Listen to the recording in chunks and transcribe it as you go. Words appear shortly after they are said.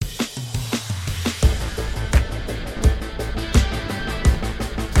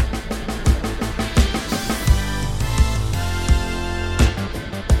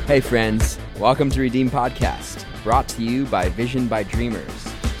Hey friends, welcome to Redeem Podcast, brought to you by Vision by Dreamers.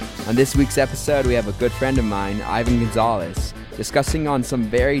 On this week's episode, we have a good friend of mine, Ivan Gonzalez, discussing on some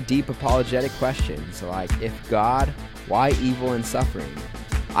very deep apologetic questions like, if God, why evil and suffering?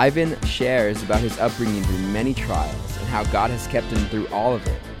 Ivan shares about his upbringing through many trials and how God has kept him through all of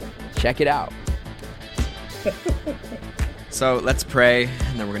it. Check it out. So let's pray,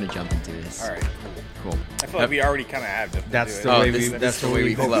 and then we're going to jump into this. All right. Cool. I feel like we already kind of have to That's do the it. way this- we. that's That's the the way way we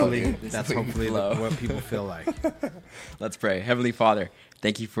we flow, hopefully. dude. This is That's the way we hopefully flow. what people feel like. Let's pray. Heavenly Father,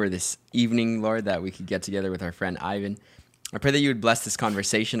 thank you for this evening, Lord, that we could get together with our friend Ivan. I pray that you would bless this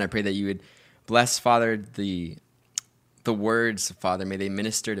conversation. I pray that you would bless, Father, the words, Father. May they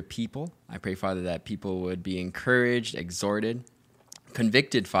minister to people. I pray, Father, that people would be encouraged, exhorted,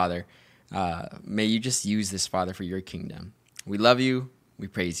 convicted, Father. May you just use this, Father, for your kingdom. We love you. We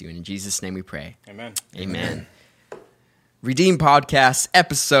praise you. And in Jesus' name we pray. Amen. Amen. Redeem Podcast,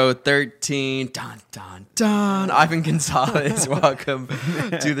 episode 13. Dun, dun, dun. Ivan Gonzalez, welcome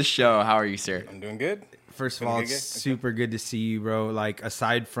to the show. How are you, sir? I'm doing good. First of Doing all, good, it's good. super good to see you, bro. Like,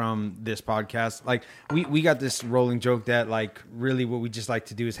 aside from this podcast, like we got this rolling joke that like really what we just like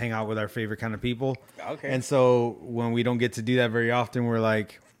to do is hang out with our favorite kind of people. Okay. And so when we don't get to do that very often, we're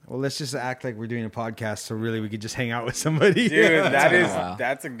like, well, let's just act like we're doing a podcast. So really, we could just hang out with somebody. Dude, been a while.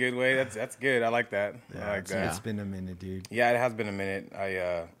 that's a good way. That's good. I like that. Yeah, I like that. it's been a minute, dude. Yeah, it has been a minute.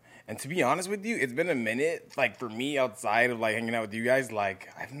 And to be honest with you, it's been a minute. Like for me, outside of like hanging out with you guys, like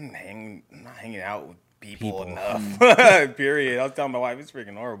I'm not hanging out with people enough. Period. I was telling my wife, it's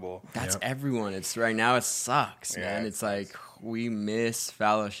freaking horrible. That's everyone. It's right now. It sucks, Yeah, man. it It's like we miss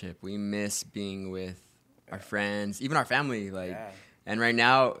fellowship. We miss being with our friends, even our family. Like, Yeah. and right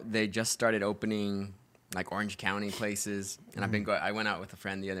now they just started opening like Orange County places. And I've been I went out with a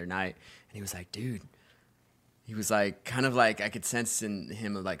friend the other night, and he was like, "Dude." He was like, kind of like I could sense in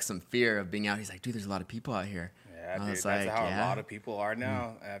him of like some fear of being out. He's like, "Dude, there's a lot of people out here." Yeah, And I dude, was that's like, how yeah. a lot of people are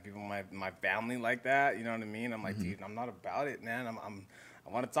now. People, my family like that. You know what I mean? I'm like, Mm-hmm. dude, I'm not about it, man. I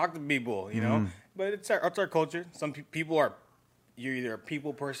want to talk to people, you know. Mm-hmm. But it's our culture. Some people are. You're either a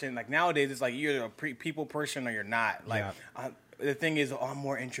people person. Like nowadays, it's like you're either a people person or you're not. Like the thing is, I'm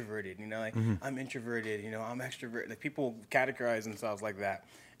more introverted. You know, like I'm introverted. You know, I'm extroverted. Like people categorize themselves like that.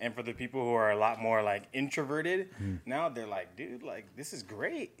 And for the people who are a lot more like introverted, now they're like, dude, like this is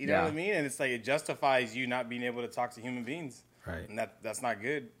great. You know Yeah. what I mean? And it's like it justifies you not being able to talk to human beings. Right. And that's not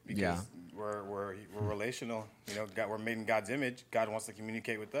good because Yeah. we're relational. You know, we're made in God's image. God wants to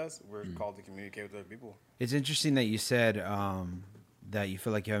communicate with us. We're called to communicate with other people. It's interesting that you said that you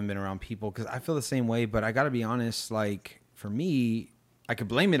feel like you haven't been around people, because I feel the same way. But I got to be honest, like for me, I could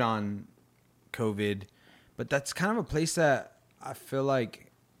blame it on COVID, but that's kind of a place that I feel like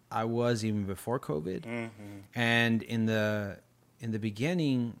I was even before COVID. And in the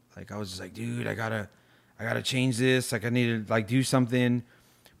beginning, like I was just like, dude, I gotta change this. Like I need to like do something,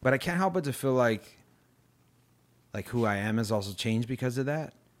 but I can't help but to feel like who I am has also changed because of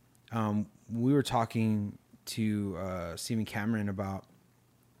that. We were talking to Stephen Cameron about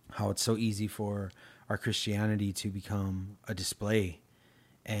how it's so easy for our Christianity to become a display,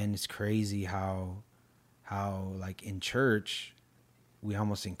 and it's crazy how like in church we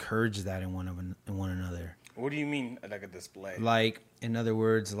almost encourage that in one another. What do you mean, like a display? Like, in other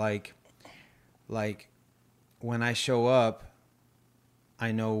words, like when I show up,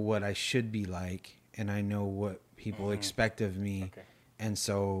 I know what I should be like, and I know what people expect of me. Okay. And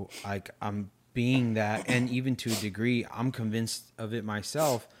so, like, I'm being that, and even to a degree, I'm convinced of it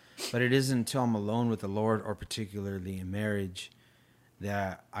myself, but it isn't until I'm alone with the Lord, or particularly in marriage,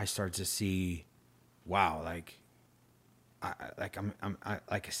 that I start to see, wow,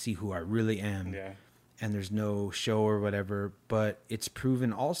 I see who I really am. Yeah. And there's no show or whatever, but it's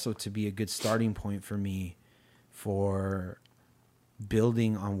proven also to be a good starting point for me for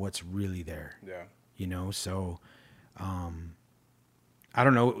building on what's really there. Yeah. You know, so I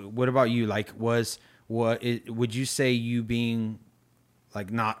don't know. What about you? Like, would you say you being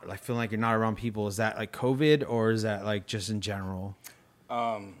like not like feeling like you're not around people, is that like COVID, or is that like just in general?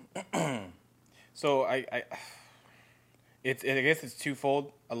 So I guess it's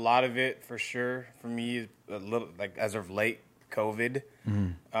twofold. A lot of it, for sure, for me is a little like as of late COVID.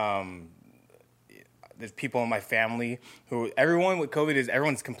 There's people in my family who everyone with COVID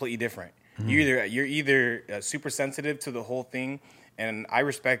everyone's completely different. You're either super sensitive to the whole thing, and I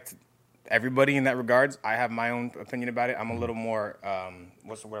respect everybody in that regards. I have my own opinion about it. I'm a little more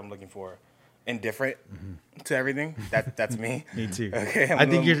what's the word I'm looking for? Indifferent to everything. That's me. Me too. Okay, I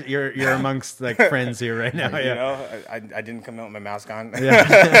think you're amongst like friends here right now. You Yeah. know, I didn't come out with my mask on.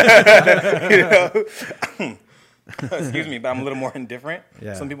 Yeah. You know? excuse me, but I'm a little more indifferent.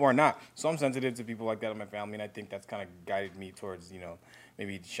 Yeah. Some people are not. So I'm sensitive to people like that in my family, and I think that's kind of guided me towards,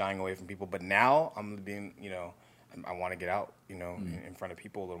 maybe shying away from people. But now I'm being, I want to get out, in front of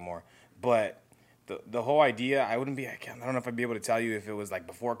people a little more. But the whole idea, I don't know if I'd be able to tell you if it was like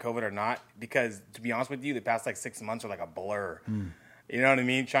before COVID or not, because to be honest with you, the past like 6 months are like a blur. You know what I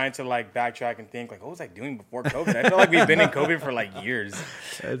mean? Trying to like backtrack and think like, what was I doing before COVID? I feel like we've been in COVID for like years.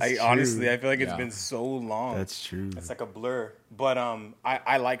 Honestly, I feel like it's been so long. That's true. It's like a blur. But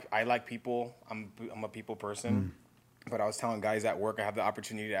I like people. I'm a people person. But I was telling guys at work, I have the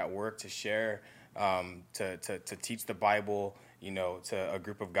opportunity at work to share, to teach the Bible, to a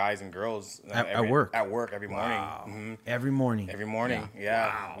group of guys and girls at work. At work every morning. Wow. Mm-hmm. Every morning. Every morning. Yeah.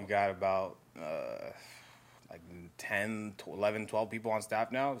 Wow. We got about like 10, 11, 12 people on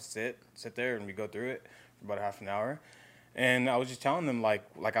staff now. Sit there and we go through it for about a half an hour. And I was just telling them, like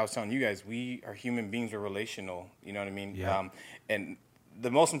I was telling you guys, we are human beings, we're relational. You know what I mean? Yeah. And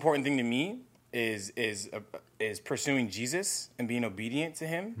the most important thing to me is pursuing Jesus and being obedient to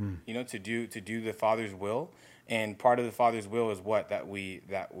Him. To do the Father's will. And part of the Father's will is what that we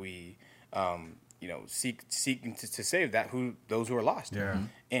seek to save those who are lost. Yeah.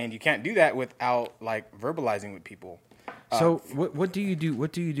 And you can't do that without like verbalizing with people. So what do you do?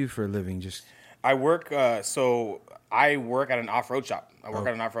 What do you do for a living? Just I work. I work at an off-road shop.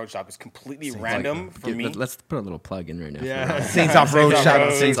 It's completely random for me. Let's put a little plug in right now. Yeah, Saints Off-Road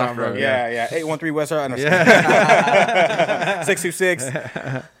shop. Saints Off-Road. Yeah. 813 West Road. 626.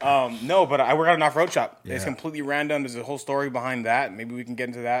 No, but I work at an off-road shop. Yeah. It's completely random. There's a whole story behind that. Maybe we can get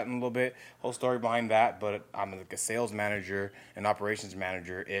into that in a little bit. Whole story behind that. But I'm like a sales manager, an operations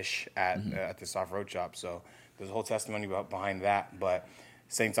manager-ish at this off-road shop. So there's a whole testimony behind that. But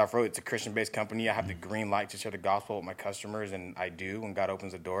Saints Off-Road, it's a Christian-based company. I have the green light to share the gospel with my customers, and I do when God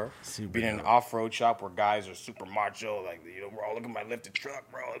opens the door. Being in an off-road shop where guys are super macho, like, we're all looking at my lifted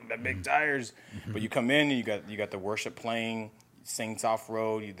truck, bro, my big tires. But you come in and you got the worship playing, Saints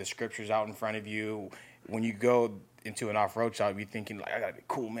Off-Road, the scriptures out in front of you. When you go into an off-road shop, you're thinking, like, I got to be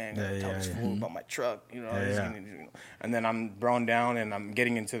cool, man. I got to tell this fool about my truck, And then I'm throwing down and I'm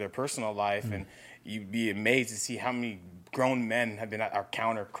getting into their personal life, and you'd be amazed to see how many grown men have been at our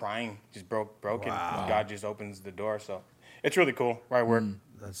counter crying, just broken. Wow. God just opens the door. So it's really cool where I work.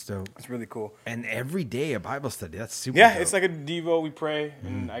 That's dope. It's really cool. And every day a Bible study. That's super Yeah, dope. it's like a Devo. We pray,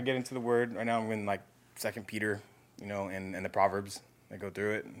 and I get into the Word. Right now I'm in like 2 Peter, and the Proverbs. I go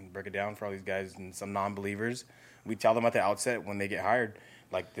through it and break it down for all these guys and some non-believers. We tell them at the outset when they get hired,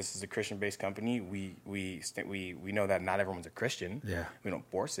 like, this is a Christian-based company. We know that not everyone's a Christian. Yeah. We don't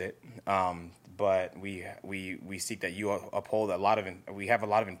force it. But we seek that you uphold we have a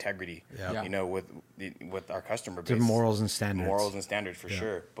lot of integrity, Yeah. with our customer base. To morals and standards. Morals and standards for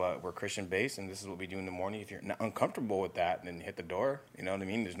sure. But we're Christian based, and this is what we do in the morning. If you're not uncomfortable with that, then hit the door. You know what I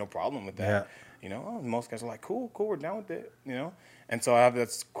mean? There's no problem with that. Yeah. Most guys are like, cool, we're down with it. And so I have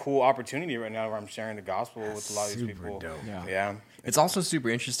this cool opportunity right now where I'm sharing the gospel with a lot of these people. Dope. Yeah. It's also super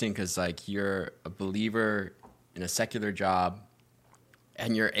interesting because like you're a believer in a secular job,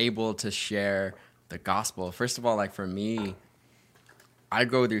 and you're able to share the gospel. First of all, like for me, I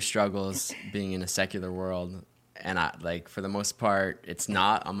go through struggles being in a secular world, and I like for the most part, it's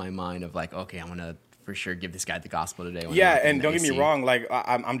not on my mind of like, okay, I'm gonna for sure give this guy the gospel today. Yeah, and don't get me wrong, like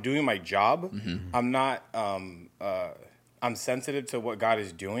I'm doing my job. I'm not. I'm sensitive to what God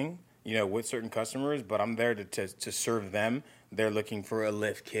is doing, with certain customers, but I'm there to serve them. They're looking for a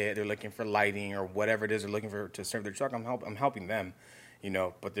lift kit, they're looking for lighting or whatever it is they're looking for to serve their truck. I'm helping them,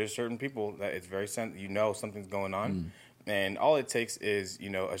 But there's certain people that it's very something's going on, and all it takes is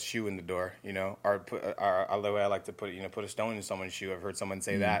a shoe in the door, or the way I like to put it, put a stone in someone's shoe. I've heard someone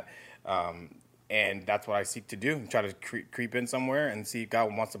say that, and that's what I seek to do. Try to creep in somewhere and see if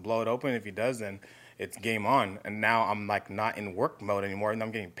God wants to blow it open. If He does, then it's game on. And now I'm like not in work mode anymore, and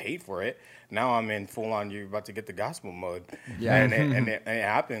I'm getting paid for it. Now I'm in full on, you're about to get the gospel mode. Yeah. And it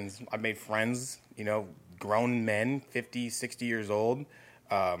happens. I made friends, grown men, 50, 60 years old,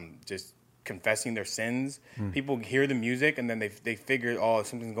 just confessing their sins. People hear the music and then they figure, oh,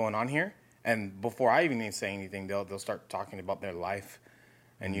 something's going on here. And before I even say anything, they'll start talking about their life.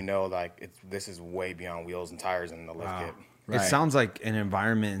 And this is way beyond wheels and tires and the lift kit. Right. It sounds like an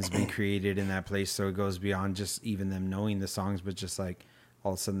environment has been created in that place, so it goes beyond just even them knowing the songs, but just like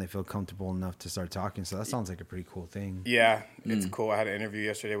all of a sudden they feel comfortable enough to start talking. So that sounds like a pretty cool thing. Yeah, it's cool. I had an interview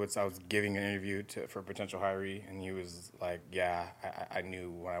yesterday. I was giving an interview for a potential hiree, and he was like, yeah, I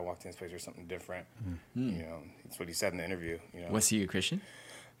knew when I walked in this place there was something different. That's what he said in the interview. Was he a Christian?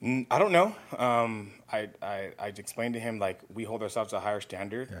 I don't know. I explained to him, like, we hold ourselves to a higher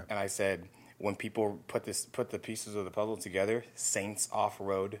standard, and I said, when people put the pieces of the puzzle together, saints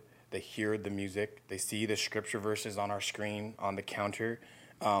off-road, they hear the music, they see the scripture verses on our screen, on the counter.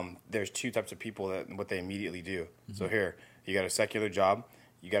 There's two types of people that what they immediately do. Mm-hmm. So here, you got a secular job,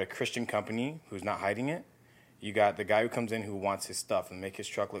 you got a Christian company who's not hiding it, you got the guy who comes in who wants his stuff and make his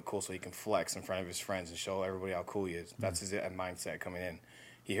truck look cool so he can flex in front of his friends and show everybody how cool he is. Mm-hmm. That's his mindset coming in.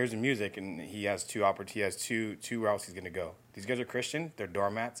 He hears the music and he has two routes he's going to go. These guys are Christian, they're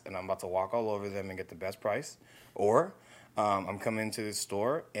doormats, and I'm about to walk all over them and get the best price. Or I'm coming into this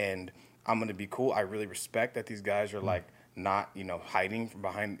store and I'm going to be cool. I really respect that these guys are like not, hiding from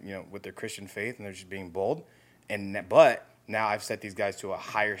behind, with their Christian faith, and they're just being bold. But now I've set these guys to a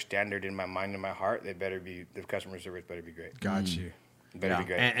higher standard in my mind and my heart. The customer service better be great. Got you. Better be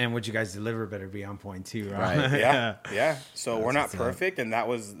great. And what you guys deliver better be on point too, right? Yeah. So we're not perfect, and that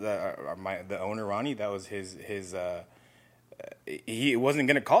was the owner, Ronnie. That was his. He wasn't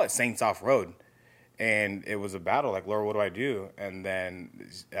gonna call it Saints Off Road, and it was a battle. Like, Lord, what do I do? And then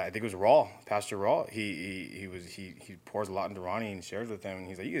I think it was Raul, Pastor Raul. He pours a lot into Ronnie and shares with him, and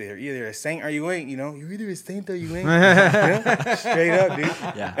he's like, "You're either a saint or you ain't. You're either a saint or you ain't." Straight up, dude.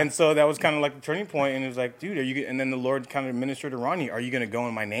 Yeah. And so that was kind of like the turning point, and it was like, dude, are you? And then the Lord kind of ministered to Ronnie, "Are you gonna go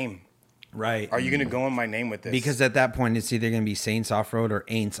in my name?" Right. Are you going to go in my name with this? Because at that point, it's either going to be Saints Off-Road or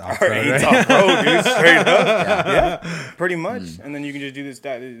Aints Off-Road. Or Aints Off-Road, dude. Straight up. Yeah. Pretty much. And then you can just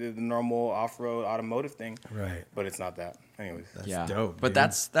do the normal off-road automotive thing. Right. But it's not that. Anyways. That's dope, But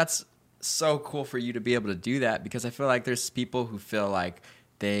that's so cool for you to be able to do that, because I feel like there's people who feel like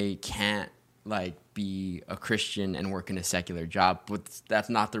they can't be a Christian and work in a secular job. But that's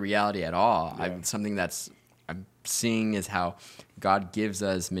not the reality at all. Yeah. Something that's I'm seeing is how God gives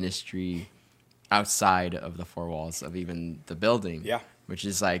us ministry outside of the four walls of even the building. Yeah. Which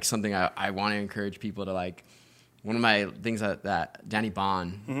is something I want to encourage people to One of my things that Danny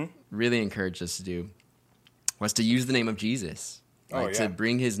Bond really encouraged us to do was to use the name of Jesus. To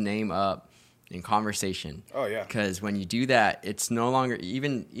bring his name up in conversation. Oh, yeah. Because when you do that, it's no longer,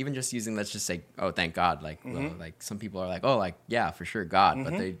 even just using, let's just say, oh, thank God. Some people are like, oh, yeah, for sure, God.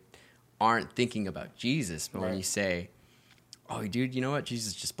 But they aren't thinking about Jesus. But when you say, oh, dude, you know what?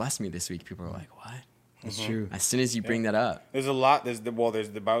 Jesus just blessed me this week. People are like, what? It's true. As soon as you bring that up. There's a lot. There's the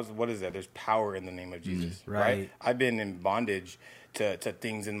Bible. What is that? There's power in the name of Jesus. Right. I've been in bondage to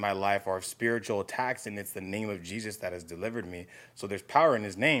things in my life or spiritual attacks, and it's the name of Jesus that has delivered me. So there's power in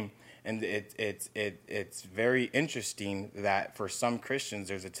his name. And it's very interesting that for some Christians,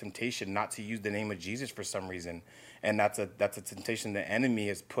 there's a temptation not to use the name of Jesus for some reason. And that's a temptation the enemy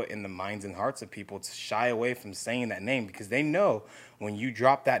has put in the minds and hearts of people to shy away from saying that name, because they know when you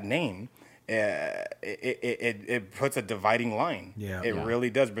drop that name, it puts a dividing line. It really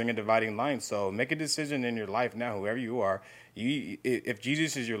does bring a dividing line. So make a decision in your life now, whoever you are. If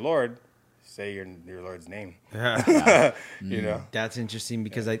Jesus is your Lord, say your Lord's name. That's interesting,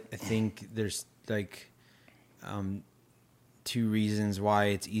 because I think there's two reasons why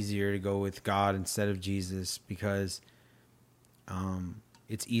it's easier to go with God instead of Jesus, because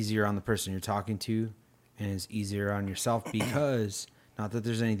it's easier on the person you're talking to, and it's easier on yourself, because not that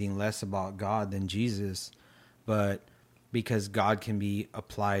there's anything less about God than Jesus, but because God can be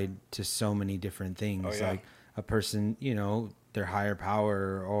applied to so many different things. Like a person, their higher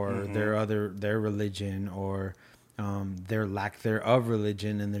power, or their religion, or their lack thereof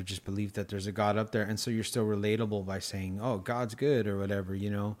religion, and their just belief that there's a God up there. And so you're still relatable by saying, oh, God's good, or whatever,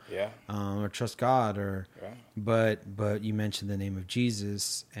 or trust God, or but you mentioned the name of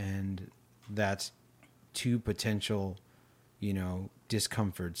Jesus, and that's two potential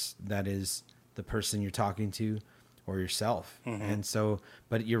discomforts. That is the person you're talking to or yourself. And so,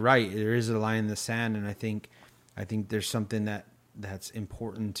 but you're right, there is a line in the sand, and I think there's something that's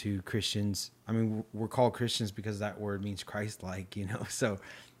important to Christians. I mean, we're called Christians because that word means Christ-like, so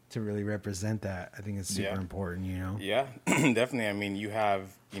to really represent that, I think it's super important, Yeah, definitely. I mean, you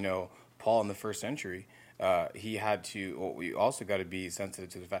have, Paul in the first century, he had to, we also got to be sensitive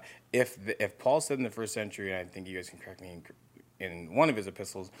to the fact, if Paul said in the first century, and I think you guys can correct me in one of his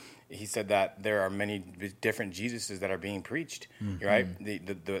epistles, he said that there are many different Jesuses that are being preached, right?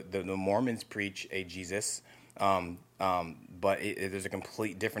 The Mormons preach a Jesus, but there's a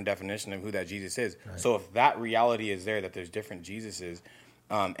complete different definition of who that Jesus is. Right. So if that reality is there, that there's different Jesuses,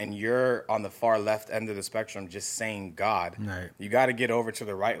 and you're on the far left end of the spectrum just saying God, you got to get over to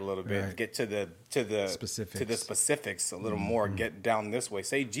the right a little bit, get to the specifics a little more, get down this way,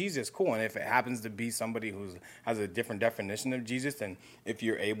 say Jesus, cool. And if it happens to be somebody who has a different definition of Jesus, then if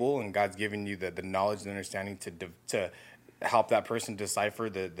you're able and God's given you the knowledge and understanding to help that person decipher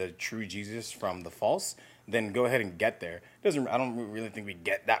the true Jesus from the false, then go ahead and get there. I don't really think we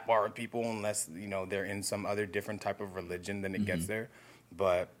get that far with people unless, they're in some other different type of religion, then it gets there.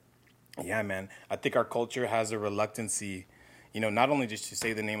 But yeah, man, I think our culture has a reluctancy, not only just to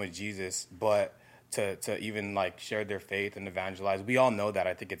say the name of Jesus, but to even like share their faith and evangelize. We all know that.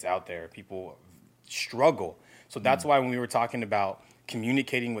 I think it's out there. People struggle. So that's why when we were talking about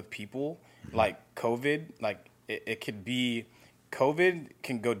communicating with people, like COVID, like it could be, COVID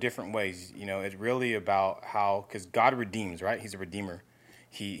can go different ways. It's really about how, because God redeems, right? He's a redeemer.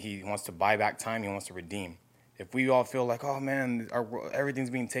 He wants to buy back time. He wants to redeem. If we all feel like, oh man, everything's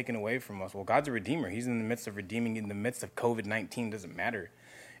being taken away from us, well, God's a redeemer. He's in the midst of redeeming. In the midst of COVID-19, doesn't matter.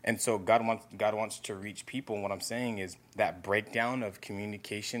 And so God wants to reach people. And what I'm saying is that breakdown of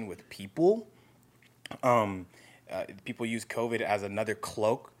communication with people. People use COVID as another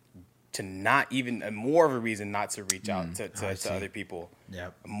cloak to not even more of a reason not to reach out to other people.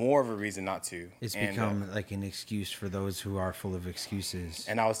 Yep. More of a reason not to. It's become like an excuse for those who are full of excuses.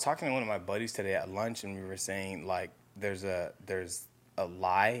 And I was talking to one of my buddies today at lunch, and we were saying like there's a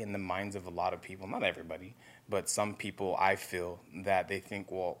lie in the minds of a lot of people, not everybody, but some people. I feel that they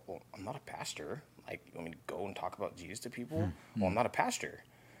think, well, I'm not a pastor. Like, you want me to go and talk about Jesus to people? Well, I'm not a pastor.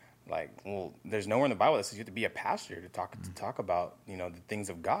 Like, well, there's nowhere in the Bible that says you have to be a pastor to talk about, the things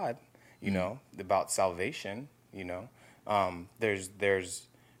of God, about salvation, there's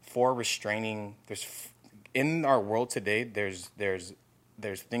for restraining, in our world today, there's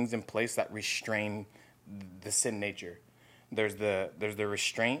things in place that restrain the sin nature. There's the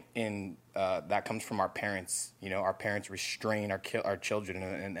restraint in that comes from our parents. Our parents restrain our children,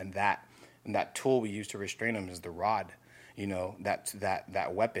 and that tool we use to restrain them is the rod. That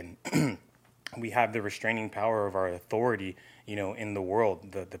weapon. We have the restraining power of our authority, in the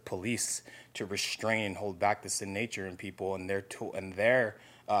world, the police, to restrain and hold back the sin nature in people, and their tool and their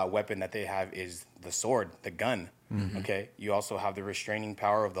weapon that they have is the sword, the gun. Mm-hmm. Okay, you also have the restraining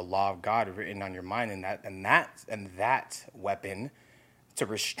power of the law of God written on your mind, and that weapon to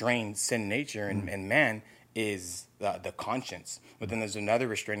restrain sin nature and man is the conscience. But then there's another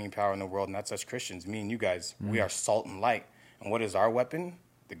restraining power in the world, and that's us Christians, me and you guys. We are salt and light. And what is our weapon?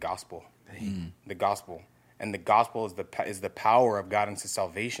 The gospel. The gospel. And the gospel is the power of God into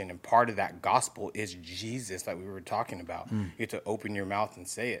salvation. And part of that gospel is Jesus that we were talking about. You have to open your mouth and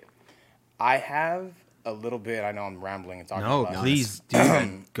say it. I have a little bit, I know I'm rambling and talking about please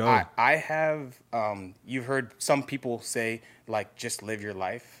do go. I have, you've heard some people say, like, just live your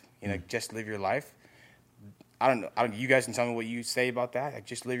life. Just live your life. I don't know. You guys can tell me what you say about that. Like,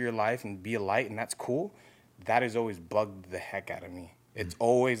 just live your life and be a light, and that's cool. That has always bugged the heck out of me. It's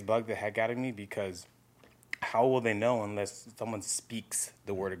always bugged the heck out of me, because how will they know unless someone speaks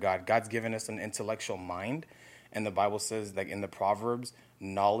the word of God? God's given us an intellectual mind, and the Bible says, like in the Proverbs,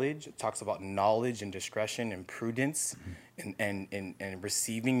 knowledge, it talks about knowledge and discretion and prudence and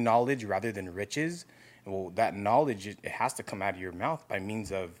receiving knowledge rather than riches. Well, that knowledge, it has to come out of your mouth by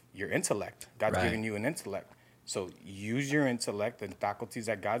means of your intellect. God's given you an intellect. So use your intellect and faculties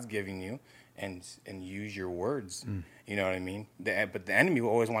that God's giving you, and use your words. You know what I mean? But the enemy will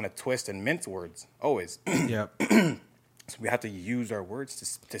always want to twist and mince words. Always. Yep. So we have to use our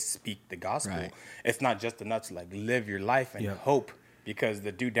words to speak the gospel. Right. It's not just enough to like live your life and hope, because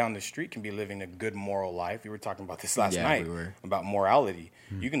the dude down the street can be living a good moral life. We were talking about this last night about morality.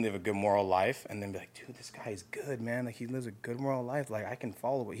 You can live a good moral life and then be like, dude, this guy is good, man. Like, he lives a good moral life. Like, I can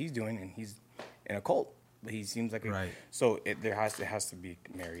follow what he's doing, and he's in a cult. But he seems like it has to be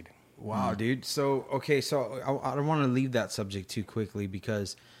married. Wow, dude. So I don't want to leave that subject too quickly,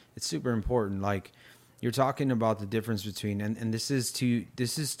 because it's super important. Like, you're talking about the difference between, and this is two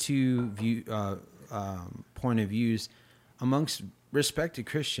point of views amongst respected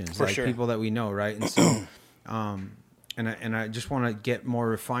Christians, for like sure. People that we know, right? And so, and I just want to get more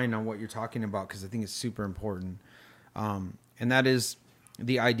refined on what you're talking about, because I think it's super important. And that is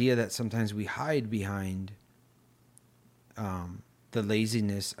the idea that sometimes we hide behind the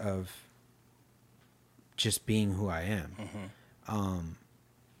laziness of just being who I am.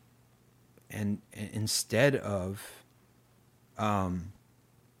 And instead of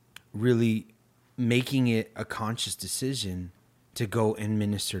really making it a conscious decision to go and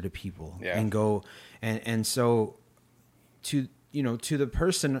minister to people and go and so to the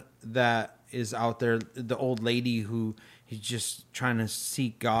person that is out there, the old lady who is just trying to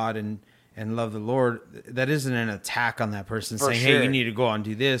seek God and love the Lord, that isn't an attack on that person saying, hey, you need to go out and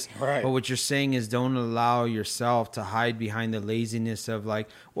do this. Right. But what you're saying is, don't allow yourself to hide behind the laziness of like,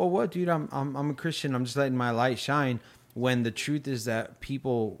 well, what, dude, I'm a Christian. I'm just letting my light shine. When the truth is that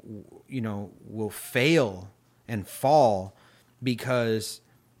people, will fail and fall because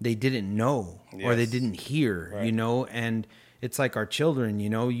they didn't know or they didn't hear, right. you know, and it's like our children, you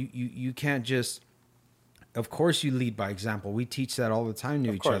know, you can't just, of course you lead by example. We teach that all the time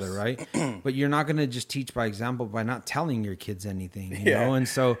to each other, right? But you're not going to just teach by example by not telling your kids anything, you know? And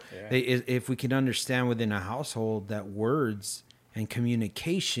so if we can understand within a household that words and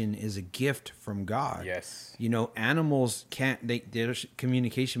communication is a gift from God. Yes. You know, animals there's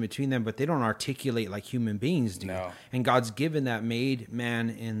communication between them, but they don't articulate like human beings do. No. And God's given that, made man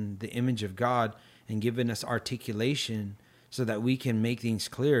in the image of God and given us articulation so that we can make things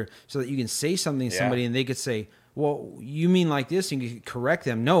clear, so that you can say something to somebody and they could say, well, you mean like this, and you can correct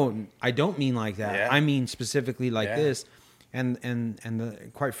them. No, I don't mean like that. Yeah. I mean specifically like this. And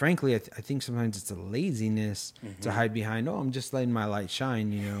quite frankly, I think sometimes it's a laziness to hide behind, oh, I'm just letting my light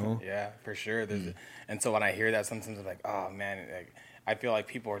shine, you know? Yeah, for sure. And so when I hear that, sometimes I'm like, oh man, like, I feel like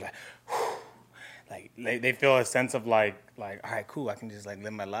people are like, whew, like they feel a sense of like, all right, cool, I can just like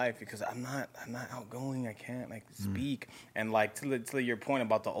live my life because I'm not outgoing. I can't like speak. And like to your point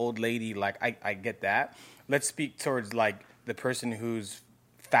about the old lady, like I get that. Let's speak towards like the person whose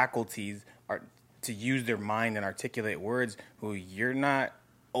faculties are to use their mind and articulate words, who you're not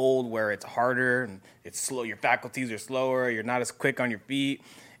old where it's harder and it's slow. Your faculties are slower. You're not as quick on your feet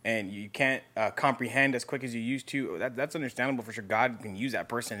and you can't comprehend as quick as you used to. That's understandable for sure. God can use that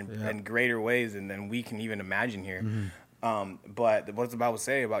person in greater ways than we can even imagine here. But what does the Bible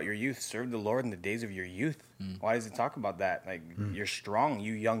say about your youth? Serve the Lord in the days of your youth. Why does it talk about that? Like you're strong,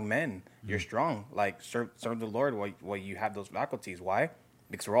 you young men, you're strong. Like serve the Lord while you have those faculties. Why?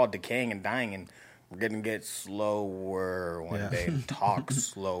 Because we're all decaying and dying, and we're going to get slower one day, talk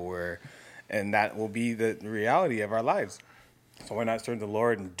slower, and that will be the reality of our lives. So why not serve the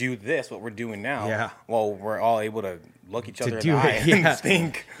Lord and do this, what we're doing now, while we're all able to look each other in the eye and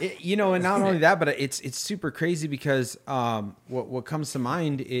think. You know, and not only that, but it's super crazy because what comes to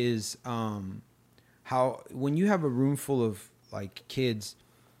mind is how when you have a room full of like kids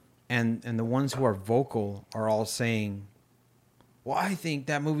and the ones who are vocal are all saying, well, I think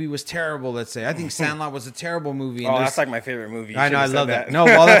that movie was terrible, let's say. I think Sandlot was a terrible movie. And that's like my favorite movie. I know, I love that. No,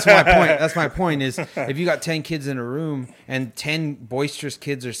 well, that's my point. That's my point is if you got 10 kids in a room and 10 boisterous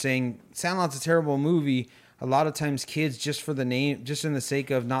kids are saying Sandlot's a terrible movie, a lot of times kids, just for the name, just in the sake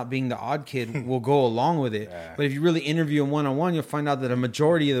of not being the odd kid, will go along with it. But if you really interview them one-on-one, you'll find out that a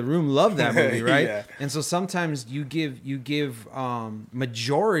majority of the room love that movie, right? And so sometimes you give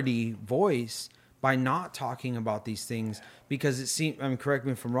majority voice by not talking about these things, because it seems, I mean, correct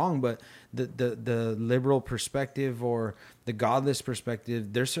me if I'm wrong, but the liberal perspective or the godless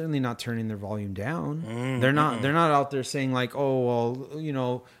perspective, they're certainly not turning their volume down. They're not out there saying like, oh, well, you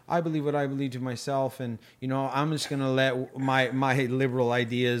know, I believe what I believe to myself, and you know, I'm just gonna let my liberal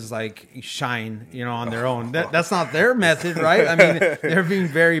ideas like shine, you know, on their own. That's not their method, right? I mean, they're being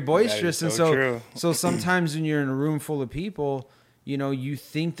very boisterous, and so sometimes when you're in a room full of people, you know, you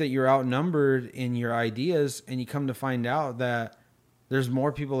think that you're outnumbered in your ideas, and you come to find out that there's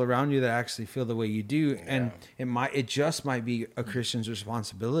more people around you that actually feel the way you do. And it just might be a Christian's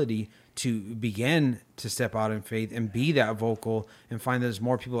responsibility to begin to step out in faith and be that vocal and find that there's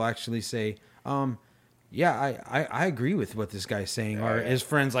more people actually say, yeah, I agree with what this guy's saying. Or his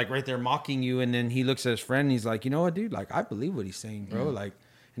friend's like right there mocking you, and then he looks at his friend and he's like, you know what, dude, like I believe what he's saying, bro. Like,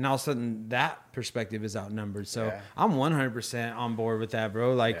 and all of a sudden that perspective is outnumbered. So I'm 100% on board with that,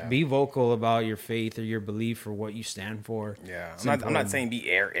 bro. Like be vocal about your faith or your belief or what you stand for. Yeah. I'm not saying be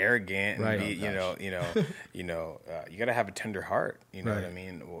arrogant and be, you gotta have a tender heart, you know what I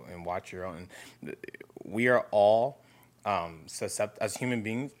mean? And watch your own. We are all, as human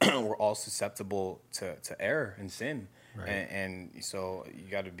beings, we're all susceptible to error and sin. Right. And so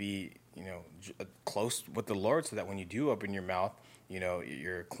you got to be, you know, close with the Lord, so that when you do open your mouth, you know,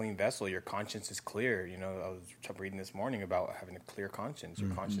 you're a clean vessel, your conscience is clear. You know, I was reading this morning about having a clear conscience. Your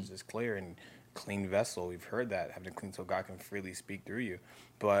conscience is clear and clean vessel. We've heard that, having a clean so God can freely speak through you.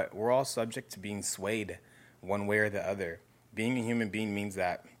 But we're all subject to being swayed one way or the other. Being a human being means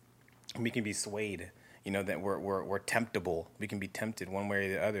that we can be swayed. You know, that we're temptable. We can be tempted one way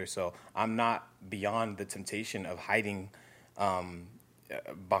or the other. So I'm not beyond the temptation of hiding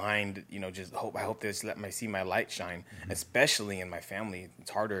behind, you know, just I hope this let see my light shine, especially in my family.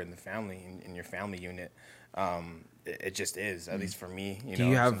 It's harder in the family, in your family unit. It just is, at least for me. Do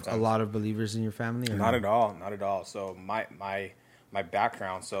you have a lot of believers in your family? Or not at all. So my my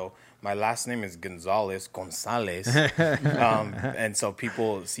background. So my last name is Gonzalez, and so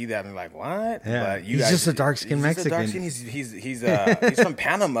people see that and like, what? Yeah. But He's just a dark-skinned Mexican. He's from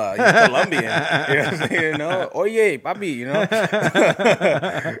Panama. He's Colombian. You know, oye, papi. You know.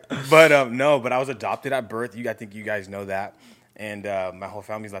 But no, but I was adopted at birth. I think you guys know that, and my whole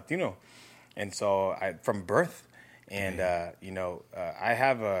family's Latino, and so from birth, and I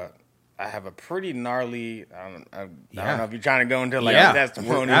have a pretty gnarly. I don't know if you're trying to go into like a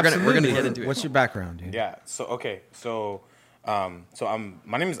testimony. We're gonna get into it. What's your background, dude? Yeah. So okay. So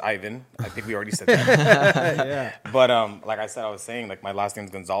my name is Ivan. I think we already said that. Yeah. But like I said, I was saying like my last name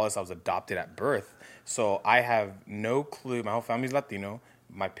is Gonzalez. I was adopted at birth, so I have no clue. My whole family's Latino.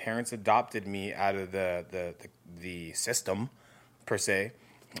 My parents adopted me out of the system, per se,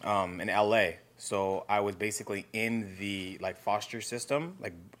 in LA. So I was basically in the like foster system,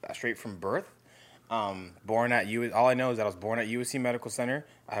 like straight from birth. Born at all I know is that I was born at USC Medical Center.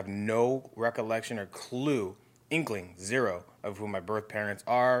 I have no recollection or clue, inkling, zero of who my birth parents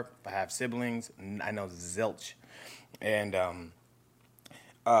are. If I have siblings, I know zilch. And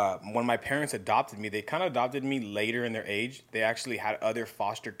when my parents adopted me, they kind of adopted me later in their age. They actually had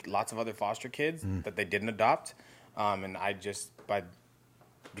lots of other foster kids that they didn't adopt. And I just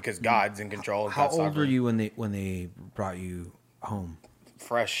because God's in control. How old were you when they brought you home?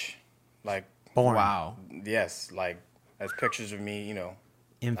 Fresh, like born. Wow. Yes, like there's pictures of me. You know,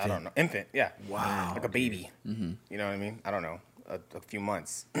 Infant. I don't know, infant. Yeah. Wow. Like a baby. Mm-hmm. You know what I mean? I don't know, a few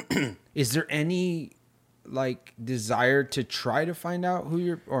months. Is there any like desire to try to find out who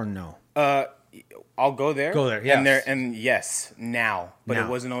you're or no? I'll go there. Go there, yes. And yes, now. But Now. it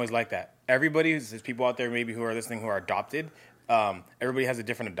wasn't always like that. There's people out there maybe who are listening who are adopted. Everybody has a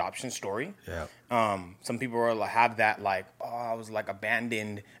different adoption story. Yeah. Some people have that like, oh, I was like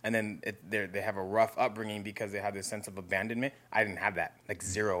abandoned, and then they have a rough upbringing because they have this sense of abandonment. I didn't have that, like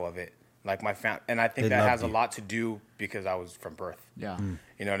zero of it. Like my family, and I think that has a lot to do because I was from birth. Yeah.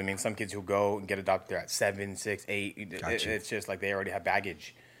 You know what I mean? Some kids who go and get adopted, they're at 7, 6, 8. Gotcha. It's just like they already have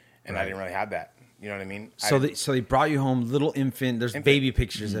baggage, and I didn't really have that. You know what I mean? So they brought you home, little infant. There's baby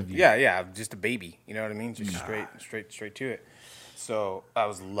pictures of you. Yeah, just a baby. You know what I mean? Just straight to it. So I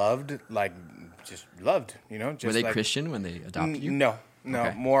was loved, like just loved. You know, just were they like, Christian when they adopted you? No,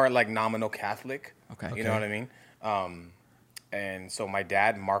 Okay. more like nominal Catholic. Okay. You know what I mean? And so my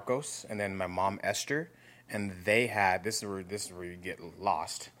dad Marcos, and then my mom Esther, and they had this is where you get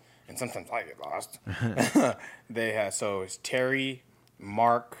lost, and sometimes I get lost. They had it's Terry,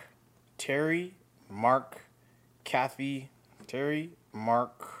 Mark, Kathy,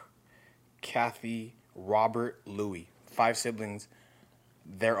 Robert, Louie. 5 siblings,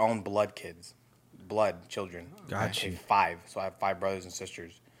 their own blood children. Got you. 5. So I have 5 brothers and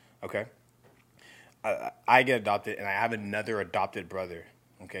sisters. Okay. I get adopted, and I have another adopted brother.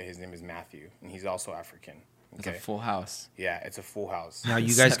 Okay, his name is Matthew, and he's also African. Okay? It's a full house. Yeah, it's a full house. Now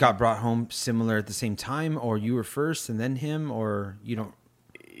you guys got brought home similar at the same time, or you were first and then him, or you don't?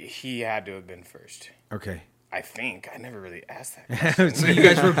 He had to have been first. Okay. I think I never really asked that question. So you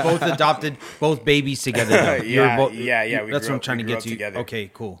guys were both adopted, both babies together. Though. You were both, yeah. That's what I'm trying to get to. Together. Okay,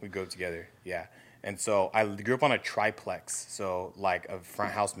 cool. We grew up together. Yeah. And so I grew up on a triplex, so like a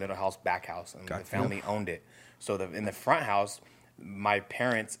front house, middle house, back house, and the family owned it. So in the front house, my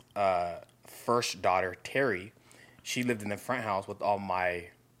parents' first daughter, Terry, she lived in the front house with all my,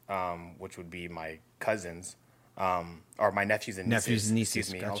 which would be my cousins, or my nephews and nieces.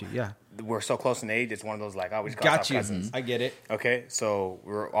 Excuse me. Got you. Yeah. We're so close in age. It's one of those like, oh, we just Got you. cousins. I get it. Okay, so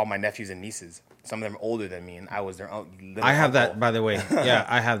we're all my nephews and nieces. Some of them are older than me, and I was their own. I have that, by the way. Yeah,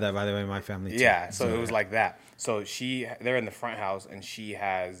 I have that, by the way, in my family, too. Yeah, so it was like that. So they're in the front house, and she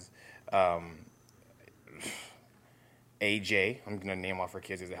has AJ. I'm going to name off her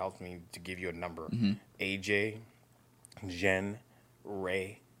kids because it helps me to give you a number. Mm-hmm. AJ, Jen,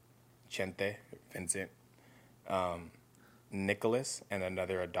 Ray, Chente, Vincent, Nicholas, and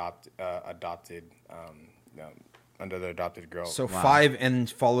another adopted another adopted girl. So 5 and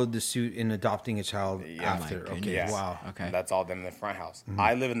followed the suit in adopting a child after. my Okay, goodness. wow. Okay. That's all them in the front house. Mm-hmm.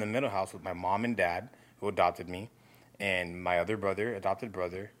 I live in the middle house with my mom and dad, who adopted me, and my other brother, adopted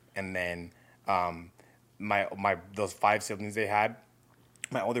brother, and then my those 5 siblings they had.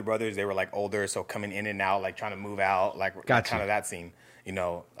 My older brothers, they were like older, so coming in and out, like trying to move out, like Gotcha. kind of that scene, you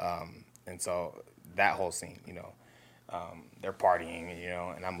know. And so that whole scene, you know. they're partying,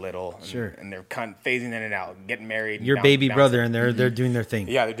 and I'm little. And, Sure. And they're kind of phasing in and out, getting married. Your baby brother, and they're doing their thing.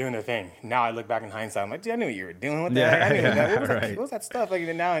 Yeah, they're doing their thing. Now I look back in hindsight, I'm like, dude, I knew what you were doing. What the heck? I knew that. What was that stuff? Like,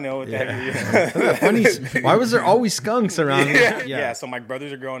 even now I know what the heck. Funny. Why was there always skunks around? Yeah. So my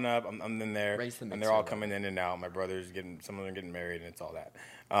brothers are growing up. I'm in there, and they're all coming in and out. My brothers some of them are getting married, and it's all that.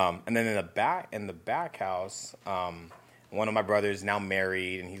 And then in the back house, one of my brothers is now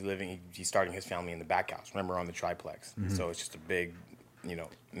married, and he's starting his family in the back house. Remember, we're on the triplex, so it's just a big,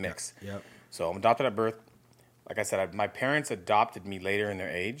 mix. Yep. So I'm adopted at birth. Like I said, my parents adopted me later in their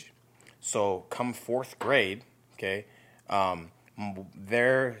age. So come 4th grade, okay,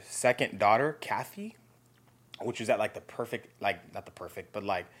 their second daughter, Kathy, which was at like the perfect, like not the perfect, but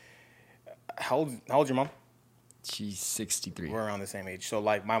like, how old's your mom? She's 63. We're around the same age. So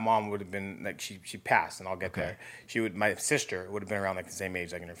like my mom would have been like she passed, and I'll get there. My sister would have been around like the same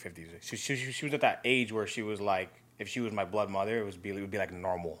age, like in her 50s. She was at that age where she was like, if she was my blood mother, it would be like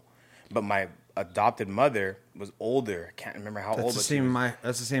normal. But my adopted mother was older. I can't remember how old. That's the same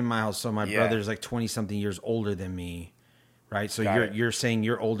in my house. So my brother's like 20-something years older than me, right? So you're saying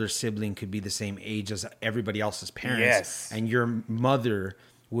your older sibling could be the same age as everybody else's parents, yes, and your mother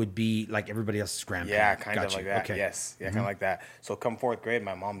would be like everybody else's grandparent. Yeah, kind of like that. Okay. Yes, yeah, kind of like that. So come 4th grade,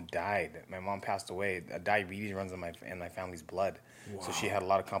 my mom died. My mom passed away. Diabetes runs in my family's blood, so she had a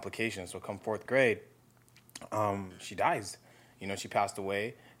lot of complications. So come 4th grade, she dies. She passed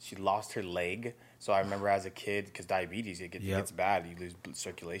away. She lost her leg. So I remember as a kid, because diabetes, it gets bad. You lose blood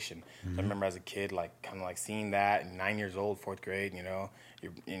circulation. So I remember as a kid, like kind of like seeing that. And 9 years old, 4th grade,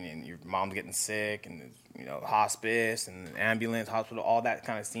 and your mom's getting sick, and hospice and ambulance, hospital, all that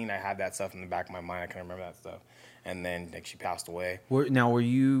kind of scene. I had that stuff in the back of my mind. I can remember that stuff. And then like she passed away. Now, were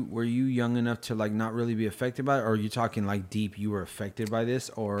you young enough to like not really be affected by it, or are you talking like deep? You were affected by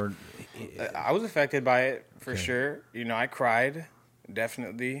this, or I was affected by it for sure. I cried.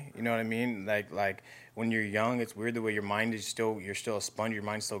 Definitely, you know what I mean. Like when you're young, it's weird the way your mind is you're still a sponge. Your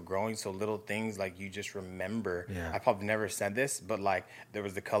mind's still growing, so little things like you just remember. Yeah. I probably never said this, but like there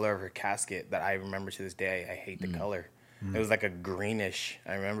was the color of her casket that I remember to this day. I hate the color. It was like a greenish.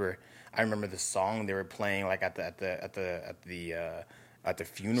 I remember the song they were playing like at the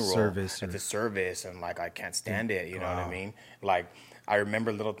funeral service at the service, and like I can't stand it. You know what I mean? Like. I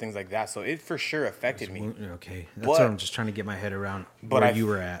remember little things like that, so it for sure affected me. Okay, that's what I'm just trying to get my head around where you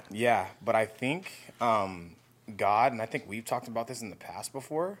were at. Yeah, but I think God, and I think we've talked about this in the past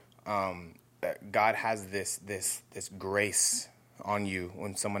before. That God has this grace on you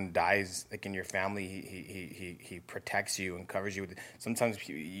when someone dies, like in your family. He protects you and covers you. Sometimes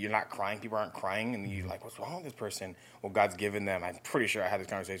you're not crying, people aren't crying, and you're like, what's wrong with this person? Well, God's given them. I'm pretty sure I had this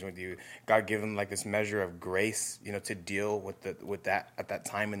conversation with you. God gave them like this measure of grace, to deal with that at that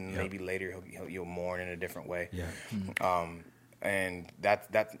time, and maybe later you'll mourn in a different way. Yeah. And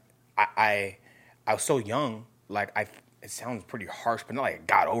I was so young, like it sounds pretty harsh, but not like I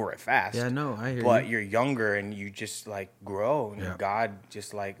got over it fast. Yeah, no, I hear you. But you're younger and you just like grow, and God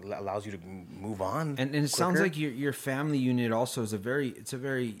just like allows you to move on. And it sounds like your family unit also is a very.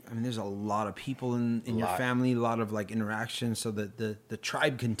 I mean, there's a lot of people in your family, a lot of like interactions, so that the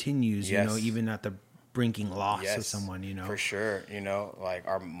tribe continues. Even at the brinking loss of someone. For sure. Like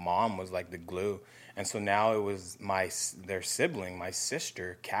our mom was like the glue. And so now it was their sibling, my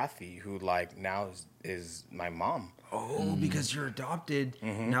sister, Kathy, who like now is my mom. Oh, because you're adopted.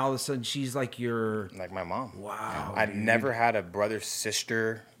 Mm-hmm. Now all of a sudden she's like like my mom. Wow. I never had a brother,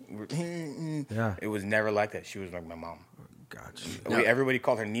 sister. Yeah. It was never like that. She was like my mom. Gotcha. Everybody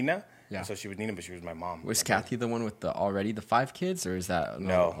called her Nina. Yeah. So she was Nina, but she was my mom. Was Kathy the one with the 5 kids, or is that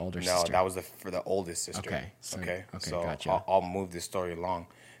older sister? No, that was for the oldest sister. Okay. So gotcha. I'll move this story along.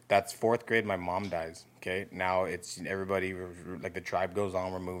 That's 4th grade. My mom dies. Okay. Now it's everybody, like the tribe goes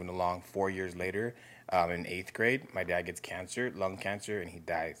on. We're moving along. 4 years later, in 8th grade, my dad gets cancer, lung cancer, and he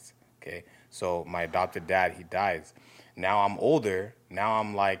dies. Okay. So my adopted dad, he dies. Now I'm older. Now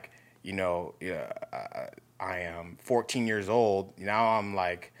I'm like, I am 14 years old. Now I'm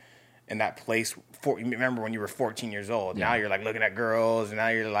like in that place. Remember when you were 14 years old? Yeah. Now you're like looking at girls, and now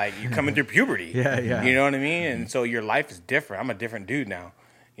you're coming through puberty. Yeah. You know what I mean? And so your life is different. I'm a different dude now.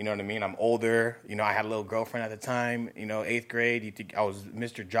 You know what I mean? I'm older. I had a little girlfriend at the time. 8th grade. I was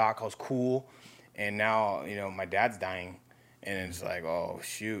Mr. Jock. I was cool. And now, my dad's dying. And it's like, oh,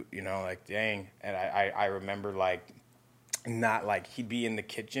 shoot. Like, dang. And I remember, like, not like he'd be in the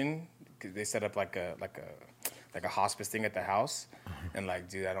kitchen. Because they set up like a hospice thing at the house. And like,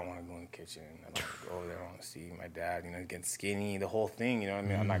 dude, I don't want to go in the kitchen. I don't want to go over there. I want to see my dad, getting skinny, the whole thing. You know what I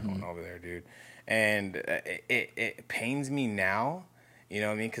mean? I'm not going over there, dude. And it pains me now. You know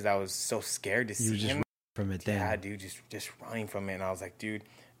what I mean? Because I was so scared to see him. from it then. Yeah, dude, just running from it. And I was like, dude,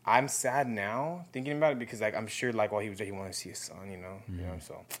 I'm sad now thinking about it because like I'm sure like while he was there, he wanted to see his son, you know.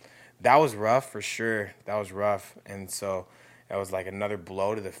 So that was rough for sure. That was rough, and so that was like another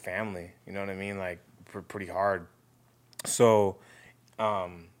blow to the family. You know what I mean? Like pretty hard. So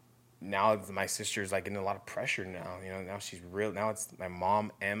now my sister's like getting a lot of pressure now. You know, now she's real. Now it's my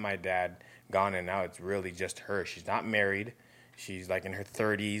mom and my dad gone, and now it's really just her. She's not married. She's like in her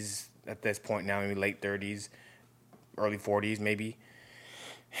 30s at this point now, maybe late 30s, early 40s maybe.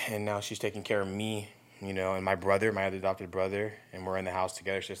 And now she's taking care of me, you know, and my brother, my other adopted brother, and we're in the house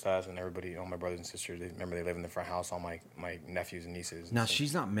together. It's just us and everybody, all my brothers and sisters. They live in the front house, all my nephews and nieces. Now, so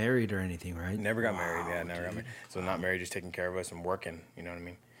she's not married or anything, right? never got married. Yeah, never got married. So not married, just taking care of us and working, you know what I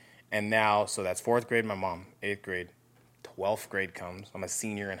mean? And now, so that's 4th grade, my mom, 8th grade, 12th grade comes. I'm a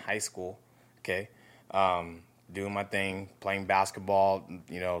senior in high school, okay? Doing my thing, playing basketball,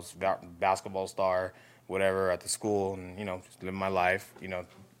 you know, basketball star, whatever, at the school, and, you know, just living my life. You know,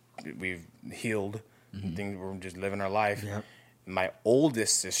 we've healed. Things, we're just living our life. Yep. My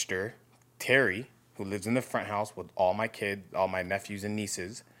oldest sister, Terry, who lives in the front house with all my kids, all my nephews and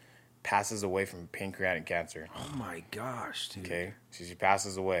nieces, passes away from pancreatic cancer. Oh my gosh, dude. Okay, so she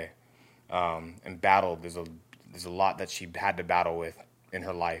passes away, and battled. There's a lot that she had to battle with in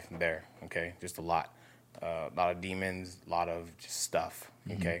her life there. Okay, just a lot of demons, a lot of just stuff.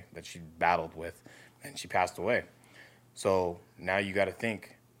 Okay, that she battled with, and she passed away. So now you got to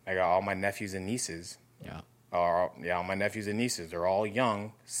think. I got all my nephews and nieces. Yeah. All my nephews and nieces. They're all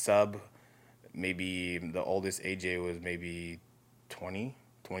young, maybe the oldest AJ was maybe 20,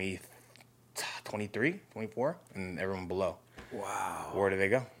 23, 24, and everyone below. Wow. Where do they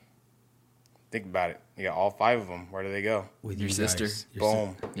go? Think about it. You got all 5 of them. Where do they go? With Your you sister. guys.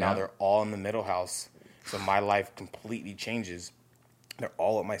 Boom. Yeah. Now they're all in the middle house. So my life completely changes. They're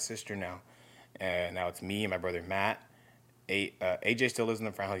all with my sister now. And now it's me and my brother Matt. AJ still lives in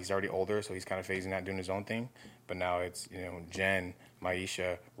the front house. He's already older, so he's kind of phasing out, doing his own thing. But now it's, you know, Jen,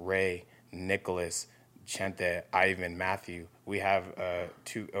 Maisha, Ray, Nicholas, Chente, Ivan, Matthew. We have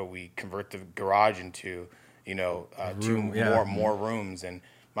we convert the garage into, you know, more rooms, and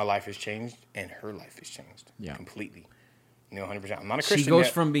my life has changed, and her life has changed completely. You know, 100%. I'm not a Christian. She goes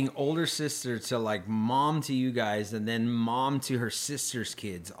yet. from being older sister to like mom to you guys, and then mom to her sister's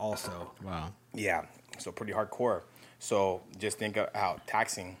kids also. Wow. Yeah, so pretty hardcore. So just think of how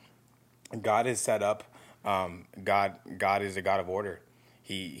taxing God is set up. God is a God of order.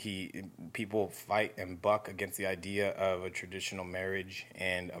 People fight and buck against the idea of a traditional marriage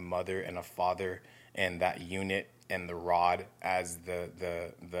and a mother and a father and that unit and the rod as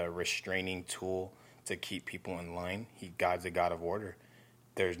the restraining tool to keep people in line. God's a God of order.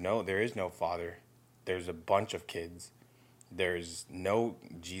 There is no father. There's a bunch of kids. There's no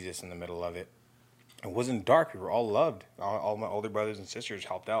Jesus in the middle of it. It wasn't dark. We were all loved. All my older brothers and sisters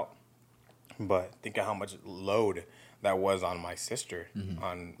helped out. But think of how much load that was on my sister,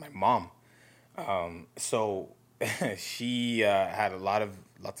 on my mom. So she had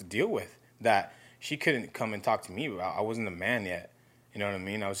lots to deal with that she couldn't come and talk to me about. I wasn't a man yet. You know what I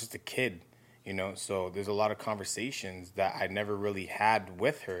mean? I was just a kid, you know? So there's a lot of conversations that I never really had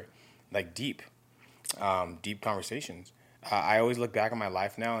with her, like deep conversations. I always look back on my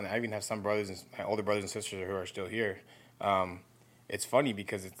life now, and I even have some brothers, my older brothers and sisters who are still here. It's funny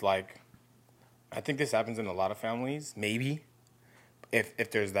because it's like, I think this happens in a lot of families. Maybe if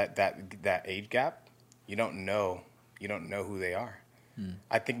there's that age gap, you don't know who they are.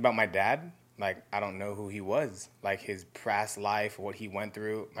 I think about my dad. Like, I don't know who he was. Like, his past life, what he went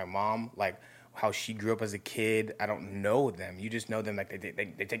through. My mom, like, how she grew up as a kid. I don't know them. You just know them like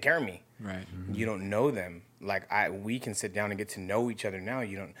they take care of me. Right. Mm-hmm. You don't know them. Like, we can sit down and get to know each other now.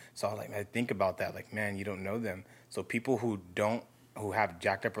 You don't. So I think about that. Like, man, you don't know them. So people who have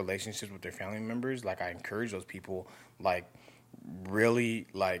jacked up relationships with their family members, like, I encourage those people, like, really,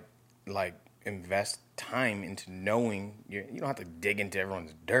 like invest time into knowing. You don't have to dig into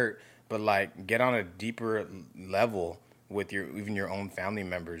everyone's dirt, but like get on a deeper level with even your own family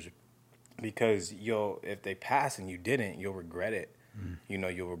members, because if they pass and you didn't, you'll regret it. You know,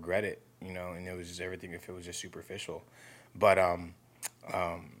 you'll regret it. You know, and it was just everything if it was just superficial. But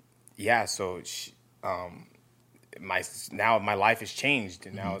yeah. So my life has changed,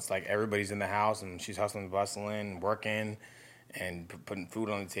 and now it's like everybody's in the house, and she's hustling, bustling, working, and putting food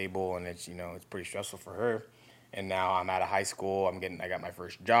on the table, and it's pretty stressful for her. And now I'm out of high school. I got my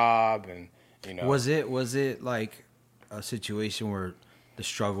first job, and Was it like a situation where the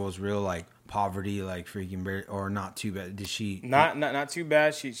struggle was real, like poverty, like freaking, or not too bad? Did she not too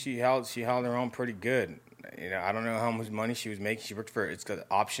bad? She held her own pretty good. I don't know how much money she was making. She worked for it's called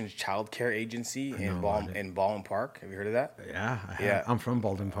Options Child Care Agency in Baldwin Park. Have you heard of that? Yeah, Yeah. I'm from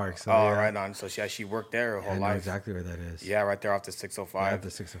Baldwin Park. So Oh, yeah. right on. So she worked there her whole I know life. exactly where that is. Yeah, right there off the 605. Right at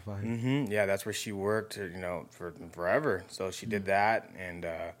the 605. Yeah, that's where she worked. For forever. So she did that, and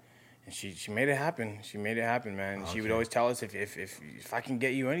she made it happen. She made it happen, man. She would always tell us if I can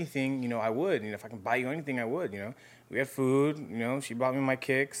get you anything, I would. If I can buy you anything, I would. We had food. She bought me my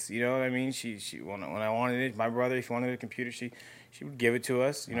kicks. You know what I mean? She when I wanted it, my brother, if he wanted a computer, she would give it to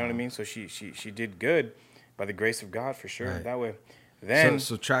us. You know what I mean? So she did good by the grace of God for sure. Right. That way. Then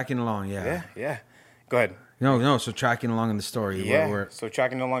So tracking along, yeah. Go ahead. No. So tracking along in the story. Yeah. So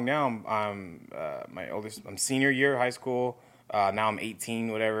tracking along now, I'm my oldest. I'm senior year of high school. Now I'm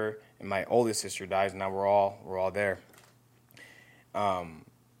 18, whatever. And my oldest sister dies. Now we're all there.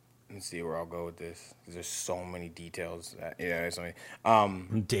 Let's see where I'll go with this. There's so many details. There's so many.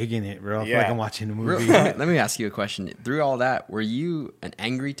 I'm digging it, bro. I feel Yeah. like I'm watching a movie. Let me ask you a question. Through all that, were you an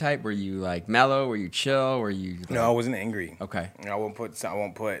angry type? Were you like mellow? Were you chill? Were you? Like... No, I wasn't angry. Okay. I won't put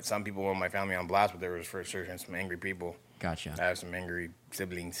some people in my family on blast, but there was for sure some angry people. Gotcha. I have some angry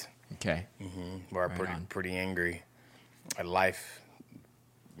siblings. Okay. Who are Right pretty angry at life.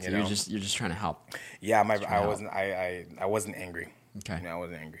 So you're just trying to help. Yeah, I wasn't angry. Okay. I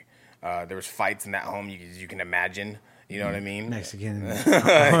wasn't angry. There was fights in that home you can imagine. You know what I mean? Mexican.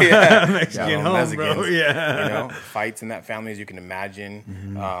 Yeah. Mexican home, bro. Mexicans. Yeah. Fights in that family, as you can imagine.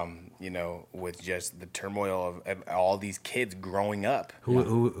 With just the turmoil of all these kids growing up. Who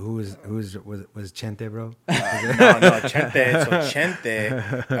was Chente, bro? No, Chente. So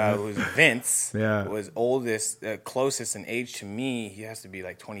Chente, who's Vince, was oldest, closest in age to me. He has to be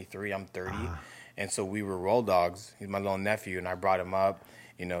like 23. I'm 30. And so we were roll dogs. He's my little nephew, and I brought him up,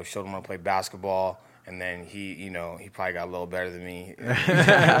 showed him how to play basketball. And then he probably got a little better than me.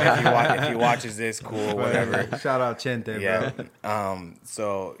 If he watches this, cool, whatever. Shout out Chente, bro.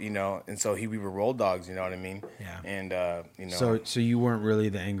 So, we were roll dogs, you know what I mean? Yeah. And, So you weren't really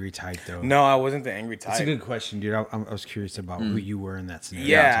the angry type, though. No, I wasn't the angry type. That's a good question, dude. I was curious about who you were in that scenario.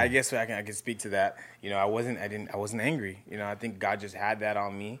 Yeah, I guess I can speak to that. I wasn't angry. I think God just had that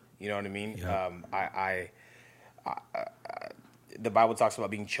on me. You know what I mean? Yeah. The Bible talks about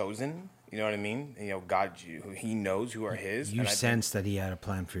being chosen. You know what I mean? God, He knows who are His. You sense that He had a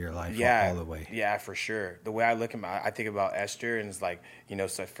plan for your life all the way. Yeah, for sure. The way I I think about Esther, and it's like,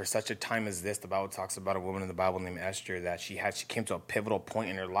 so for such a time as this, the Bible talks about a woman in the Bible named Esther that she came to a pivotal point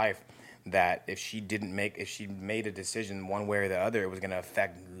in her life that if she made a decision one way or the other, it was going to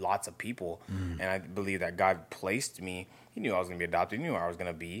affect lots of people. And I believe that God placed me. He knew I was going to be adopted. He knew where I was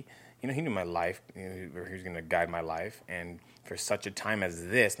going to be. He knew my life. He was going to guide my life. And for such a time as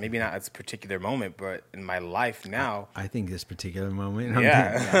this, maybe not at this particular moment, but in my life now. I think this particular moment.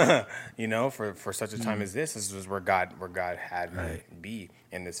 Yeah. For such a time as this is where God had me be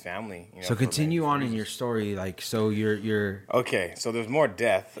in this family. So continue on in your story. Like, so you're. Okay. So there's more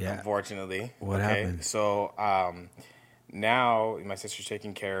death, unfortunately. What happened? So now my sister's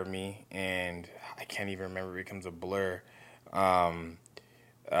taking care of me, and I can't even remember. It becomes a blur.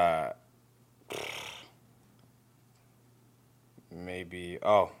 Maybe.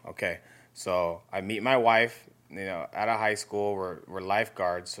 Oh, okay. So I meet my wife, at a high school. We're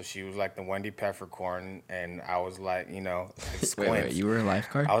lifeguards. So she was like the Wendy Peppercorn, and I was like, Wait, you were a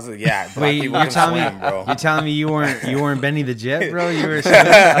lifeguard? I was, yeah. Wait, you're telling me you weren't Benny the Jet, bro? You were.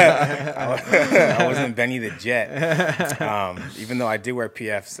 I wasn't Benny the Jet. Even though I did wear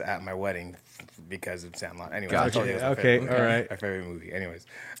PFs at my wedding because of Sandlot. Anyways, gotcha. Okay, all right. My favorite movie. Anyways,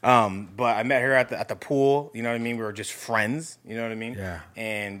 but I met her at the pool. You know what I mean? We were just friends. You know what I mean? Yeah.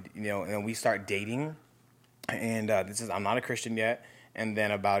 And and we start dating. And I'm not a Christian yet. And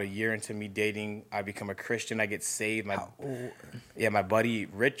then about a year into me dating, I become a Christian. I get saved. My buddy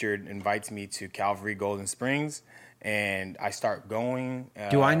Richard invites me to Calvary Golden Springs, and I start going.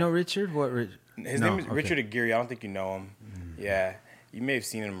 Do I know Richard? His name is Richard Aguirre. I don't think you know him. Yeah. You may have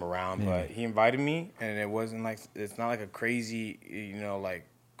seen him around, but he invited me, and it's not like a crazy,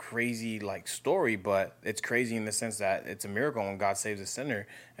 crazy story, but it's crazy in the sense that it's a miracle when God saves a sinner.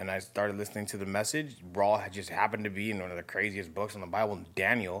 And I started listening to the message. Raw had just happened to be in one of the craziest books in the Bible,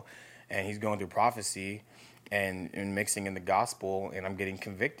 Daniel, and he's going through prophecy and mixing in the gospel, and I'm getting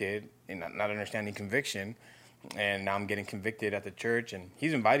convicted and not understanding conviction. And now I'm getting convicted at the church, and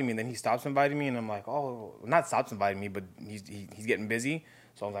he's inviting me, and then he stops inviting me, and I'm like, oh, not stops inviting me, but he's getting busy.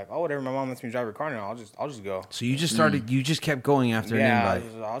 So I was like, oh, whatever, my mom lets me drive her car now, I'll just go. So you just started, you just kept going after an invite.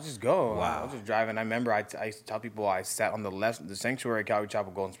 I'll just go. Wow. I'll just drive. And I remember I used to tell people I sat on the left, the sanctuary at Calvary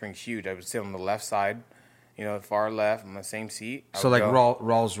Chapel Golden Springs, huge. I would sit on the left side, far left, on the same seat. So like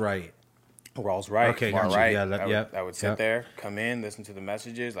Rawls right. Rawls right, Okay, far gotcha. right. Yeah, I would sit there, come in, listen to the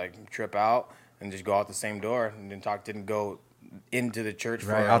messages, like trip out, and just go out the same door. And didn't go into the church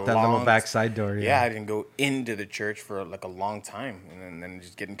for Right, a out that long, little backside door. Yeah, I didn't go into the church for like a long time, and then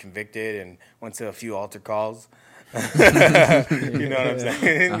just getting convicted and went to a few altar calls. You know what I'm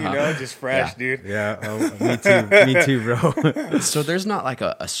saying? You know, just fresh, dude. Yeah, me too, bro. So there's not like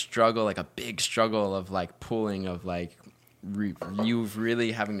a struggle, like a big struggle of like pulling of like you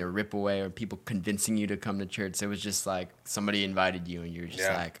really having to rip away or people convincing you to come to church. It was just like somebody invited you and you're just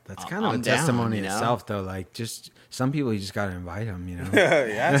like, That's kind of I'm a down, testimony you in know? itself, though. Like, just some people, you just got to invite them, you know?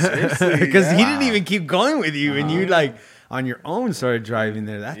 Yeah, seriously. Because yeah. he didn't even keep going with you, and you like on your own started driving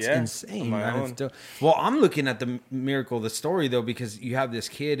there. That's Yeah, insane, on my man. own. It's dope. Well, I'm looking at the miracle of the story though, because you have this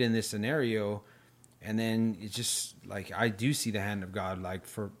kid in this scenario, and then it's just like I do see the hand of God. Like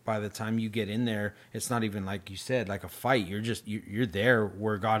for by the time you get in there, it's not even like you said, like a fight. You're just you're there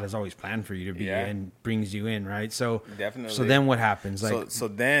where God has always planned for you to be, Yeah. and brings you in, right? So Definitely. So then what happens? Like so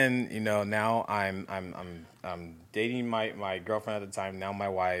then, you know, now I'm dating my girlfriend at the time, now my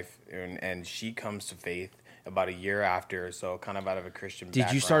wife, and she comes to faith about a year after, so kind of out of a Christian did you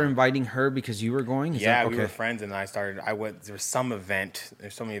background. start inviting her because you were going? Is Yeah, that, we were friends, and I went. There was some event.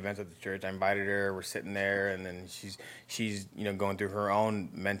 There's so many events at the church. I invited her. We're sitting there, and then she's you know going through her own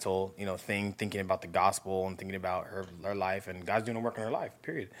mental thing, thinking about the gospel and thinking about her life, and God's doing a work in her life.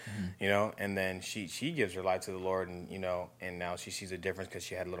 Period. You know, and then she gives her life to the Lord, and and now she sees a difference because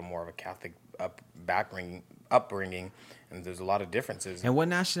she had a little more of a Catholic upbringing, and there's a lot of differences. And what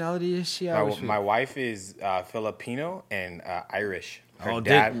nationality is she? My wife is Filipino and Irish. Her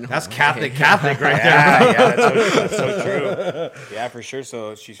that's Catholic right there. Yeah, that's so true. Yeah, for sure.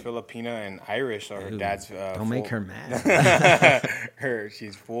 So she's Filipina and Irish. So her dad's Don't make her mad.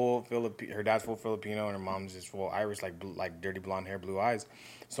 she's full Her dad's full Filipino, and her mom's just full Irish, like dirty blonde hair, blue eyes.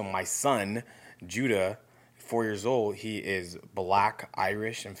 So my son, Judah, 4 years old, he is black,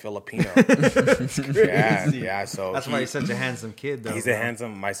 Irish, and Filipino. Yeah. So That's why he's such a handsome kid, though. He's a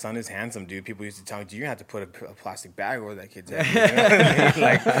handsome. My son is handsome, dude. People used to tell me, "You're gonna have to put a plastic bag over that kid's head."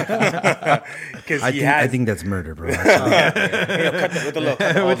 Like, because I think that's murder, bro. cut with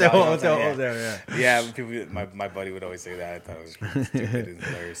the hole there. Yeah, my buddy would always say that. I thought it was stupid and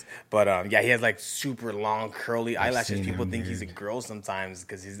hilarious. But he has like super long curly eyelashes. People think he's a girl sometimes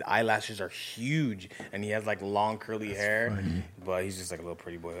because his eyelashes are huge, and he has like long curly hair. But he's just like a little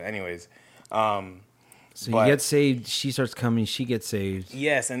pretty boy. Anyways. So you get saved. She starts coming. She gets saved.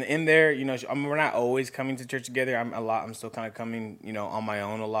 Yes, and in there, we're not always coming to church together. I'm still kind of coming, on my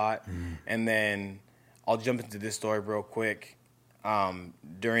own a lot. And then I'll jump into this story real quick.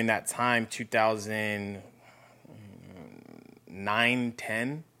 During that time, 2009,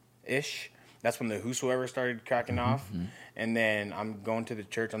 10-ish, that's when the Whosoever started cracking off. And then I'm going to the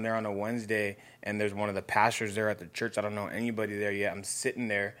church. I'm there on a Wednesday, and there's one of the pastors there at the church. I don't know anybody there yet. I'm sitting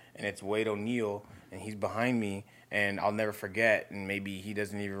there, and it's Wade O'Neill, and he's behind me, and I'll never forget. And maybe he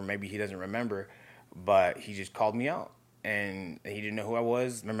doesn't remember, but he just called me out, and he didn't know who I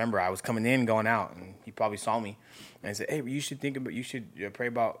was. Remember, I was coming in, going out, and he probably saw me, and said, "Hey, you should pray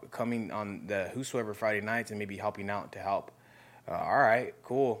about coming on the Whosoever Friday nights and maybe helping out to help." All right,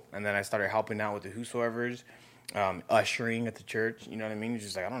 cool. And then I started helping out with the Whosoevers. Ushering at the church, you know what I mean? It's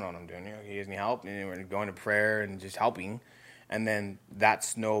just like, I don't know what I'm doing here. He gives me help, and we're going to prayer and just helping. And then that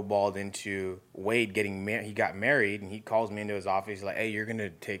snowballed into Wade getting married. He got married, and he calls me into his office. He's like, "Hey, you're gonna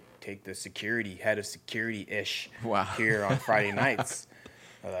take the head of security-ish here on Friday nights."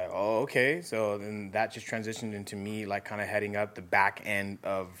 I was like, "Oh, okay." So then that just transitioned into me like kind of heading up the back end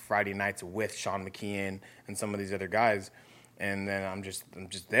of Friday nights with Sean McKeon and some of these other guys. And then I'm just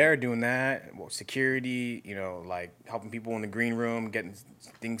there doing that, security, like helping people in the green room, getting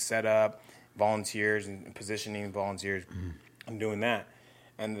things set up, volunteers and positioning volunteers. I'm doing that.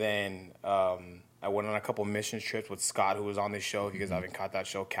 And then I went on a couple mission trips with Scott, who was on this show. If you guys haven't caught that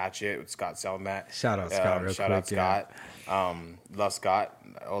show, catch it with Scott Selmat. Shout out Scott, shout out Scott. Love Scott.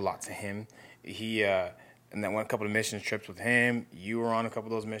 Owe a lot to him. He and then went a couple of mission trips with him. You were on a couple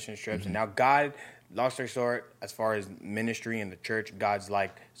of those mission trips, and now God. Long story short, as far as ministry and the church, God's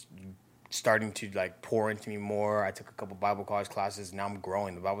like starting to like pour into me more. I took a couple Bible college classes. Now I'm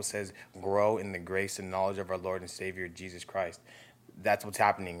growing. The Bible says, "Grow in the grace and knowledge of our Lord and Savior Jesus Christ." That's what's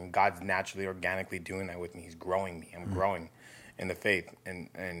happening. God's naturally, organically doing that with me. He's growing me. I'm growing in the faith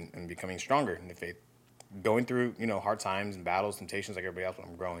and becoming stronger in the faith. Going through hard times and battles, temptations like everybody else, but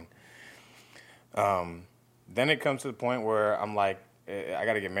I'm growing. Then it comes to the point where I'm like, I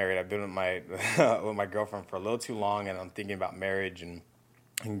got to get married. I've been with my girlfriend for a little too long, and I'm thinking about marriage, and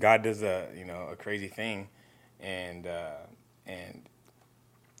God does a crazy thing, and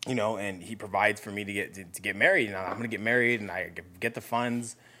you know, and he provides for me to get married, and I'm gonna get married, and I get the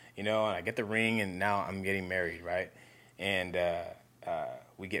funds, you know, and I get the ring, and now I'm getting married, right? And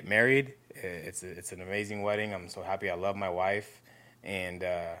we get married. It's an amazing wedding. I'm so happy. I love my wife, and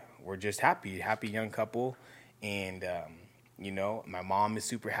we're just happy young couple, and you know, my mom is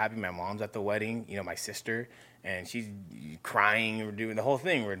super happy. My mom's at the wedding, you know, my sister, and she's crying. We're doing the whole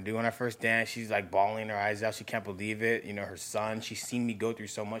thing. We're doing our first dance. She's like bawling her eyes out. She can't believe it. You know, her son, she's seen me go through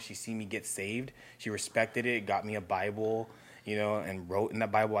so much. She's seen me get saved. She respected it, got me a Bible, you know, and wrote in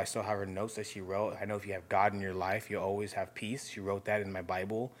that Bible. I still have her notes that she wrote. I know if you have God in your life, you'll always have peace. She wrote that in my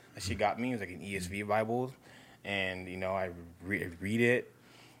Bible that she got me. It was like an ESV Bible. And, you know, I read it,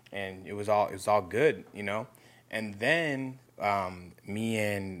 and it was all good, you know. And then me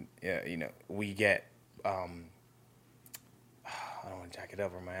and, you know, we get, I don't want to jack it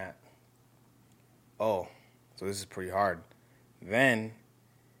up. Where am I at? Oh, so this is pretty hard. Then,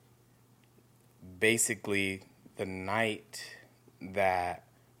 basically, the night that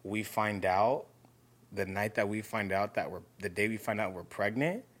we find out that the day we find out we're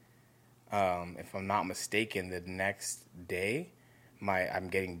pregnant, if I'm not mistaken, the next day, I'm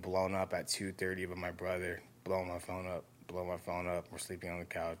getting blown up at 2:30 by my brother, blowing my phone up. We're sleeping on the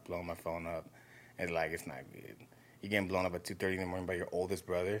couch, blowing my phone up. And like, it's not good. You're getting blown up at 2:30 in the morning by your oldest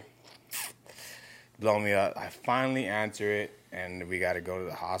brother. Blowing me up. I finally answer it, and we got to go to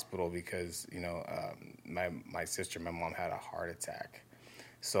the hospital because, you know, my sister, my mom had a heart attack.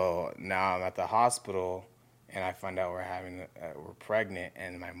 So now I'm at the hospital, and I find out we're pregnant,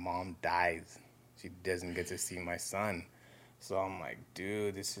 and my mom dies. She doesn't get to see my son. So I'm like,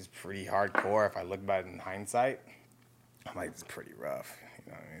 dude, this is pretty hardcore. If I look back in hindsight, I'm like, it's pretty rough.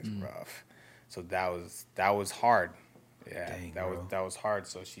 You know what I mean? It's rough. So that was hard. Yeah, Dang, that was hard.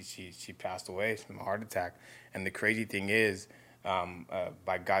 So she passed away from a heart attack. And the crazy thing is,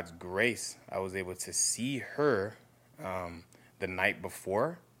 by God's grace, I was able to see her the night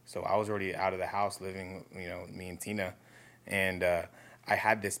before. So I was already out of the house living, you know, me and Tina, and I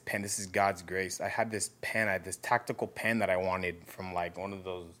had this pen. This is God's grace. I had this tactical pen that I wanted from like one of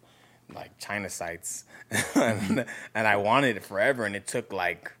those like China sites, and I wanted it forever, and it took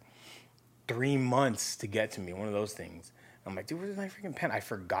like 3 months to get to me. One of those things. I'm like, dude, where's my freaking pen? I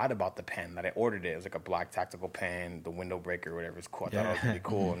forgot about the pen that I ordered. It was like a black tactical pen, the window breaker, whatever it's called. I thought it was really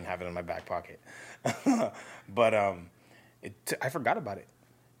cool and have it in my back pocket. But I forgot about it.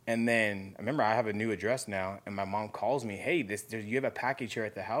 And then I remember I have a new address now, and my mom calls me, hey, you have a package here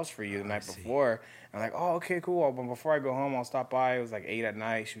at the house for you the night before. And I'm like, oh, okay, cool. But before I go home, I'll stop by. It was like 8 at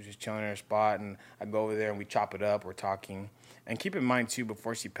night. She was just chilling in her spot, and I go over there, and we chop it up. We're talking. And keep in mind, too,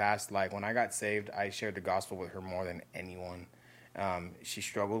 before she passed, like when I got saved, I shared the gospel with her more than anyone. She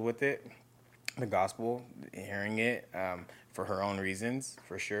struggled with it, the gospel, hearing it, for her own reasons,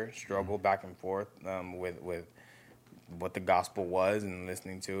 for sure. Struggled back and forth with what the gospel was and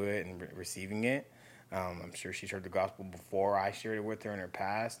listening to it and receiving it. I'm sure she's heard the gospel before I shared it with her in her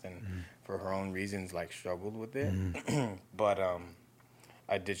past, and for her own reasons, like struggled with it. But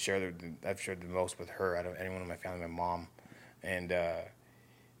I did I've shared the most with her out of anyone in my family, my mom. And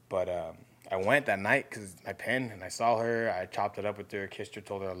but I went that night because my pen, and I saw her. I chopped it up with her, kissed her,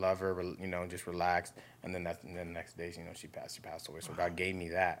 told her I love her, you know, just relaxed. And then the next day, you know, she passed away. So God gave me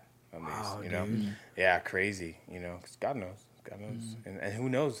that. At least, you know, yeah, crazy, you know, because God knows, and who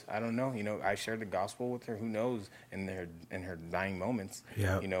knows? I don't know, you know. I shared the gospel with her. Who knows in her dying moments,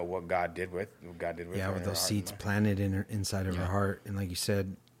 you know, what God did with her. Yeah, with those seeds planted inside of her heart, and like you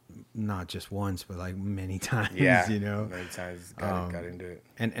said, not just once, but like many times. Yeah, you know, many times got into it.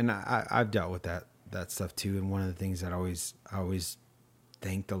 And I've dealt with that stuff too. And one of the things that I always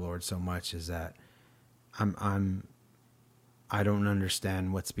thank the Lord so much is that I don't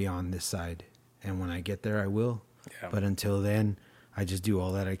understand what's beyond this side. And when I get there, I will. Yeah. But until then, I just do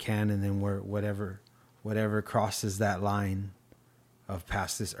all that I can. And then whatever crosses that line of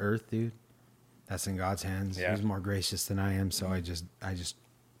past this earth, dude, that's in God's hands. Yeah. He's more gracious than I am. So I just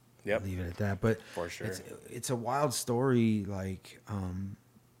leave it at that. But for sure, it's a wild story. Like,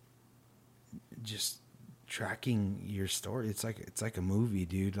 just tracking your story. It's like a movie,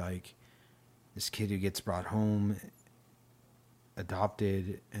 dude. Like this kid who gets brought home,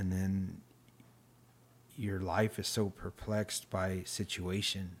 adopted, and then your life is so perplexed by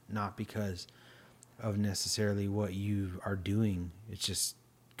situation, not because of necessarily what you are doing. It's just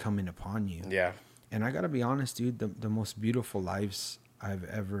coming upon you. Yeah. And I gotta be honest, dude, the most beautiful lives I've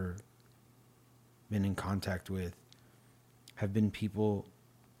ever been in contact with have been people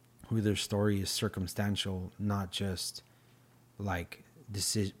who their story is circumstantial, not just like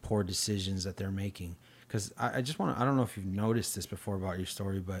poor decisions that they're making. because I just want to, I don't know if you've noticed this before about your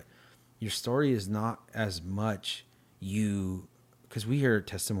story, but your story is not as much you, because we hear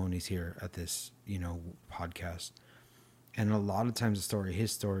testimonies here at this, podcast. And a lot of times the story,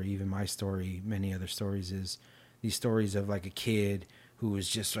 his story, even my story, many other stories, is these stories of like a kid who was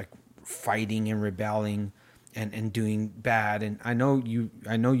just like fighting and rebelling and doing bad. And I know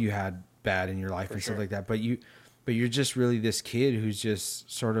you had bad in your life For and sure. stuff like that, but you're just really this kid who's just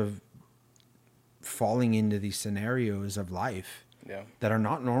sort of falling into these scenarios of life that are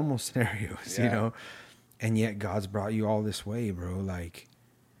not normal scenarios, and yet God's brought you all this way, bro. Like,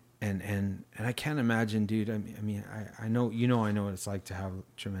 and I can't imagine, dude. I know, I know what it's like to have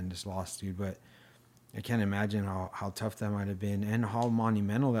tremendous loss, dude, but I can't imagine how tough that might have been and how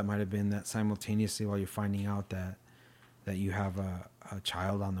monumental that might have been, that simultaneously while you're finding out that you have a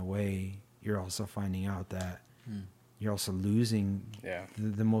child on the way, you're also finding out that you're also losing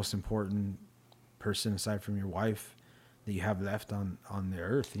the most important person aside from your wife that you have left on the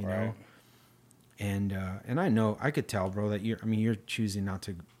earth, know. And I know, I could tell, bro, that you're choosing not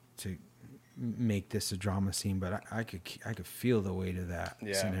to make this a drama scene, but I could feel the weight of that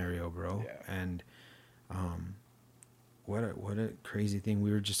scenario, bro. And what a crazy thing.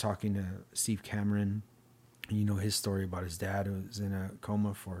 We were just talking to Steve Cameron, his story about his dad who was in a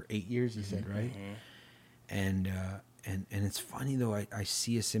coma for 8 years, he said, right? And it's funny though, I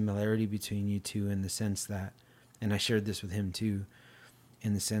see a similarity between you two in the sense that, and I shared this with him too,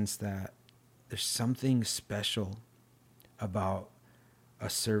 in the sense that there's something special about a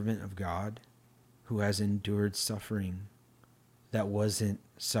servant of God who has endured suffering that wasn't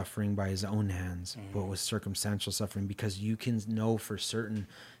suffering by his own hands, but was circumstantial suffering, because you can know for certain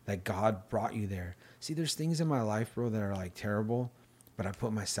that God brought you there. See, there's things in my life, bro, that are like terrible, but I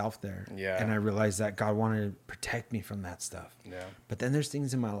put myself there. And I realized that God wanted to protect me from that stuff. But then there's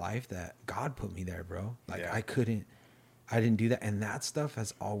things in my life that God put me there, bro. Like I didn't do that. And that stuff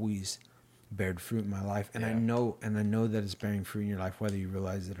has always bared fruit in my life. And I know that it's bearing fruit in your life, whether you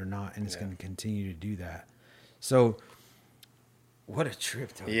realize it or not. And it's going to continue to do that. So what a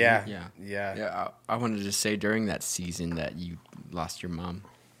trip, Tony. Yeah. I wanted to say, during that season that you lost your mom,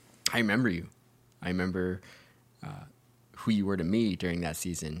 I remember you. I remember who you were to me during that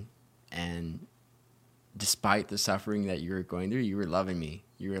season. And despite the suffering that you were going through, you were loving me.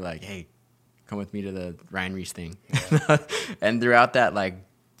 You were like, hey, come with me to the Ryan Reese thing. And throughout that, like,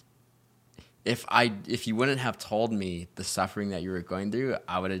 if you wouldn't have told me the suffering that you were going through,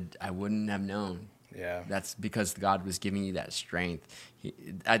 I wouldn't have known. That's because God was giving you that strength.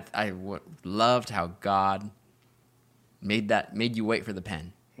 I loved how God made you wait for the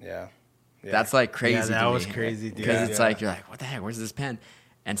pen. That's like crazy. Yeah, that to was me. crazy, dude. Because it's like, you're like, what the heck? Where's this pen?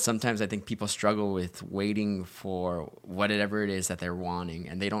 And sometimes I think people struggle with waiting for whatever it is that they're wanting,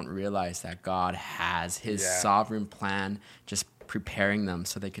 and they don't realize that God has His sovereign plan, just preparing them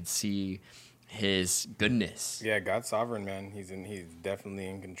so they could see His goodness. God's sovereign, man. He's definitely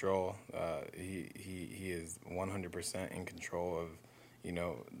in control. He is 100% in control of,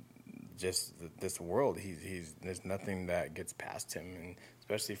 just this world. There's nothing that gets past him, and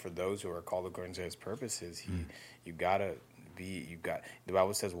especially for those who are called according to his purposes. The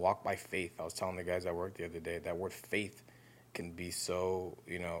Bible says walk by faith. I was telling the guys at work the other day, that word faith can be so,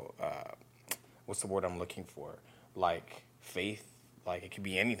 what's the word I'm looking for? Like faith. Like, it could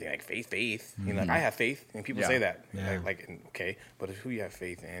be anything, like faith. Like, I have faith, and people say that. Okay, but it's who you have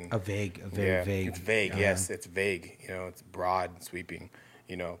faith in. Very vague. It's vague, yes, it's vague. It's broad, sweeping,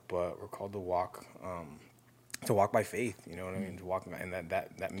 but we're called to walk by faith, you know what I mean? To walk, and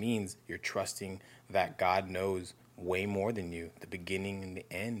that means you're trusting that God knows way more than you, the beginning and the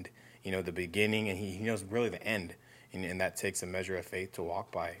end. The beginning, and he knows really the end. And that takes a measure of faith to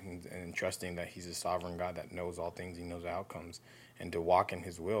walk by, and trusting that he's a sovereign God that knows all things, he knows outcomes. And to walk in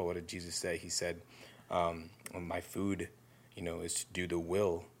his will. What did Jesus say? He said, my food, is to do the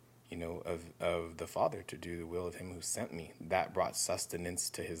will, of the Father, to do the will of him who sent me. That brought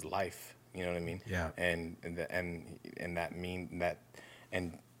sustenance to his life. You know what I mean? Yeah. And that mean that,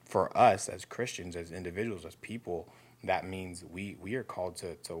 and for us as Christians, as individuals, as people, that means we are called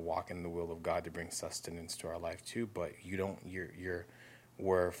to walk in the will of God, to bring sustenance to our life too. But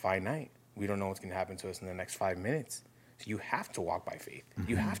we're finite. We don't know what's going to happen to us in the next 5 minutes. So you have to walk by faith.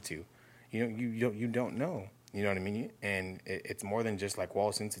 You have to. You don't know. You know what I mean? And it's more than just like,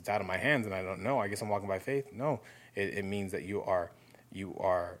 well, since it's out of my hands and I don't know, I guess I'm walking by faith. No, it means that you are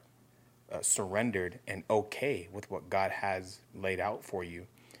surrendered and okay with what God has laid out for you.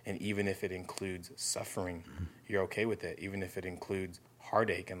 And even if it includes suffering, you're okay with it. Even if it includes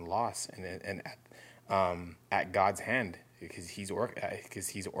heartache and loss, and at God's hand, because He's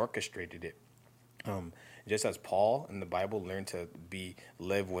orchestrated it. Just as Paul in the Bible learned to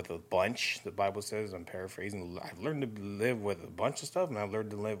live with a bunch, the Bible says, I'm paraphrasing, I've learned to live with a bunch of stuff, and I've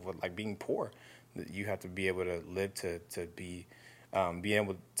learned to live with like being poor. That you have to be able to live to be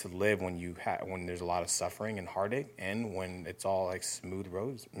able to live when there's a lot of suffering and heartache, and when it's all like smooth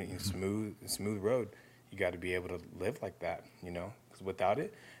roads, smooth road. You got to be able to live like that, because without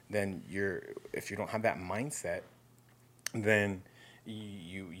it, then if you don't have that mindset, then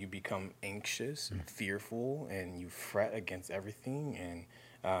you become anxious and fearful, and you fret against everything,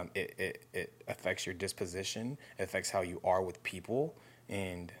 and it affects your disposition. It affects how you are with people,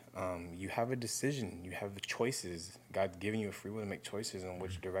 and you have a decision. You have choices. God's giving you a free will to make choices on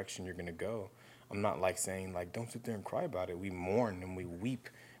which direction you're going to go. I'm not like saying like don't sit there and cry about it. We mourn and we weep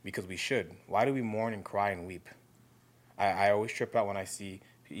because we should. Why do we mourn and cry and weep? I always trip out when I see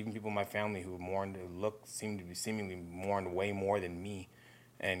even people in my family who seem to be seemingly mourned way more than me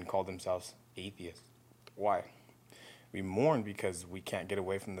and call themselves atheists. Why? We mourn because we can't get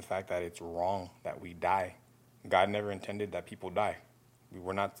away from the fact that it's wrong that we die. God never intended that people die.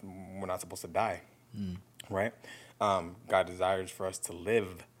 We're not supposed to die, right? God desires for us to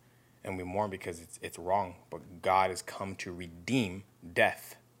live, and we mourn because it's wrong. But God has come to redeem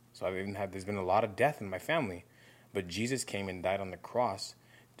death. So there's been a lot of death in my family, but Jesus came and died on the cross.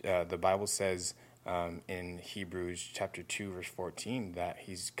 The Bible says in Hebrews chapter 2, verse 14, that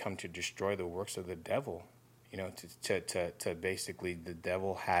he's come to destroy the works of the devil. To basically, the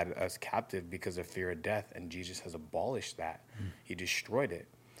devil had us captive because of fear of death, and Jesus has abolished that. He destroyed it.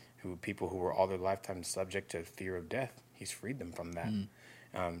 People who were all their lifetime subject to fear of death, he's freed them from that.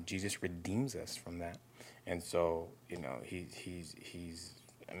 Jesus redeems us from that. And so, he's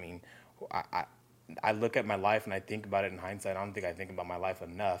I mean, I look at my life and I think about it in hindsight. I don't think I think about my life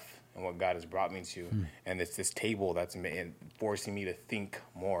enough and what God has brought me to. And it's this table that's forcing me to think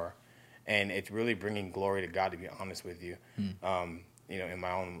more. And it's really bringing glory to God, to be honest with you. In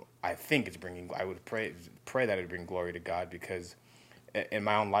my own, I think it's I would pray that it would bring glory to God, because in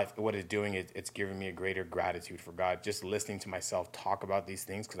my own life, what it's doing is it's giving me a greater gratitude for God. Just listening to myself talk about these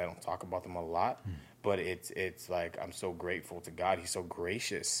things, because I don't talk about them a lot, but it's like I'm so grateful to God. He's so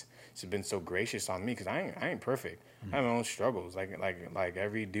gracious. He's been so gracious on me, because I ain't perfect. I have my own struggles, like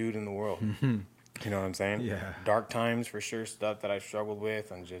every dude in the world. You know what I'm saying? Yeah. Dark times for sure, stuff that I struggled with,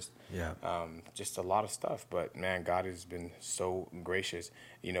 and just a lot of stuff. But man, God has been so gracious.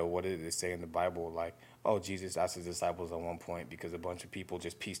 What did it say in the Bible? Like, Jesus asked his disciples at one point, because a bunch of people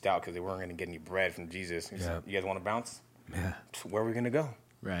just pieced out because they weren't going to get any bread from Jesus. He said, "You guys want to bounce? Yeah. Where are we going to go?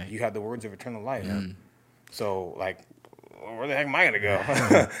 Right. You have the words of eternal life." So like, where the heck am I going to go?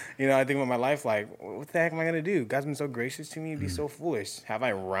 I think about my life like, what the heck am I going to do? God's been so gracious to me. It'd be so foolish. Have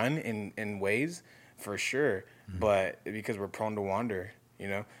I run in ways? For sure. But because we're prone to wander,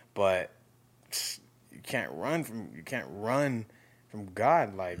 but you can't run from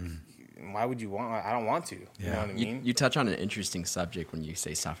God. Like, why would you want? I don't want to. You know what I mean? You touch on an interesting subject when you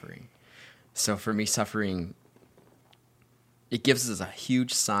say suffering. So for me, suffering, it gives us a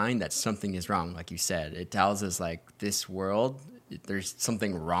huge sign that something is wrong. Like you said, it tells us like this world, there's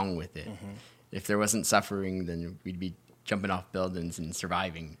something wrong with it. If there wasn't suffering, then we'd be jumping off buildings and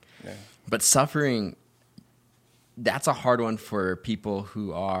surviving. Yeah. But suffering, that's a hard one for people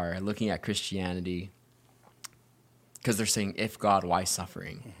who are looking at Christianity, because they're saying, if God, why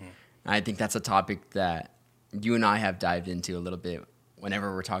suffering? I think that's a topic that you and I have dived into a little bit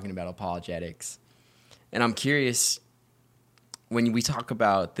whenever we're talking about apologetics. And I'm curious, when we talk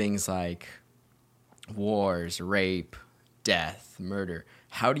about things like wars, rape, death, murder,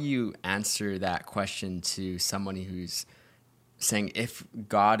 how do you answer that question to somebody who's saying, if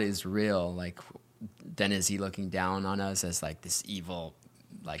God is real, like, then is he looking down on us as like this evil,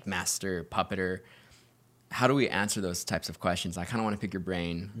 like master puppeter? How do we answer those types of questions? I kind of want to pick your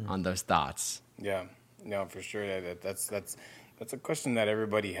brain on those thoughts. Yeah, no, for sure. That's a question that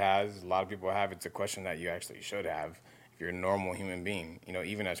everybody has. A lot of people have. It's a question that you actually should have if you're a normal human being.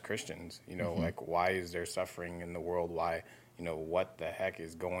 Even as Christians, like, why is there suffering in the world? Why? What the heck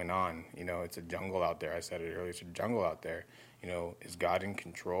is going on? It's a jungle out there. I said it earlier. It's a jungle out there. Is God in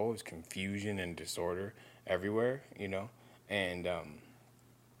control? Is confusion and disorder everywhere? And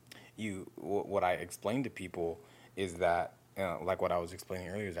what I explain to people is that, like what I was explaining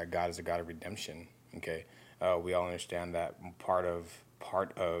earlier, is that God is a God of redemption. Okay, we all understand that part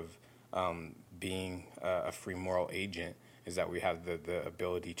of being a free moral agent is that we have the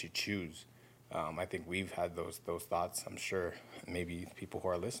ability to choose. I think we've had those thoughts. I'm sure maybe people who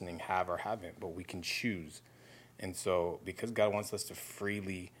are listening have or haven't, but we can choose. And so because God wants us to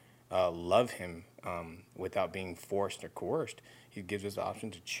freely love him without being forced or coerced, he gives us the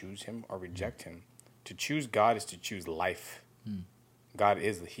option to choose him or reject him. To choose God is to choose life.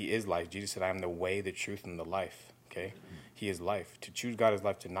 He is life. Jesus said, I am the way, the truth, and the life. Okay? He is life. To choose God is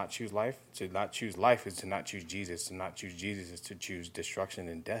life. To not choose life is to not choose Jesus. To not choose Jesus is to choose destruction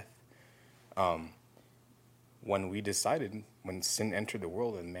and death. When sin entered the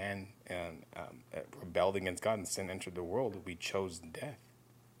world and man rebelled against God and sin entered the world, we chose death.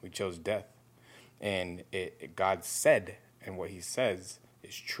 We chose death. And God said, and what he says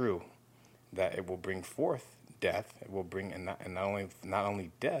is true, that it will bring forth death. It will bring, and not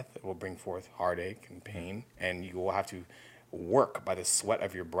only death, it will bring forth heartache and pain, and you will have to work by the sweat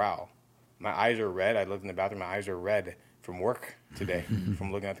of your brow. My eyes are red. I looked in the bathroom. My eyes are red from work today,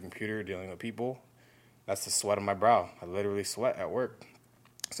 from looking at the computer, dealing with people. That's the sweat of my brow. I literally sweat at work.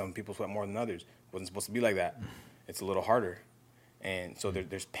 Some people sweat more than others. It wasn't supposed to be like that. It's a little harder. And so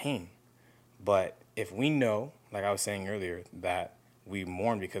there's pain. But if we know, like I was saying earlier, that we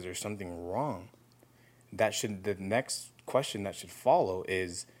mourn because there's something wrong, the next question that should follow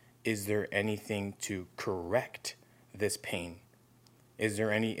is there anything to correct this pain? Is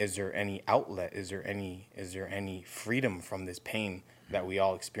there any outlet? Is there any freedom from this pain that we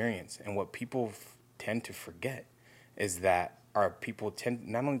all experience? And what people tend to forget is that some people tend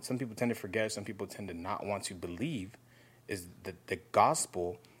to forget, some people tend to not want to believe, is that the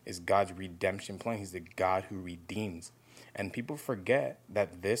gospel is God's redemption plan. He's the God who redeems. And people forget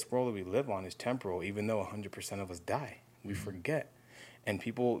that this world that we live on is temporal, even though 100% of us die. We forget. And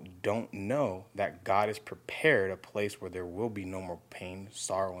people don't know that God has prepared a place where there will be no more pain,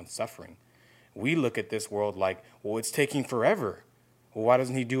 sorrow, and suffering. We look at this world like, well, it's taking forever. Well, why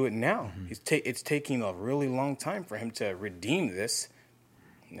doesn't he do it now? It's taking a really long time for him to redeem this.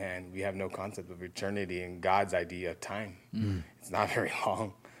 And we have no concept of eternity and God's idea of time. It's not very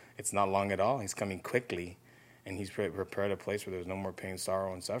long. It's not long at all. He's coming quickly. And he's prepared a place where there's no more pain,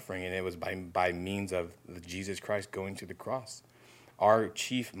 sorrow, and suffering. And it was by means of Jesus Christ going to the cross.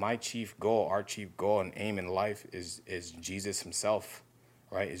 My chief goal and aim in life is Jesus himself,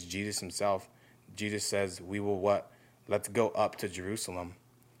 right? Is Jesus himself. Jesus says, we will what? Let's go up to Jerusalem.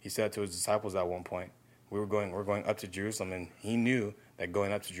 He said to his disciples at one point, we're going up to Jerusalem. And he knew that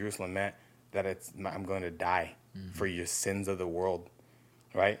going up to Jerusalem meant that I'm going to die for your sins of the world,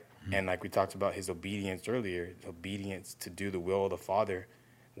 right? And like we talked about his obedience earlier, obedience to do the will of the Father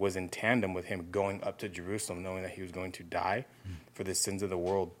was in tandem with him going up to Jerusalem, knowing that he was going to die for the sins of the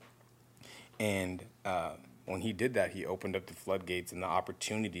world. And when he did that, he opened up the floodgates and the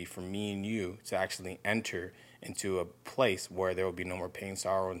opportunity for me and you to actually enter into a place where there will be no more pain,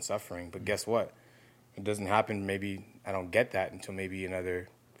 sorrow, and suffering. But guess what? It doesn't happen. Maybe I don't get that until maybe another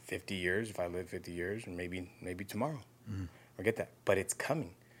 50 years, if I live 50 years, or maybe tomorrow. Or get that. But it's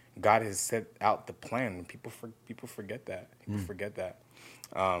coming. God has set out the plan. People forget that. People forget that.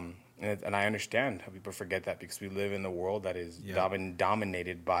 And I understand how people forget that because we live in a world that is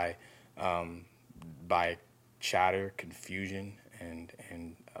dominated by chatter, confusion,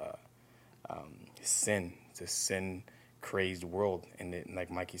 and sin. It's a sin-crazed world, and like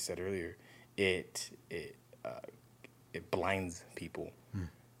Mikey said earlier, it blinds people.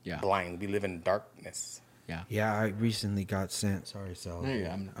 Blind. We live in darkness. Yeah, I recently got sent. Sorry, Sal.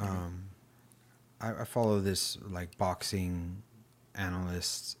 I follow this like boxing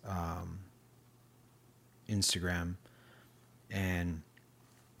analyst Instagram, and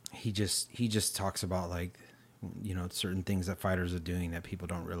he just talks about like, you know, certain things that fighters are doing that people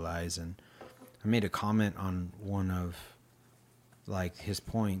don't realize. And I made a comment on one of like his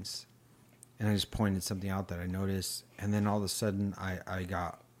points, and I just pointed something out that I noticed, and then all of a sudden I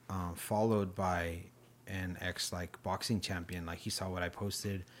got followed by an ex like boxing champion. Like he saw what I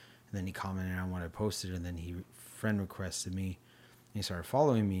posted, and then he commented on what I posted, and then he friend requested me, and he started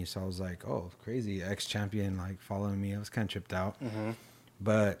following me. So I was like, oh, crazy, ex champion like following me. I was kind of tripped out.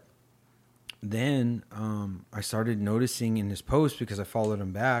 But then I started noticing in his post, because I followed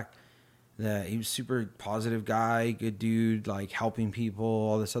him back, that he was super positive guy, good dude, like helping people,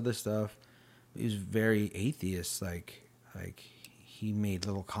 all this other stuff. He was very atheist. Like he made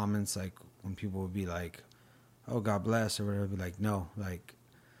little comments like when people would be like, oh, God bless, or whatever, I'd be like, no, like,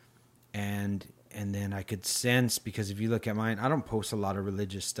 and then I could sense, because if you look at mine, I don't post a lot of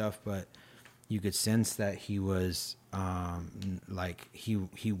religious stuff, but you could sense that he was like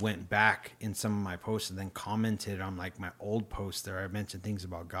he went back in some of my posts and then commented on like my old posts there I mentioned things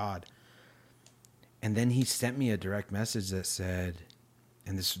about God. And then he sent me a direct message that said,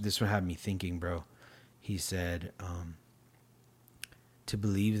 and this one had me thinking, bro. He said, to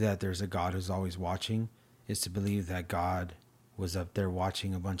believe that there's a God who's always watching is to believe that God was up there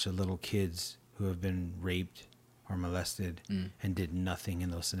watching a bunch of little kids who have been raped or molested and did nothing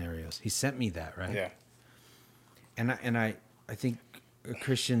in those scenarios. He sent me that, right? Yeah. And I think a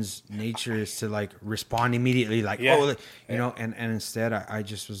Christian's nature is to like respond immediately, like, Yeah. oh, you know, and instead I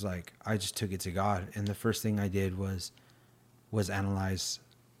just was like, I just took it to God. And the first thing I did was analyze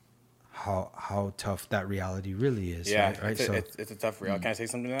how tough that reality really is. Yeah, Right. it's a tough reality. Can I say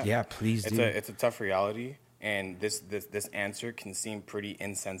something to that? Yeah, please do. It's a tough reality, and this answer can seem pretty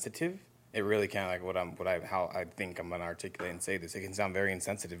insensitive. It really can. Like how I think I'm gonna articulate and say this. It can sound very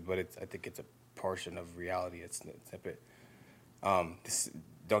insensitive, but I think it's a portion of reality. It's a bit.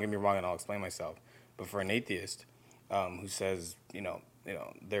 Don't get me wrong, and I'll explain myself. But for an atheist who says,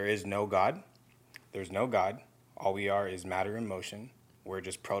 there is no God, there's no God. All we are is matter in motion. We're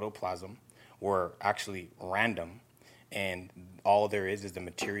just protoplasm. We're actually random, and all there is the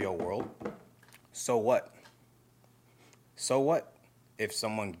material world. So what? So what if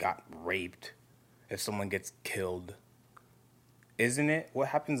someone got raped? If someone gets killed? Isn't it? What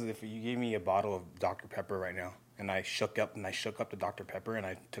happens if you gave me a bottle of Dr. Pepper right now, and I shook up the Dr. Pepper, and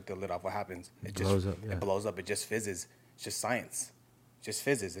I took the lid off? What happens? It blows up. Yeah. It blows up. It just fizzes. It's just science. It just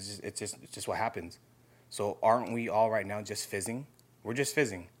fizzes. It's just what happens. So aren't we all right now just fizzing? We're just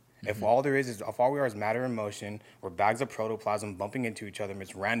fizzing. If all we are is matter in motion, we're bags of protoplasm bumping into each other,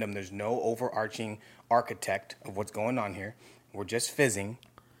 it's random, there's no overarching architect of what's going on here. We're just fizzing.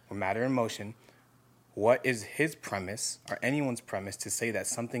 We're matter in motion. What is his premise, or anyone's premise, to say that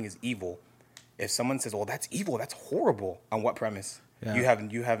something is evil? If someone says, well, that's evil, that's horrible, on what premise? Yeah.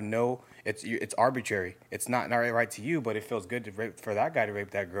 You have no, it's arbitrary. It's not right to you, but it feels good for that guy to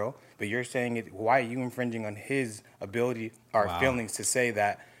rape that girl. But you're saying it. Why are you infringing on his ability or feelings to say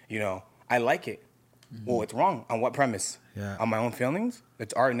that, I like it? Well, it's wrong. On what premise? Yeah. On my own feelings?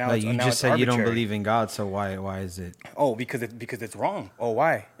 It's art now. Like you now just it's said arbitrary. you don't believe in God, so why is it? Oh, because it's wrong. Oh,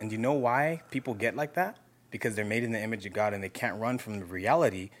 why? And do you know why people get like that? Because they're made in the image of God, and they can't run from the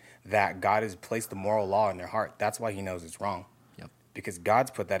reality that God has placed the moral law in their heart. That's why he knows it's wrong. Because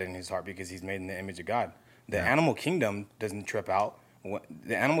God's put that in his heart, because he's made in the image of God. The animal kingdom doesn't trip out.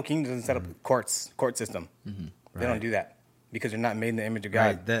 The animal kingdom doesn't set up a court system. They don't do that because they're not made in the image of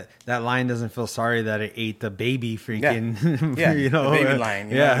God. Right. That lion doesn't feel sorry that it ate the baby freaking. Yeah, the baby lion.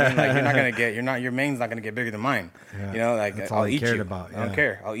 You know what I mean? Like, you're not gonna get your mane's not gonna get bigger than mine. Yeah. That's all I'll he eat cared you. about. I don't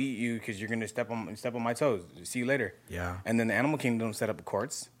care. I'll eat you because you're gonna step on my toes. See you later. Yeah. And then the animal kingdom don't set up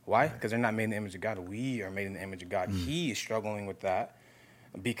courts. Why? Because they're not made in the image of God. We are made in the image of God. He is struggling with that,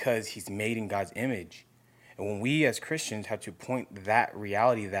 because he's made in God's image. And when we as Christians have to point that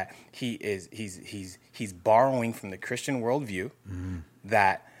reality that he's borrowing from the Christian worldview,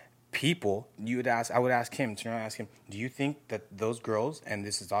 that people, I would ask him, do you think that those girls, and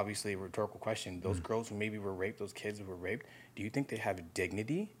this is obviously a rhetorical question, those girls who maybe were raped, those kids who were raped, do you think they have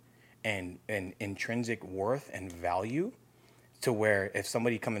dignity and intrinsic worth and value to where if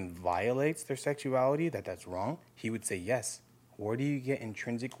somebody come and violates their sexuality, that's wrong? He would say yes. Where do you get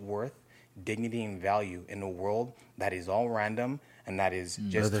intrinsic worth, dignity, and value in a world that is all random and that is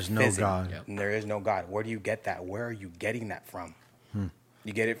just there's fizzing? no God. Yep. And there is no God. Where do you get that? Where are you getting that from?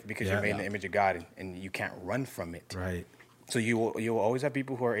 You get it because you're made in the image of God, and you can't run from it. Right. So you will always have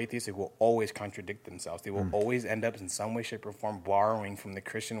people who are atheists who will always contradict themselves. They will always end up in some way, shape, or form borrowing from the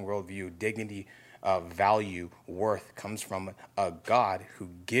Christian worldview. Dignity, value, worth comes from a God who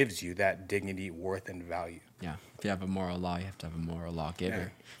gives you that dignity, worth, and value. Yeah. If you have a moral law, you have to have a moral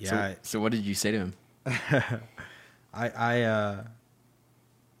lawgiver. Yeah. So what did you say to him? I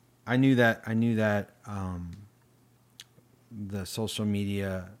knew that the social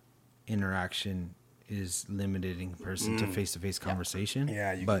media interaction is limited in person to face-to-face conversation.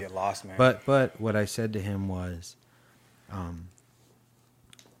 Yeah, you can get lost, man. But what I said to him was,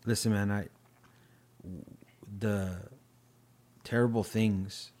 listen, man, the terrible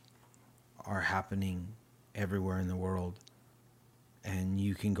things are happening everywhere in the world, and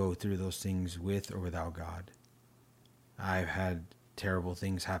you can go through those things with or without God. I've had terrible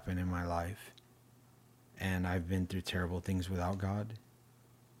things happen in my life, and I've been through terrible things without God,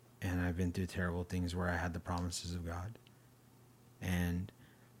 and I've been through terrible things where I had the promises of God. And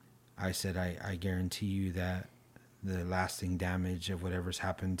I said, I guarantee you that the lasting damage of whatever's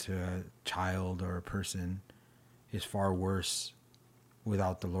happened to a child or a person is far worse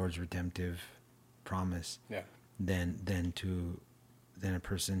without the Lord's redemptive promise than a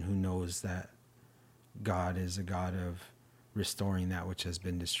person who knows that God is a God of restoring that which has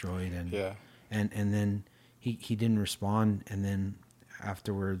been destroyed. And then he didn't respond, and then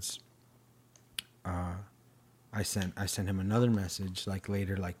afterwards I sent him another message like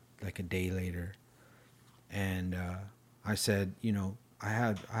a day later, and I said, I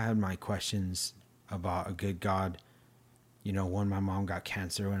had my questions about a good God. You know, when my mom got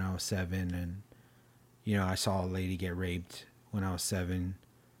cancer when I was 7, and, you know, I saw a lady get raped when I was 7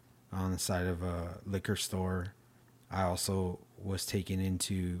 on the side of a liquor store. I also was taken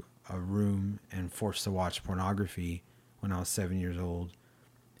into a room and forced to watch pornography when I was 7 years old.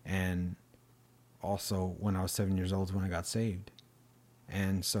 And also when I was 7 years old is when I got saved.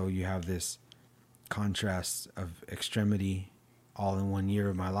 And so you have this contrast of extremity all in 1 year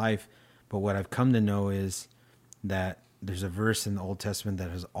of my life. But what I've come to know is that there's a verse in the Old Testament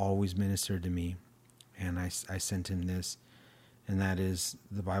that has always ministered to me. And I sent him this. And that is,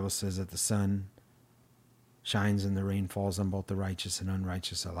 the Bible says that the sun shines and the rain falls on both the righteous and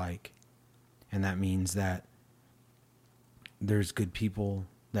unrighteous alike. And that means that there's good people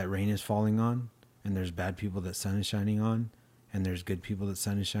that rain is falling on, and there's bad people that sun is shining on, and there's good people that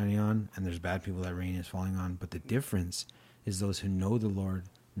sun is shining on, and there's bad people that rain is falling on. But the difference is those who know the Lord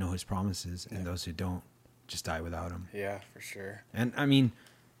know his promises, and those who don't just die without him. Yeah, for sure. And I mean,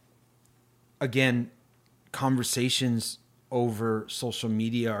 again, conversations over social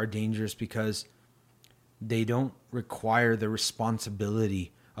media are dangerous because they don't require the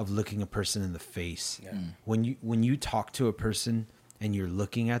responsibility of looking a person in the face. Yeah. When you talk to a person and you're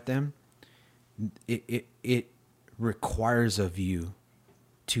looking at them, it requires of you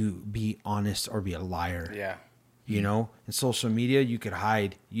to be honest or be a liar. Yeah. You know, in social media, you could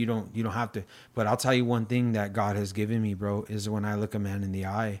hide. You don't have to. But I'll tell you one thing that God has given me, bro, is when I look a man in the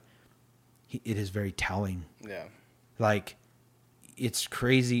eye, it is very telling. Yeah. Like, it's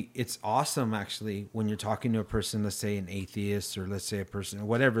crazy. It's awesome, actually, when you're talking to a person, let's say an atheist, or let's say a person,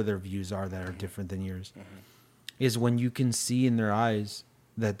 whatever their views are that are different than yours, is when you can see in their eyes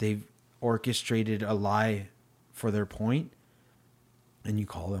that they've orchestrated a lie for their point, and you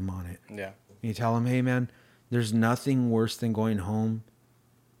call them on it. Yeah. You tell them, hey, man, there's nothing worse than going home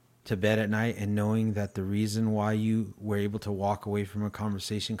to bed at night and knowing that the reason why you were able to walk away from a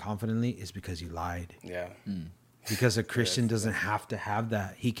conversation confidently is because you lied. Yeah. Because a Christian doesn't have to have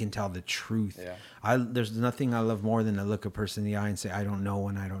that. He can tell the truth. Yeah. There's nothing I love more than to look a person in the eye and say, I don't know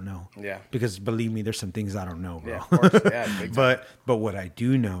when I don't know. Yeah. Because believe me, there's some things I don't know, bro. Yeah, of course. Yeah, big time. But what I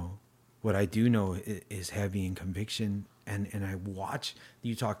do know is heavy in conviction. And I watch,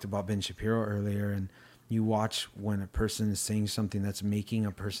 you talked about Ben Shapiro earlier, and you watch when a person is saying something that's making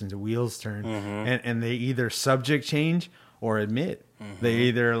a person's wheels turn, and they either subject change or admit. They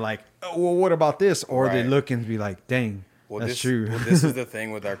either like, oh, well, what about this? Or they look and be like, dang, that's true. Well, this is the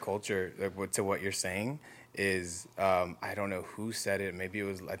thing with our culture, to what you're saying, is I don't know who said it. Maybe it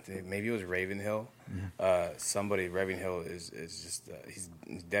was Ravenhill. Somebody, Ravenhill is just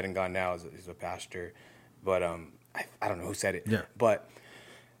he's dead and gone now. He's a pastor, but I don't know who said it. Yeah. But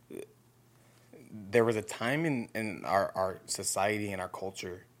there was a time in our society and our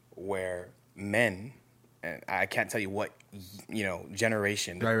culture where men, and I can't tell you what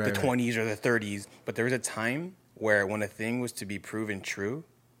generation, the 20s or the 30s, but there was a time where when a thing was to be proven true,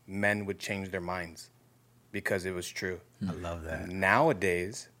 men would change their minds because it was true. I love that.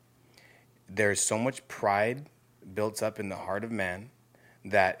 Nowadays, there's so much pride built up in the heart of man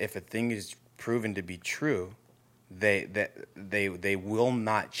that if a thing is proven to be true, they will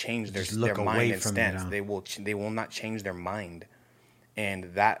not change their mind and stance. They will not change their mind,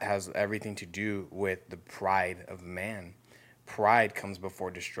 and that has everything to do with the pride of man. Pride comes before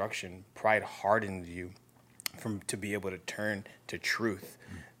destruction. Pride hardens you to be able to turn to truth.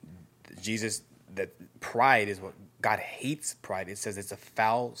 That pride is what God hates. Pride. It says it's a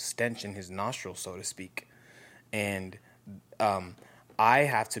foul stench in his nostrils, so to speak, and I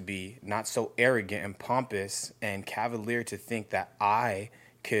have to be not so arrogant and pompous and cavalier to think that I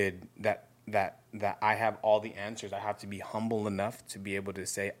could that I have all the answers. I have to be humble enough to be able to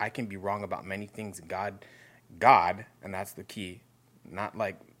say I can be wrong about many things. God, and that's the key. Not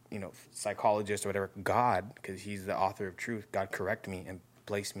like psychologist or whatever. God, because he's the author of truth. God correct me and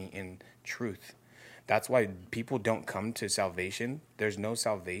place me in truth. That's why people don't come to salvation. There's no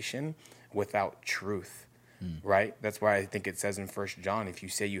salvation without truth. Right? That's why I think it says in 1 John, if you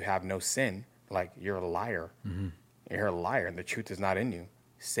say you have no sin, like you're a liar. You're a liar and the truth is not in you.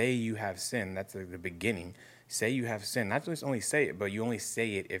 Say you have sin. That's the beginning. Say you have sin. Not just only say it, but you only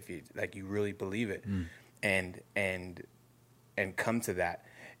say it if you really believe it, and come to that.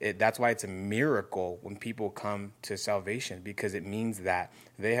 That's why it's a miracle when people come to salvation, because it means that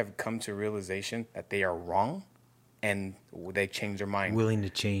they have come to realization that they are wrong. And they change their mind. Willing to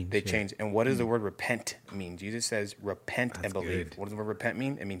change. They change. And what does the word repent mean? Jesus says repent and believe. Good. What does the word repent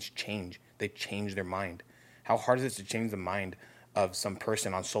mean? It means change. They change their mind. How hard is it to change the mind of some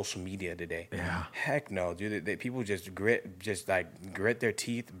person on social media today. Yeah. Heck no, dude. People just grit their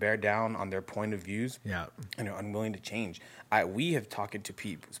teeth, bear down on their point of views. Yeah. And are unwilling to change. We have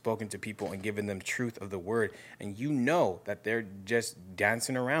spoken to people and given them truth of the word, and you know that they're just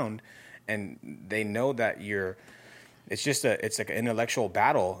dancing around, and they know that it's like an intellectual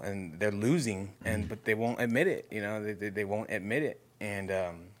battle, and they're losing, but they won't admit it. You know, they won't admit it, and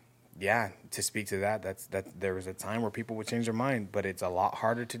to speak to that there was a time where people would change their mind, but it's a lot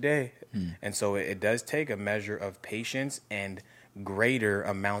harder today, and so it does take a measure of patience and greater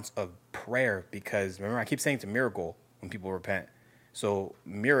amounts of prayer, because remember, I keep saying it's a miracle when people repent. So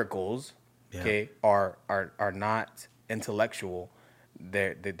miracles, are not intellectual.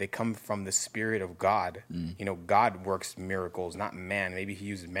 They come from the Spirit of God. You know, God works miracles, not man. Maybe he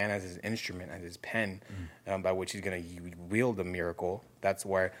uses man as his instrument, as his pen, by which he's going to wield a miracle. That's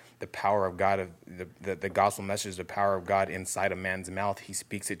where the power of God, the gospel message, the power of God inside a man's mouth. He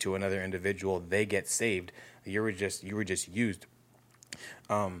speaks it to another individual. They get saved. You were just used.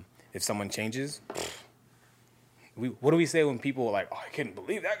 If someone changes, what do we say when people are like, oh, I can't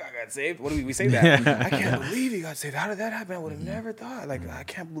believe that guy got saved? What do we say that? I can't believe he got saved. How did that happen? I would have never thought. Like, I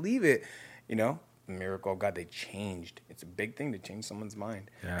can't believe it. You know, the miracle of God, they changed. It's a big thing to change someone's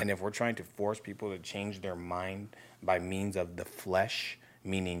mind. Yeah. And if we're trying to force people to change their mind by means of the flesh,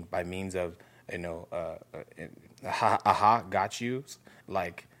 meaning by means of, you know, got you,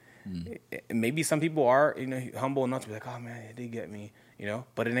 like, maybe some people are, you know, humble enough to be like, oh man, it did get me, you know,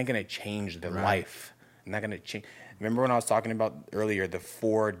 but it ain't gonna change their life. It's not gonna change. Remember when I was talking about earlier the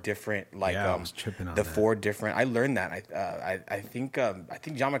 4 different, like, I was tripping on the that. 4 different. I learned that. I think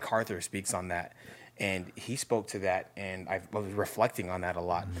John MacArthur speaks on that, and he spoke to that, and I was reflecting on that a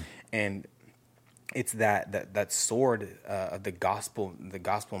lot, and it's that sword of the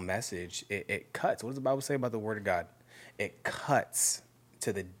gospel message. It cuts. What does the Bible say about the word of God? It cuts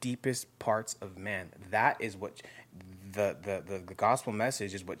to the deepest parts of man. That is what the gospel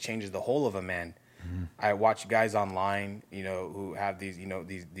message is. What changes the whole of a man. I watch guys online, you know, who have these, you know,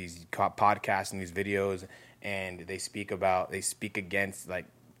 these podcasts and these videos, and they speak against like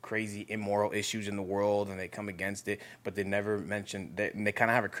crazy immoral issues in the world, and they come against it, but they never mention that. And they kind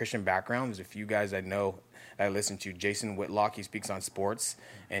of have a Christian background. There's a few guys I know that I listen to. Jason Whitlock, he speaks on sports,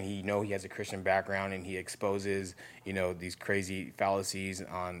 and he has a Christian background, and he exposes, you know, these crazy fallacies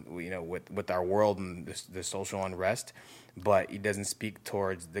on, you know, with our world and the social unrest. But he doesn't speak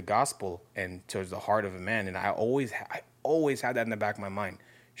towards the gospel and towards the heart of a man. And I always had that in the back of my mind.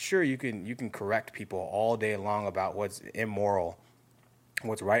 Sure, you can correct people all day long about what's immoral,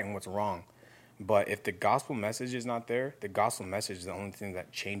 what's right and what's wrong. But if the gospel message is not there, the gospel message is the only thing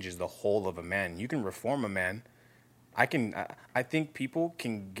that changes the whole of a man. You can reform a man. I think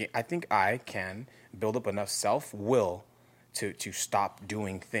I can build up enough self-will to stop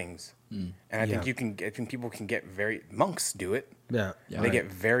doing things. And I think people can get monks do it. Yeah. They get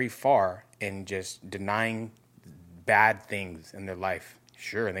very far in just denying bad things in their life.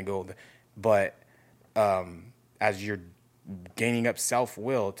 Sure, and they go, but as you're gaining up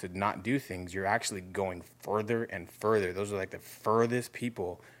self-will to not do things, you're actually going further and further. Those are like the furthest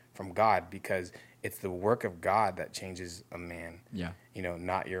people from God, because it's the work of God that changes a man. Yeah. You know,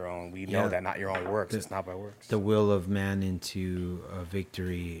 not your own. We know that, not your own works. It's not by works. The will of man into a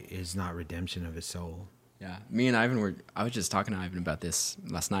victory is not redemption of his soul. Yeah. Me and Ivan I was just talking to Ivan about this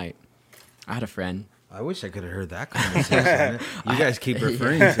last night. I had a friend. I wish I could have heard that conversation. You guys keep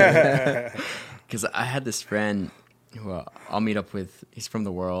referring to it. Because I had this friend who I'll meet up with. He's from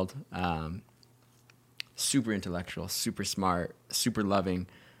the world. Super intellectual, super smart, super loving.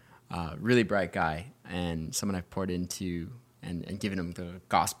 Really bright guy, and someone I've poured into and given him the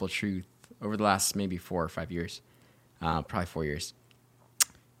gospel truth over the last maybe 4 or 5 years, probably 4 years.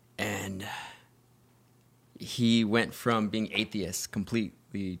 And he went from being atheist,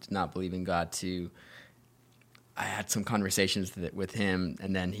 completely not believing God, to I had some conversations with him,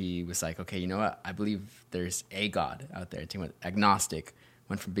 and then he was like, okay, you know what? I believe there's a God out there. He went agnostic,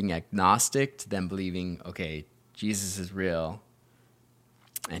 went from being agnostic to then believing, okay, Jesus is real.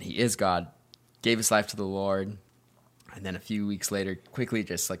 And he is God, gave his life to the Lord, and then a few weeks later, quickly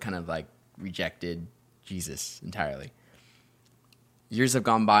just kind of rejected Jesus entirely. Years have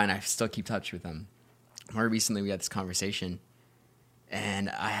gone by, and I still keep touch with him. More recently, we had this conversation, and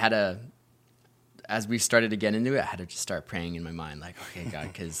as we started to get into it, I had to just start praying in my mind, okay,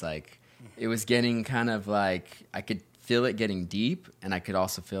 God, because it was getting kind of I could feel it getting deep, and I could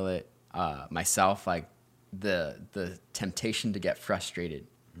also feel it myself, the temptation to get frustrated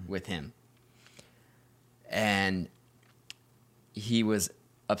with him. And he was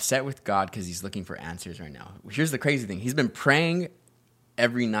upset with God because he's looking for answers right now. Here's the crazy thing. He's been praying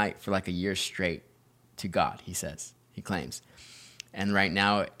every night for like a year straight to God, he claims. And right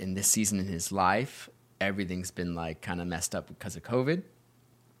now, in this season in his life, everything's been like kind of messed up because of COVID,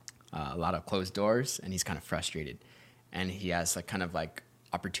 a lot of closed doors, and he's kind of frustrated. And he has like kind of like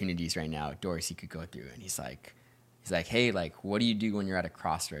opportunities right now, doors he could go through. And he's like, hey, like, what do you do when you're at a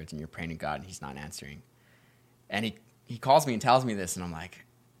crossroads and you're praying to God and he's not answering? And he calls me and tells me this, and I'm like,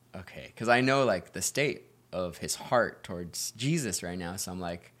 okay, because I know like the state of his heart towards Jesus right now. So I'm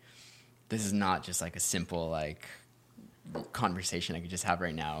like, this is not just like a simple like conversation I could just have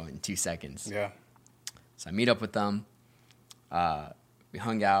right now in 2 seconds. Yeah. So I meet up with them. We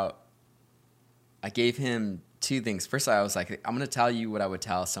hung out. I gave him 2 things. First, I was like, I'm going to tell you what I would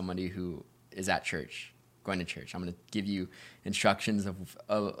tell somebody who is at church, going to church. I'm going to give you instructions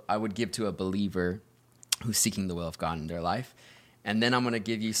I would give to a believer who's seeking the will of God in their life. And then I'm going to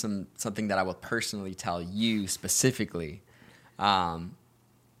give you something that I will personally tell you specifically.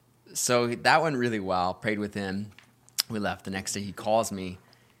 So that went really well. Prayed with him. We left. The next day he calls me,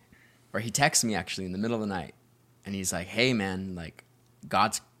 or he texts me actually in the middle of the night. And he's like, hey, man, like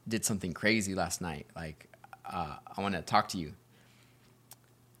God did something crazy last night. Like, I want to talk to you.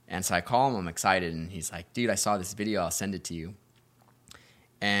 And so I call him. I'm excited. And he's like, dude, I saw this video. I'll send it to you.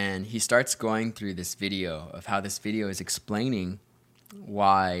 And he starts going through this video of how this video is explaining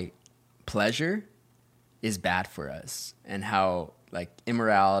why pleasure is bad for us, and how like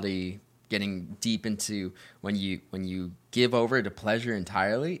immorality, getting deep into when you give over to pleasure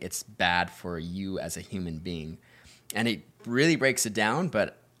entirely, it's bad for you as a human being. And it really breaks it down,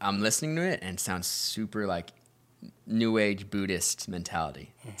 but I'm listening to it and it sounds super like New Age Buddhist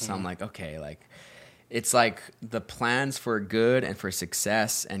mentality. Mm-hmm. So I'm like, okay, like it's like the plans for good and for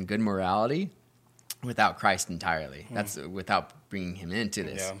success and good morality without Christ entirely. That's without bringing him into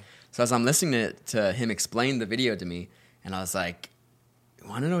this. Yeah. So as I'm listening to him explain the video to me, and I was like, you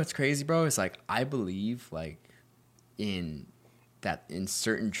want to know what's crazy, bro? It's like, I believe like in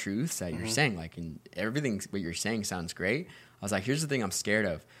certain truths that you're saying, like in everything, what you're saying sounds great. I was like, here's the thing I'm scared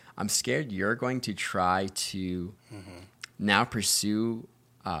of. I'm scared you're going to try to now pursue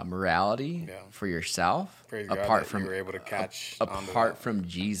morality for yourself, apart from, you were able to catch apart from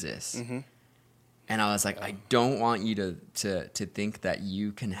Jesus. Mm-hmm. And I was like, I don't want you to think that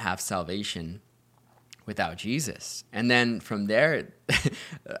you can have salvation without Jesus. And then from there,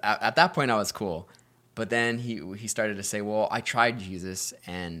 at that point I was cool. But then he started to say, well, I tried Jesus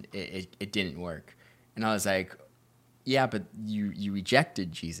and it didn't work. And I was like, yeah, but you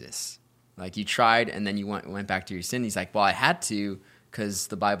rejected Jesus. Like you tried and then you went back to your sin. He's like, well, I had to, because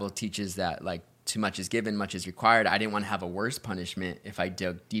the Bible teaches that like too much is given, much is required. I didn't want to have a worse punishment if I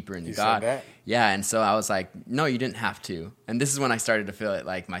dug deeper into God. Said that? Yeah, and so I was like, no, you didn't have to. And this is when I started to feel it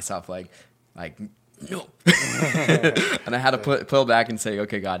like myself, like no. And I had to pull back and say,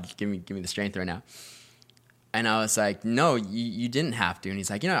 okay, God, give me the strength right now. And I was like, no, you didn't have to. And he's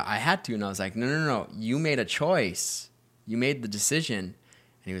like, I had to. And I was like, no, you made a choice. You made the decision. And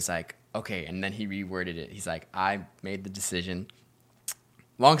he was like, okay. And then he reworded it. He's like, I made the decision.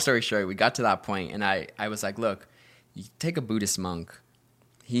 Long story short, we got to that point, and I was like, look, you take a Buddhist monk.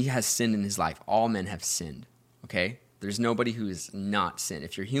 He has sinned in his life. All men have sinned, okay? There's nobody who is not sinned.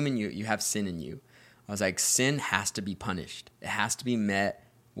 If you're human, you have sin in you. I was like, sin has to be punished. It has to be met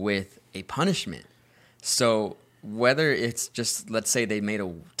with a punishment. So whether it's just, let's say they made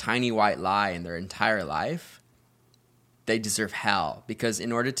a tiny white lie in their entire life, they deserve hell. Because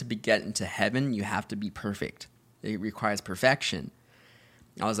in order to get into heaven, you have to be perfect. It requires perfection.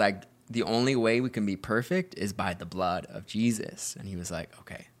 I was like, the only way we can be perfect is by the blood of Jesus. And he was like,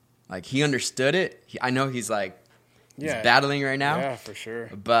 okay. Like, he understood it. I know he's like, he's battling right now. Yeah, for sure.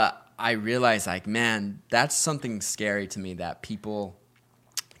 But I realized, like, man, that's something scary to me, that people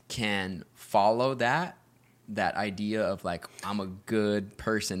can follow that idea of, like, I'm a good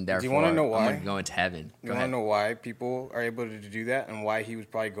person, therefore do you want to know why? I'm going to go into heaven. You want to know why people are able to do that, and why he was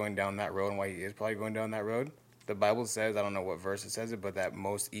probably going down that road, and why he is probably going down that road? The Bible says, I don't know what verse it says it, but that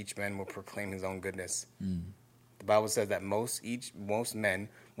each man will proclaim his own goodness. The Bible says that most men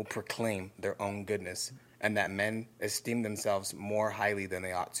will proclaim their own goodness, and that men esteem themselves more highly than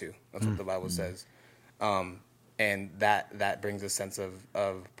they ought to. That's what the Bible says. And that brings a sense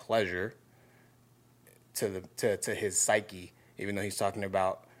of pleasure to his psyche, even though he's talking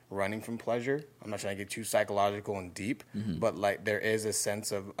about running from pleasure. I'm not trying to get too psychological and deep, but like there is a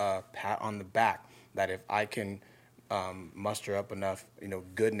sense of pat on the back, that if I can muster up enough,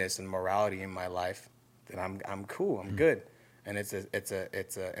 goodness and morality in my life, then I'm cool, I'm good. And it's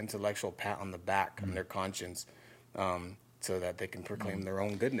a intellectual pat on the back on their conscience. so that they can proclaim their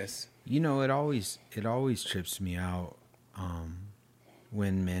own goodness. You know, it always trips me out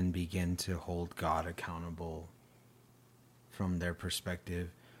when men begin to hold God accountable from their perspective,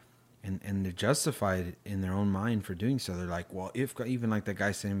 and they're justified in their own mind for doing so. They're like, well, if God, even like that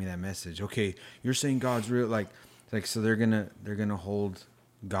guy sending me that message, okay, you're saying God's real, like so they're gonna hold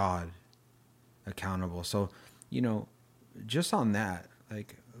God accountable. So, you know, just on that,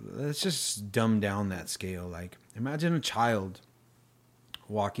 like, let's just dumb down that scale. Like, imagine a child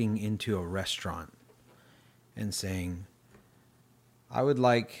walking into a restaurant and saying, I would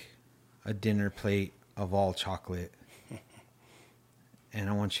like a dinner plate of all chocolate, and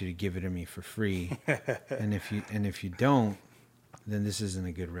I want you to give it to me for free. and if you don't, then this isn't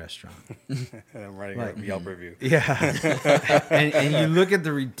a good restaurant. I'm writing a Yelp review. Yeah. and you look at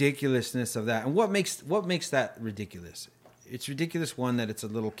the ridiculousness of that. And what makes that ridiculous? It's ridiculous, one, that it's a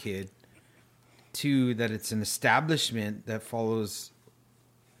little kid. Two, that it's an establishment that follows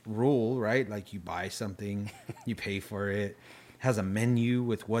rule, right? Like, you buy something, you pay for it, has a menu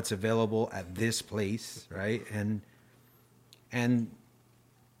with what's available at this place, right? And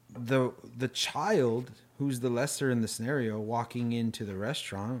the child who's the lesser in the scenario walking into the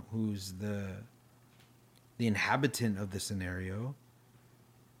restaurant, who's the inhabitant of the scenario,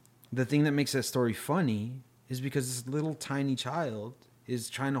 the thing that makes that story funny is because this little tiny child is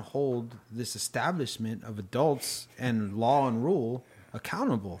trying to hold this establishment of adults and law and rule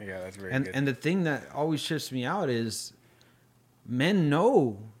accountable. Yeah, that's very good. And the thing that always trips me out is men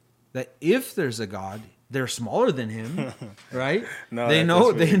know that if there's a God, they're smaller than him, right? No, they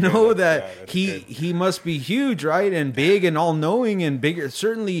know that good. he must be huge, right? And big and all knowing and bigger.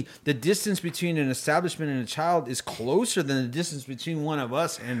 Certainly the distance between an establishment and a child is closer than the distance between one of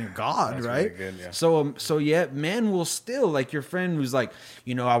us and God, That's right? really good, yeah. So yet men will still, like your friend who's like,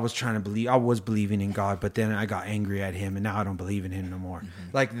 you know, I was believing in God, but then I got angry at him and now I don't believe in him no more. Mm-hmm.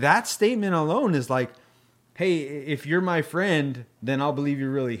 Like, that statement alone is like, hey, if you're my friend, then I'll believe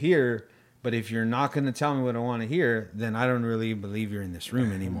you're really here. But if you're not going to tell me what I want to hear, then I don't really believe you're in this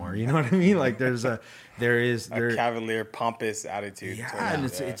room anymore. You know what I mean? Like, there is a cavalier, pompous attitude. Yeah, and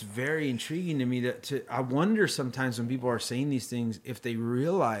it's very intriguing to me I wonder sometimes when people are saying these things if they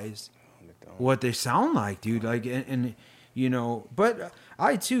realize what they sound like, dude. Like, and you know, but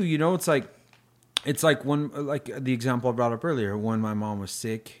I too, you know, it's like when, like the example I brought up earlier, when my mom was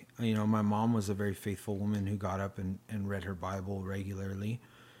sick. You know, my mom was a very faithful woman who got up and read her Bible regularly.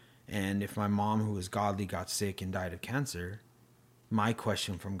 And if my mom, who was godly, got sick and died of cancer, my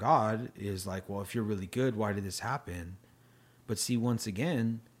question from God is like, well, if you're really good, why did this happen? But see, once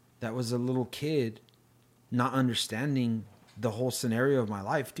again, that was a little kid not understanding the whole scenario of my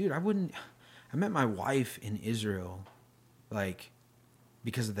life. Dude, I met my wife in Israel, like,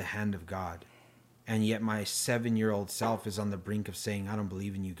 because of the hand of God. And yet my 7-year-old self is on the brink of saying, I don't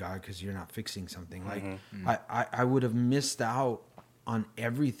believe in you, God, because you're not fixing something. Mm-hmm. Like, I would have missed out on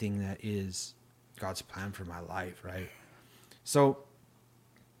everything that is God's plan for my life, right? So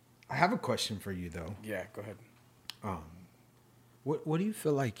I have a question for you, though. Yeah, go ahead. What do you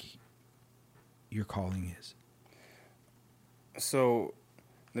feel like your calling is? So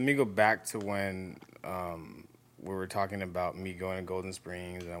let me go back to when we were talking about me going to Golden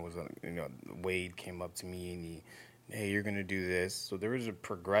Springs, and I was, Wade came up to me and hey, you're gonna do this. So there was a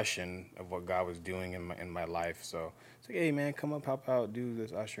progression of what God was doing in my life. So it's like, hey man, come up, help out, do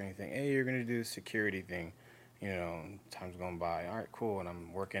this ushering thing. Hey, you're gonna do this security thing. You know, time's going by. All right, cool. And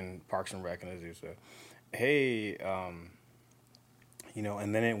I'm working Parks and Rec and Azoo. So, hey, and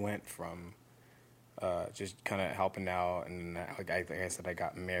then it went from just kind of helping out, and like I said, I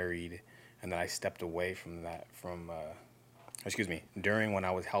got married, and then I stepped away from that. During when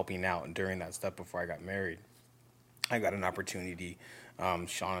I was helping out, and during that step before I got married, I got an opportunity.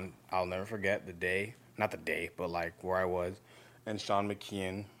 Sean, I'll never forget not the day, but like where I was, and Sean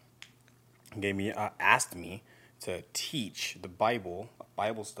McKeon asked me to teach the Bible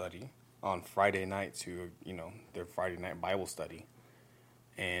study on Friday night to their Friday night Bible study,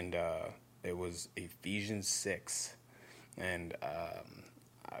 and it was Ephesians 6, and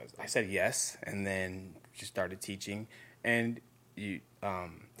I said yes, and then just started teaching, and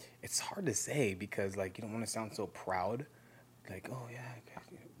it's hard to say because like you don't want to sound so proud, like, oh yeah,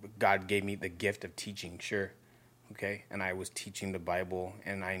 but God gave me the gift of teaching, sure, okay, and I was teaching the Bible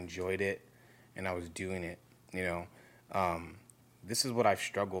and I enjoyed it, and I was doing it, This is what I've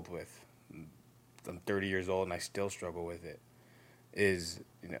struggled with. I'm 30 years old and I still struggle with it.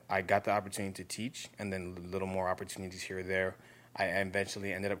 I got the opportunity to teach, and then a little more opportunities here or there. I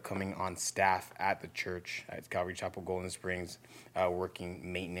eventually ended up coming on staff at the church at Calvary Chapel Golden Springs,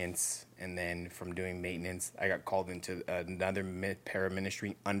 working maintenance. And then from doing maintenance, I got called into another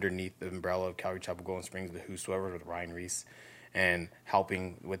para-ministry underneath the umbrella of Calvary Chapel Golden Springs, the Whosoever with Ryan Reese, and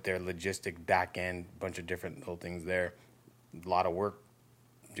helping with their logistic back end, bunch of different little things there. A lot of work,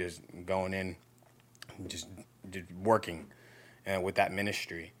 just going in, just working with that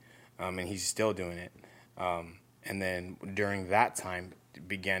ministry. And he's still doing it. And then during that time,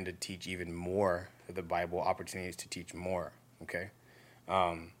 began to teach even more of the Bible, opportunities to teach more, okay?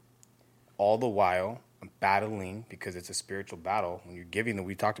 All the while, I'm battling, because it's a spiritual battle. When you're giving,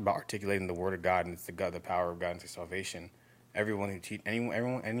 we talked about articulating the Word of God, and it's the power of God into salvation. Anyone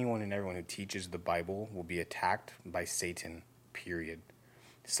and everyone who teaches the Bible will be attacked by Satan, period.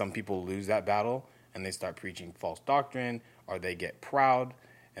 Some people lose that battle, and they start preaching false doctrine, or they get proud,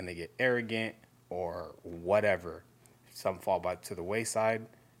 and they get arrogant, or whatever. Some fall by to the wayside.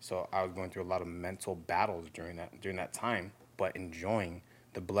 So I was going through a lot of mental battles during that time, but enjoying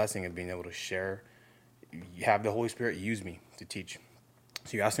the blessing of being able to share, have the Holy Spirit use me to teach.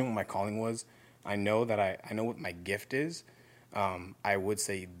 So you asked me what my calling was. I know what my gift is. I would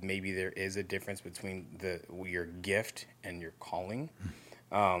say maybe there is a difference between your gift and your calling,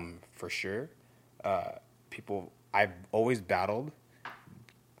 for sure. I've always battled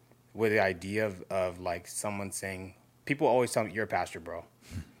with the idea of like someone saying, people always tell me, you're a pastor, bro.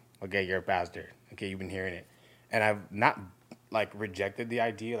 Okay, you're a pastor. Okay, you've been hearing it. And I've not like rejected the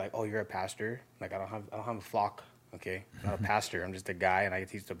idea, like, oh, you're a pastor. Like I don't have a flock. Okay, I'm not a pastor. I'm just a guy, and I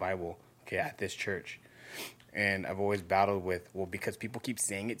teach the Bible. Okay, at this church. And I've always battled with, well, because people keep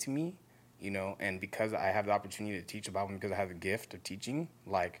saying it to me, and because I have the opportunity to teach the Bible, because I have the gift of teaching,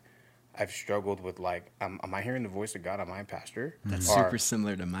 like, I've struggled with, like, am I hearing the voice of God? Am I a pastor? That's super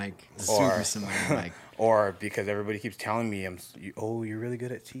similar to Mike. Super similar to Mike. Or because everybody keeps telling me, you're really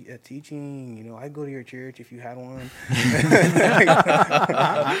good at teaching. I'd go to your church if you had one. If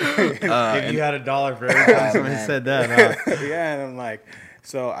you had $1 for every time somebody said that. Yeah, and I'm like,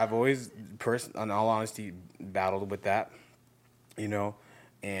 so I've always, in all honesty, battled with that, and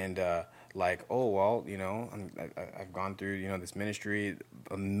like, oh, well, I've gone through, this ministry,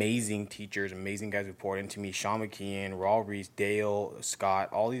 amazing teachers, amazing guys who poured into me, Sean McKeon, Raul Reese, Dale,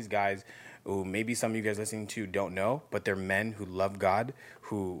 Scott, all these guys who maybe some of you guys listening to don't know, but they're men who love God,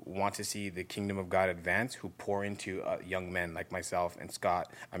 who want to see the kingdom of God advance, who pour into young men like myself and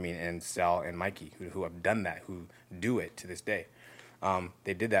and Sal and Mikey, who have done that, who do it to this day.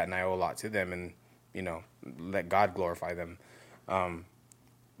 They did that, and I owe a lot to them, and, let God glorify them.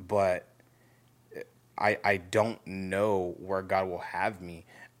 But I don't know where God will have me.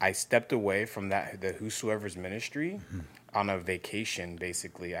 I stepped away from the Whosoever's ministry on a vacation,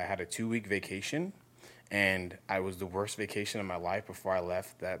 basically. I had a 2-week vacation, and I was the worst vacation of my life before I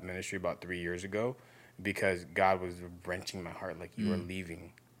left that ministry about 3 years ago, because God was wrenching my heart, like, you are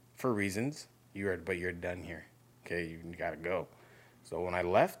leaving for reasons, but you're done here. Okay, you got to go. So when I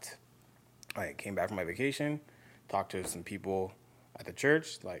left, I came back from my vacation, talked to some people at the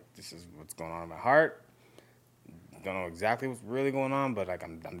church, like, this is what's going on in my heart. Don't know exactly what's really going on, but like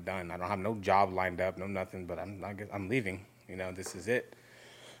I'm done. I don't have no job lined up, no nothing, but I'm leaving. This is it.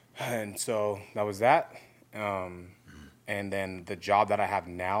 And so that was that. And then the job that I have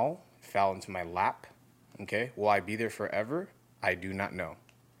now fell into my lap. Okay, will I be there forever? I do not know.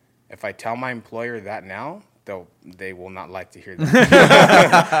 If I tell my employer that now, they will not like to hear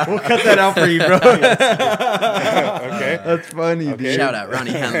that. We'll cut that out for you, bro. Okay. That's funny, Okay. dude. Shout out,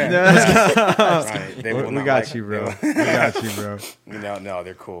 Ronnie Hanlon. Right. We got you, bro. We got you, bro. No,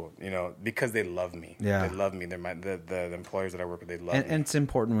 they're cool. Because they love me. Yeah. They love me. They're the employers that I work with. They love me. And it's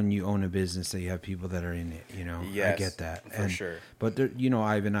important when you own a business that you have people that are in it. Yes, I get that for sure. But there,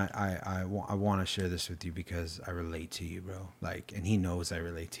 Ivan, I want to share this with you because I relate to you, bro. Like, and he knows I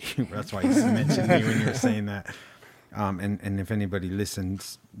relate to you. Bro. That's why he mentioned me when you were saying that. And if anybody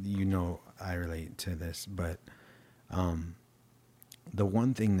listens, I relate to this. But the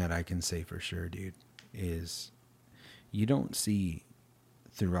one thing that I can say for sure, dude, is you don't see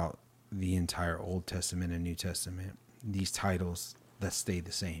throughout the entire Old Testament and New Testament these titles that stay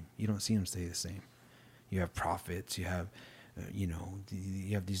the same. You don't see them stay the same. You have prophets. You have, you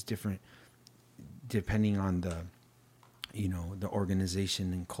have these different, depending on the, the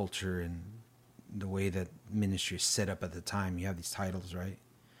organization and culture and the way that ministry is set up at the time, you have these titles, right?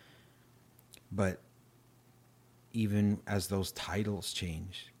 But even as those titles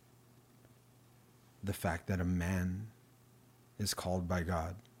change, the fact that a man is called by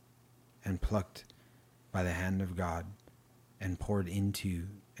God and plucked by the hand of God and poured into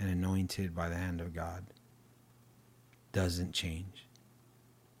and anointed by the hand of God doesn't change.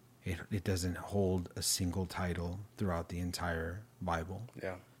 It doesn't hold a single title throughout the entire Bible.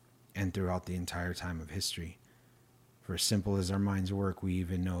 Yeah. And throughout the entire time of history. For as simple as our minds work, we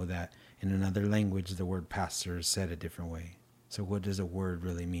even know that in another language, the word pastor is said a different way. So what does a word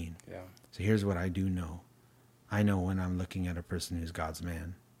really mean? Yeah. So here's what I do know. I know when I'm looking at a person who's God's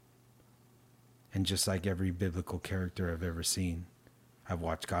man. And just like every biblical character I've ever seen, I've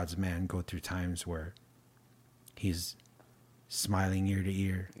watched God's man go through times where he's smiling ear to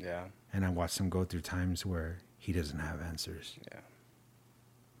ear. Yeah. And I watched him go through times where he doesn't have answers. Yeah.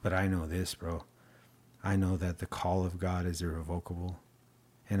 But I know this, bro. I know that the call of God is irrevocable.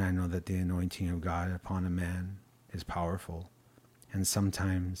 And I know that the anointing of God upon a man is powerful. And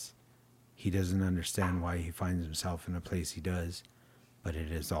sometimes he doesn't understand why he finds himself in a place he does. But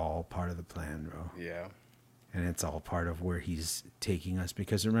it is all part of the plan, bro. Yeah. And it's all part of where he's taking us.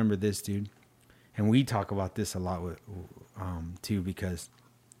 Because remember this, dude. And we talk about this a lot with, too, because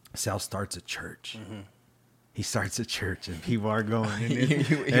Sal starts a church. Mm-hmm. He starts a church and people are going. And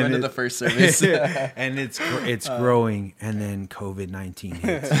you went to the first service. And it's growing. And then COVID-19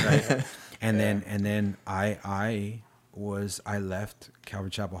 hits, right? And then I left Calvary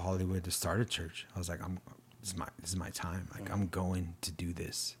Chapel Hollywood to start a church. I was like, this is my time. Like, I'm going to do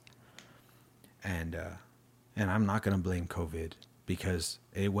this. And I'm not going to blame COVID because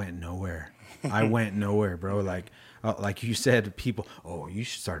it went nowhere. I went nowhere, bro. Like you said, people, oh, you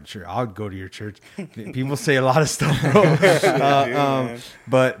should start a church. I'll go to your church. People say a lot of stuff, bro.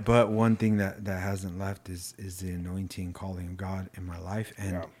 But one thing that hasn't left is the anointing calling of God in my life.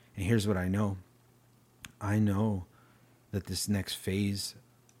 And here's what I know. I know that this next phase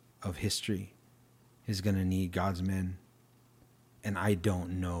of history is going to need God's men. And I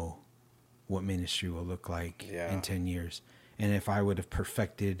don't know what ministry will look like in 10 years. And if I would have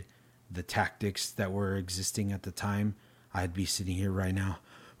perfected the tactics that were existing at the time, I'd be sitting here right now.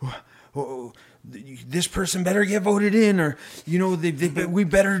 Oh, this person better get voted in, or, we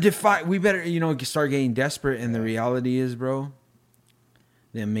better start getting desperate. And the reality is, bro,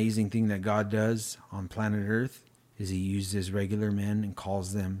 the amazing thing that God does on planet Earth is he uses regular men and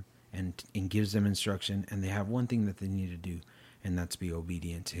calls them and gives them instruction. And they have one thing that they need to do, and that's be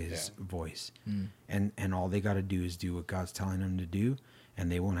obedient to his voice. And all they got to do is do what God's telling them to do. And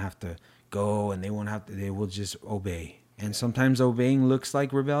they won't have to go, and they will just obey. And sometimes obeying looks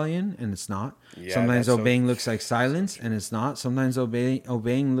like rebellion, and it's not. Sometimes obeying looks like silence, and it's not. Sometimes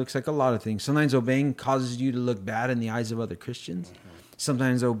obeying looks like a lot of things. Sometimes obeying causes you to look bad in the eyes of other Christians. Mm-hmm.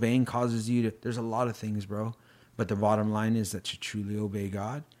 Sometimes obeying causes you to, there's a lot of things, bro. But the bottom line is that to truly obey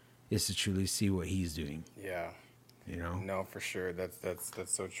God is to truly see what he's doing. Yeah. No, for sure. That's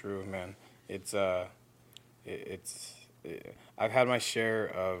so true, man. I've had my share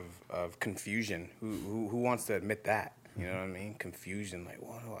of confusion. Who wants to admit that? You know what I mean? Confusion. Like,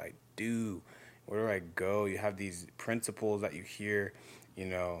 what do I do? Where do I go? You have these principles that you hear,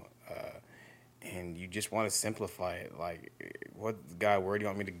 and you just want to simplify it. Like, what, God, where do you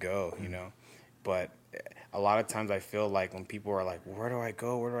want me to go? But a lot of times I feel like when people are like, where do I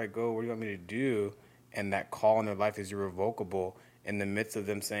go? Where do I go? What do you want me to do? And that call in their life is irrevocable. In the midst of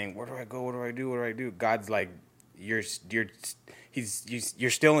them saying, where do I go? What do I do? What do I do? God's like, you're still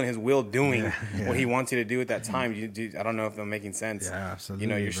in his will doing what he wants you to do at that time. I don't know if I'm making sense. Yeah,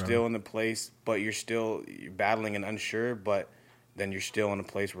 absolutely. You're still in the place, but you're battling and unsure, but then you're still in a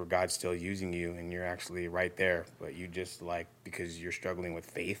place where God's still using you, and you're actually right there. But you just because you're struggling with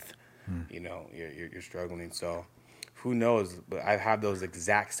faith, you're struggling. So who knows? But I have those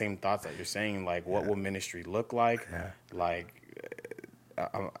exact same thoughts that you're saying. Like, what will ministry look like? Yeah.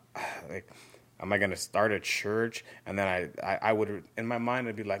 Am I going to start a church? And then I would, in my mind,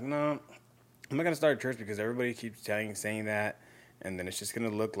 I'd be like, no, I'm not going to start a church because everybody keeps saying that. And then it's just going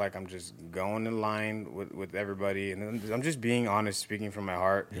to look like I'm just going in line with everybody. And then I'm just being honest, speaking from my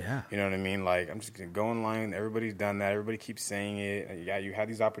heart. Yeah. You know what I mean? Like, I'm just going to go in line. Everybody's done that. Everybody keeps saying it. Yeah, you had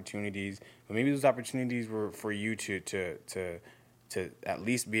these opportunities. But maybe those opportunities were for you to at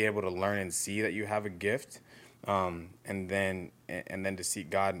least be able to learn and see that you have a gift. And then to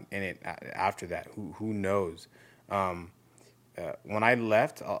seek God in it after that. Who knows? When I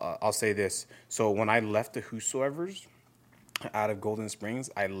left, I'll say this. So when I left the Whosoevers out of Golden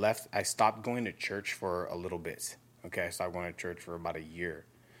Springs, I stopped going to church for a little bit. Okay, I stopped going to church for about a year.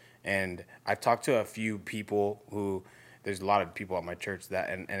 And I talked to a few people there's a lot of people at my church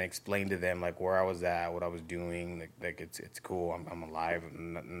and explained to them like where I was at, what I was doing. Like it's cool. I'm alive.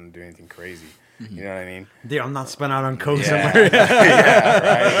 I'm not doing anything crazy. Mm-hmm. You know what I mean? Dude, I'm not spun out on coke somewhere. Right.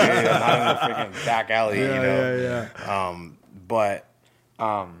 I'm not in the freaking back alley. Yeah. But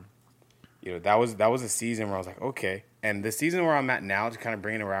that was a season where I was like, okay, And the season where I'm at now, to kind of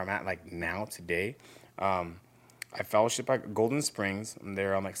bring it where I'm at like now today, I fellowship at Golden Springs. I'm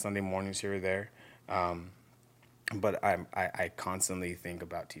there on like Sunday mornings here or there. But I constantly think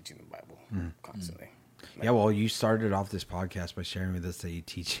about teaching the Bible, constantly. Like, yeah, well, you started off this podcast by sharing with us that you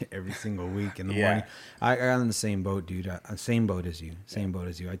teach every single week in the Yeah. morning. I got in the same boat, dude. Same boat as you. Same boat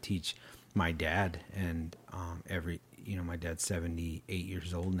as you. I teach my dad, and my dad's 78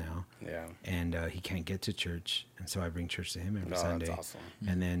 years old now. Yeah. And he can't get to church, and so I bring church to him every Oh, Sunday. that's awesome.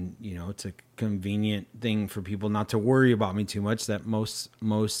 And then it's a convenient thing for people not to worry about me too much. That most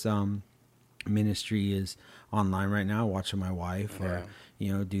ministry is online right now, watching my wife or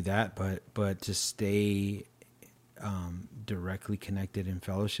do that, but to stay directly connected in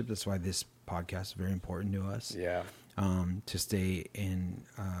fellowship. That's why this podcast is very important to us. Yeah. To stay in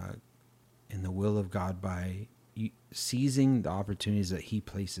the will of God by seizing the opportunities that He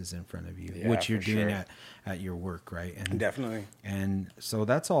places in front of you, which you're doing at your work, right? And definitely. And so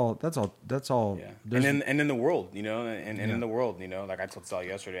that's all. Yeah. And in the world, in the world, like I told Sal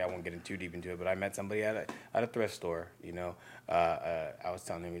yesterday, I won't get too deep into it, but I met somebody at a thrift store. I was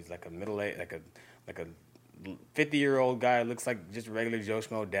telling him he's like a middle-aged, like a 50-year-old guy, looks like just a regular Joe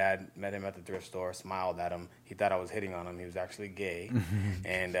Schmo dad. Met him at the thrift store, smiled at him. He thought I was hitting on him. He was actually gay.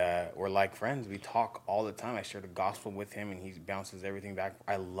 And we're like friends. We talk all the time. I share the gospel with him, and he bounces everything back.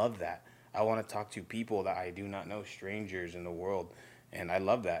 I love that. I want to talk to people that I do not know, strangers in the world. And I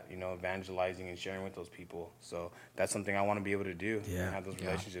love that, evangelizing and sharing with those people. So that's something I want to be able to do. Yeah. And have those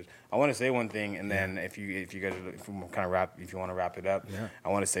relationships. I want to say one thing, and then if you guys if you want to wrap it up, I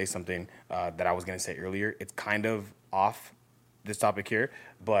want to say something that I was going to say earlier. It's kind of off this topic here,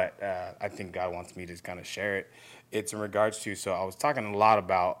 but I think God wants me to kind of share it. It's in regards to, so I was talking a lot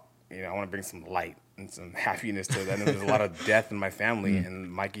about, I want to bring some light and some happiness to that. There's a lot of death in my family, and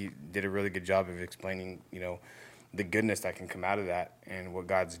Mikey did a really good job of explaining, the goodness that can come out of that and what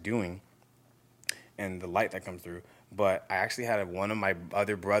God's doing and the light that comes through. But I actually had one of my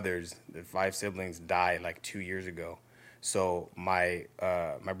other brothers, the 5 siblings, die like 2 years ago. So my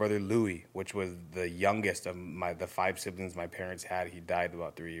brother Louis, which was the youngest of the 5 siblings my parents had, he died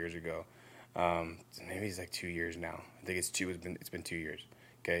about 3 years ago. Maybe he's like 2 years now. I think it's been 2 years.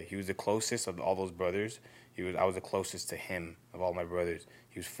 Okay, he was the closest of all those brothers. I was the closest to him of all my brothers.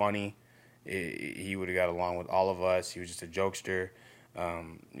 He was funny. He would have got along with all of us. He was just a jokester.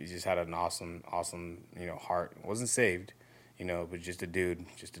 He just had an awesome, heart. Wasn't saved, but just a dude.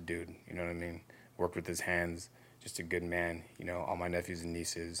 You know what I mean? Worked with his hands. Just a good man. All my nephews and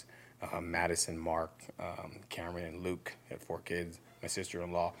nieces, Madison, Mark, Cameron, and Luke had 4 kids. My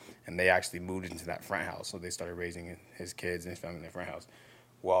sister-in-law, and they actually moved into that front house. So they started raising his kids and his family in the front house.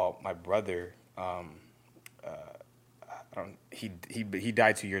 Well, my brother, he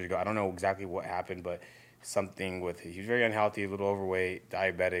died 2 years ago. I don't know exactly what happened, but something with he was very unhealthy, a little overweight,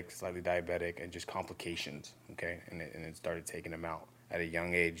 slightly diabetic, and just complications. Okay, and it started taking him out at a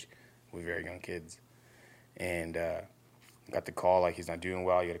young age with very young kids, and got the call like he's not doing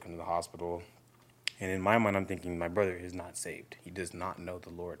well. You got to come to the hospital. And in my mind, I'm thinking my brother is not saved. He does not know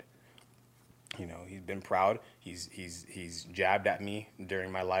the Lord. He's been proud. He's jabbed at me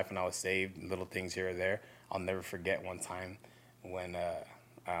during my life when I was saved, little things here or there. I'll never forget one time when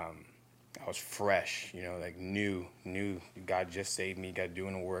I was fresh, like new God just saved me, God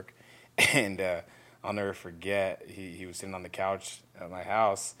doing the work. And I'll never forget, he was sitting on the couch at my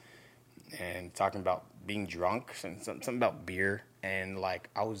house and talking about being drunk and something about beer. And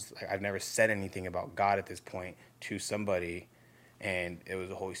I've never said anything about God at this point to somebody. And it was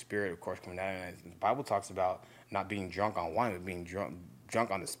the Holy Spirit, of course, coming down. And the Bible talks about not being drunk on wine, but being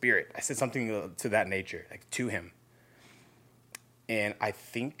drunk on the Spirit. I said something to that nature, like to him. And I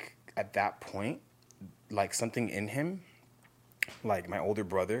think at that point, like something in him, like my older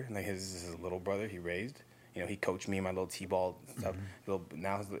brother, like his little brother he raised, he coached me in my little T-ball stuff.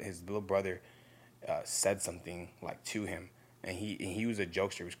 Now his little brother said something like to him. And he was a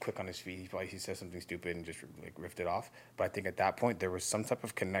jokester. He was quick on his feet. He said something stupid and just like riffed it off. But I think at that point there was some type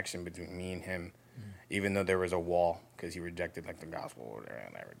of connection between me and him, even though there was a wall because he rejected like the gospel or whatever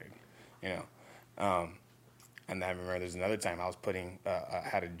and everything, And I remember there's another time I was I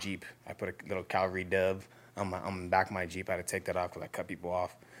had a Jeep. I put a little Calvary Dove on the back of my Jeep. I had to take that off because I cut people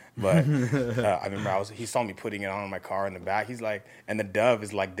off. But I remember he saw me putting it on my car in the back. He's like, and the dove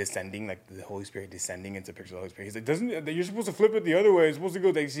is like descending, like the Holy Spirit descending into a picture of the Holy Spirit. He's like, you're supposed to flip it the other way. It's supposed to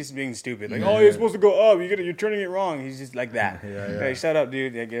go. He's just being stupid. Like, you're supposed to go up. You're turning it wrong. He's just like that. Hey, shut up,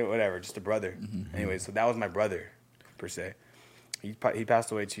 dude. Whatever. Just a brother. Anyway, so that was my brother, per se. He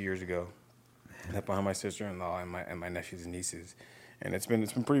passed away 2 years ago. Left behind my sister-in-law and my nephews and nieces, and it's been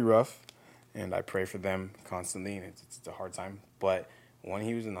pretty rough. and I pray for them constantly, and it's a hard time. But when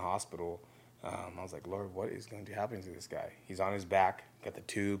he was in the hospital, I was like, Lord, what is going to happen to this guy? He's on his back, got the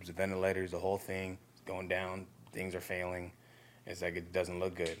tubes, the ventilators, the whole thing. It's going down. Things are failing. It's like it doesn't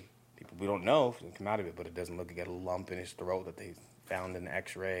look good. We don't know if it can come out of it, but it doesn't look good. He got a lump in his throat that they found in the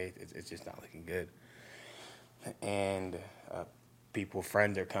x-ray. It's just not looking good. And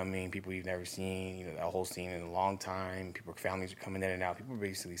friends are coming, people you've never seen, that whole scene in a long time. Families are coming in and out. People are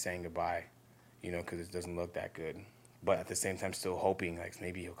basically saying goodbye, because it doesn't look that good. But at the same time, still hoping, like,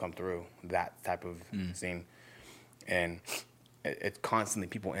 maybe he'll come through, that type of scene. And it's constantly,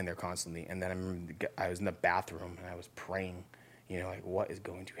 people in there constantly. And then I remember I was in the bathroom, and I was praying, like, what is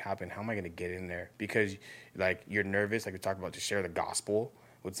going to happen? How am I going to get in there? Because, like, you're nervous, like we talked about, to share the gospel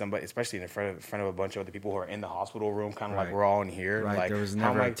with somebody, especially in front of a bunch of other people who are in the hospital room, kind of like we're all in here. Right, like, there was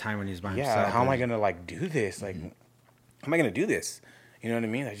never a time when he was by himself. Yeah, how am I going to, like, do this? Like, how am I going to do this? You know what I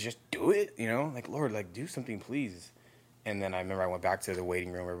mean? Like, just do it, Like, Lord, like, do something, please. And then I remember I went back to the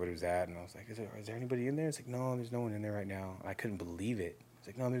waiting room where everybody was at, and I was like, is there anybody in there? It's like, no, there's no one in there right now. And I couldn't believe it. It's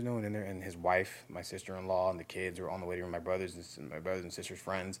like, no, there's no one in there. And his wife, my sister-in-law, and the kids were on the waiting room, my brothers and sisters'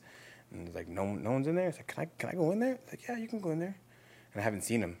 friends. And it's like, no one's in there? It's like, can I go in there? It's like, yeah, you can go in there. And I haven't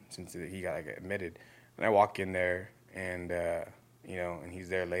seen him since he got, like, admitted. And I walk in there, and, and he's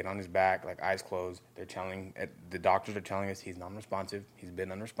there laid on his back, like, eyes closed. The doctors are telling us he's non-responsive. He's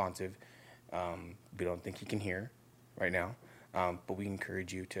been unresponsive. We don't think he can hear right now, but we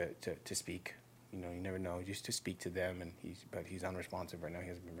encourage you to speak. You never know, just to speak to them. And he's unresponsive right now. He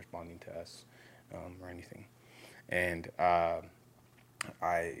hasn't been responding to us or anything. And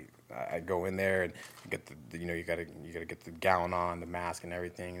I go in there and get you gotta get the gown on, the mask, and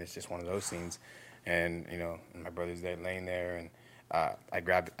everything. And it's just one of those scenes. And and my brother's there laying there, and I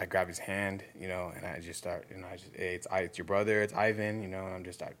grab his hand, and I just start, hey, it's your brother, it's Ivan, and I'm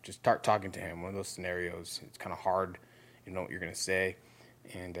just start talking to him. One of those scenarios, it's kind of hard, what you're gonna say,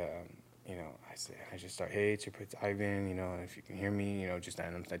 and I just start, hey, it's Ivan, and if you can hear me, and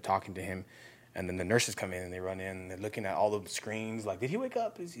I'm talking to him, and then the nurses come in and they run in and they're looking at all the screens, like, did he wake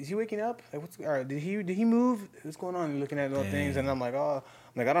up? Is he waking up? Like, did he move? What's going on? And looking at little things, and I'm like, I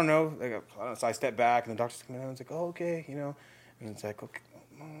don't know. So I step back, and the doctors come in, and it's like, oh, okay, And it's like, okay,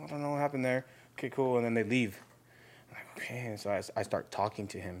 I don't know what happened there. Okay, cool. And then they leave. I'm like, okay. And so I start talking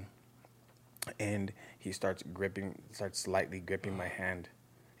to him, and he starts slightly gripping my hand,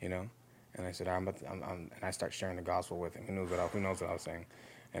 And I said, and I start sharing the gospel with him. Who knows what I was saying?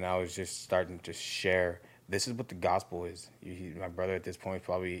 And I was just starting to share. This is what the gospel is. My brother at this point,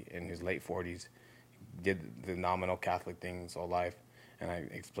 probably in his late 40s, did the nominal Catholic thing his whole life, and I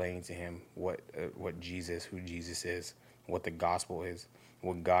explained to him who Jesus is. What the gospel is,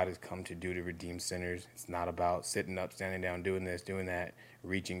 what God has come to do to redeem sinners. It's not about sitting up, standing down, doing this, doing that,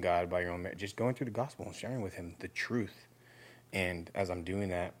 reaching God by your own merit. Just going through the gospel and sharing with him the truth. And as I'm doing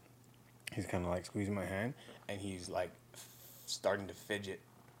that, he's kind of like squeezing my hand, and he's like starting to fidget,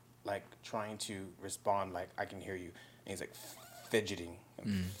 like trying to respond, like, I can hear you. And he's like fidgeting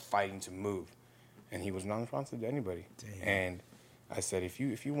and fighting to move. And he was non-responsive to anybody. Damn. And I said, if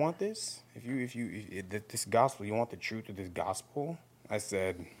you want this, this gospel, you want the truth of this gospel, I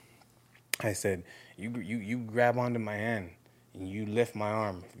said, you grab onto my hand and you lift my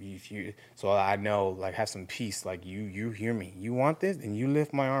arm, so I know, like, have some peace, like, you hear me. You want this, and you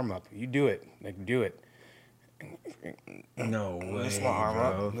lift my arm up. You do it, like, do it. No way, lift my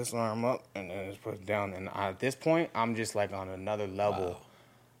arm up, and then just put it down. And at this point, I'm just like on another level,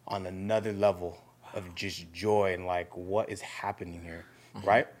 of just joy and, like, what is happening here,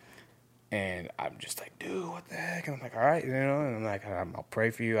 right? And I'm just like, dude, what the heck? And I'm like, all right, and I'm like, I'll pray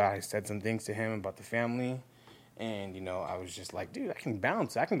for you. I said some things to him about the family, and, I was just like, dude, I can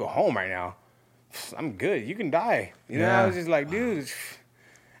bounce. I can go home right now. I'm good. You can die. I was just like, dude,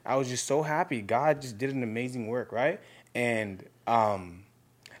 I was just so happy. God just did an amazing work, right? And I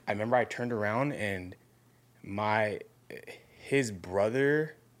remember I turned around, and his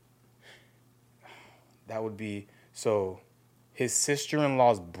brother... That would be, so his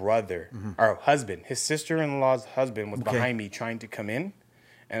sister-in-law's brother, or husband, his sister-in-law's husband was behind me trying to come in.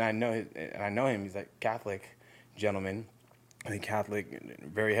 And I know him. He's like Catholic gentleman, Catholic,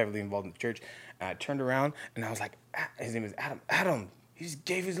 very heavily involved in the church. And I turned around, and I was like, his name is Adam. Adam, he just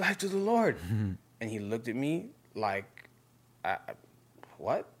gave his life to the Lord. And he looked at me like,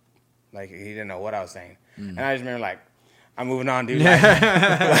 what? Like, he didn't know what I was saying. And I just remember, like, I'm moving on, dude. Like,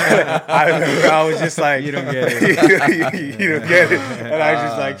 I remember I was just like, you don't get it. You don't get it. And I was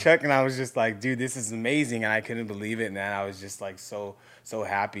just like, Chuck, and I was just like, dude, this is amazing. And I couldn't believe it, man. I was just like so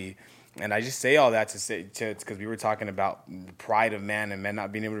happy. And I just say all that to say, because we were talking about the pride of man and men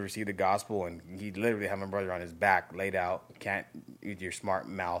not being able to receive the gospel. And he literally had my brother on his back, laid out, can't, with your smart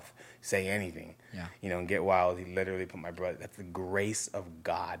mouth, say anything, and get wild. He literally put my brother, that's the grace of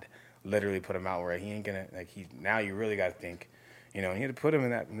God, literally put him out where he ain't gonna, now you really got to think, and he had to put him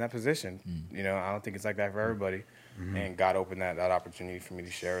in that position. I don't think it's like that for everybody. Mm-hmm. And God opened that opportunity for me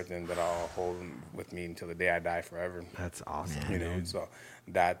to share with him that I'll hold him with me until the day I die forever. That's awesome. So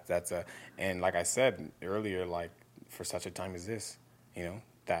that's and like I said earlier, for such a time as this,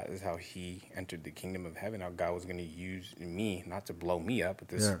 that is how he entered the kingdom of heaven, how God was going to use me, not to blow me up,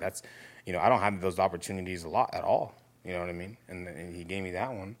 but that's, I don't have those opportunities a lot at all. You know what I mean? And he gave me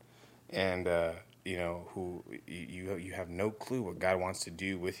that one. And, who you have no clue what God wants to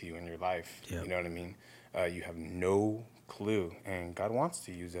do with you in your life. Yep. You know what I mean? You have no clue, and God wants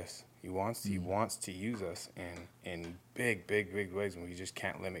to use us. He wants to use us in big ways, and we just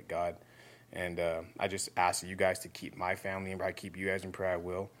can't limit God. And I just ask you guys to keep my family in prayer. I keep you guys in prayer. I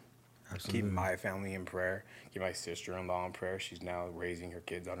will. Absolutely. Keep my family in prayer. Keep my sister-in-law in prayer. She's now raising her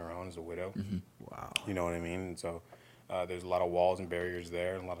kids on her own as a widow. Mm-hmm. Wow. You know what I mean? And so there's a lot of walls and barriers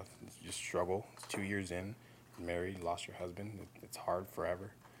there, and a lot of just struggle. It's 2 years in, married, lost your husband. It's hard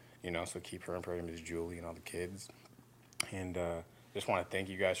forever. So keep her in prayer, Ms. Julie and all the kids. And just want to thank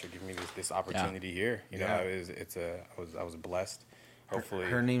you guys for giving me this opportunity here. I was blessed. Hopefully,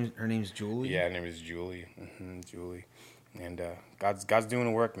 her name's Julie. Yeah, her name is Julie. Mm-hmm, Julie. And God's doing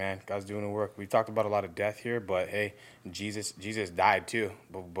the work, man. God's doing the work. We talked about a lot of death here, but hey, Jesus died too.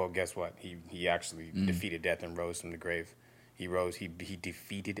 But guess what? He actually defeated death and rose from the grave. He rose. He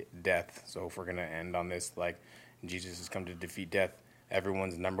defeated death. So if we're gonna end on this, Jesus has come to defeat death.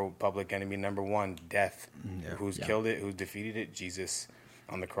 Everyone's public enemy number one, death. Who's killed it? Who's defeated it? Jesus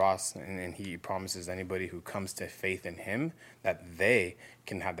on the cross. And he promises anybody who comes to faith in him that they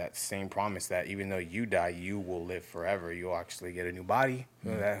can have that same promise that even though you die, you will live forever. You'll actually get a new body.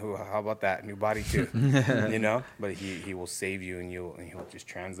 How about that? New body too. But he will save you, and he'll just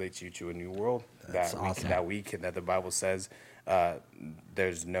translate you to a new world. That's awesome. That the Bible says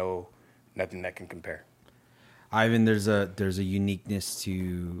there's nothing that can compare. Ivan, there's a uniqueness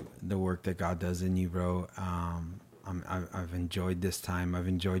to the work that God does in you, bro. I've enjoyed this time. I've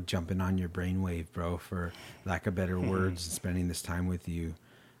enjoyed jumping on your brainwave, bro, for lack of better words, and spending this time with you.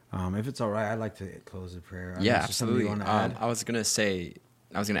 If it's all right, I'd like to close the prayer. Absolutely. I was going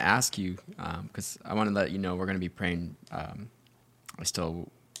to ask you, because I want to let you know we're going to be praying. When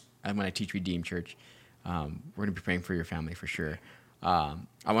I teach Redeemed Church, we're going to be praying for your family for sure. I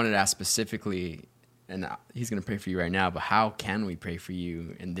wanted to ask specifically, and he's going to pray for you right now, but how can we pray for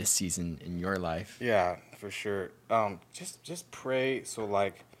you in this season in your life? Yeah, for sure. Just pray.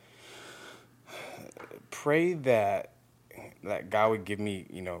 So pray that God would give me,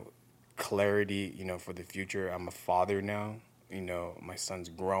 clarity, for the future. I'm a father now. My son's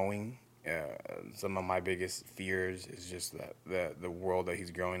growing. Some of my biggest fears is just that the world that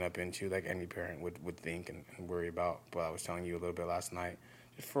he's growing up into, like any parent would think and worry about. But I was telling you a little bit last night,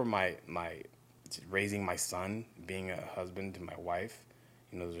 just for my raising my son, being a husband to my wife,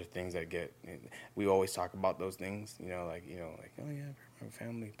 those are things that we always talk about those things, oh yeah, my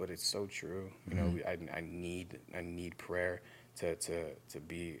family, but it's so true. I need prayer to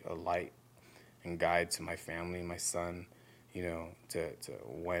be a light and guide to my family, my son, to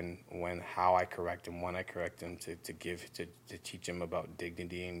how I correct him, when I correct him, to teach him about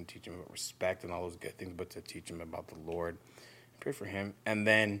dignity and teach him about respect and all those good things, but to teach him about the Lord. Pray for him. And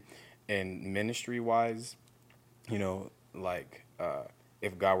then in ministry-wise,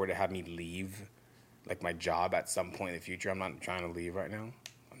 if God were to have me leave, my job at some point in the future, I'm not trying to leave right now.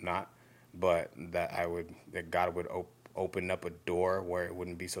 I'm not. But that God would open up a door where it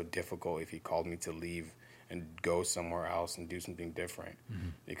wouldn't be so difficult if he called me to leave and go somewhere else and do something different. Mm-hmm.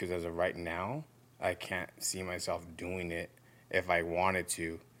 Because as of right now, I can't see myself doing it. If I wanted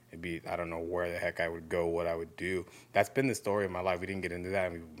to, I don't know where the heck I would go, what I would do. That's been the story of my life. We didn't get into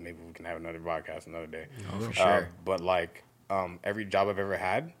that. Maybe we can have another podcast another day. Oh, for sure. But every job I've ever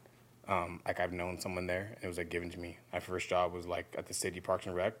had, I've known someone there, and it was given to me. My first job was at the city Parks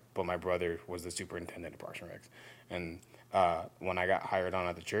and Rec, but my brother was the superintendent of Parks and Recs. And when I got hired on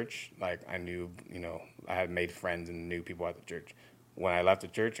at the church, I knew, I had made friends and knew people at the church. When I left the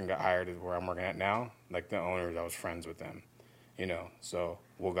church and got hired at where I'm working at now, the owners, I was friends with them. So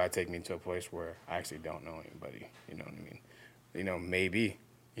will God take me to a place where I actually don't know anybody? You know what I mean? Maybe,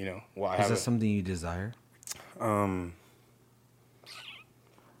 well, is that something you desire? A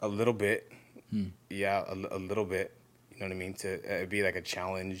little bit. Yeah, a little bit. You know what I mean? It'd be a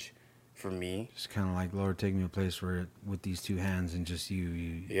challenge for me. Just kind of like, Lord, take me to a place where with these two hands and just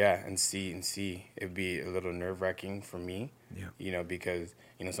you. Yeah, and see. It'd be a little nerve-wracking for me. Yeah. You know, because,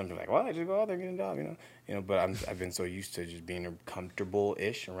 you know, something like, well, I just go out there and get a job, you know, but I've been so used to just being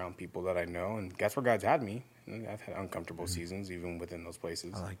comfortable-ish around people that I know, and that's where God's had me. And I've had uncomfortable seasons even within those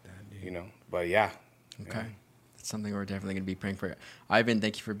places. I like that, dude. You know, but yeah. Okay. Yeah. That's something we're definitely going to be praying for. Ivan,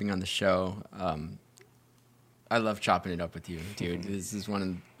 thank you for being on the show. I love chopping it up with you, dude. This is one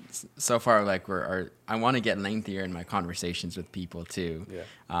of so far, like I want to get lengthier in my conversations with people too. Yeah.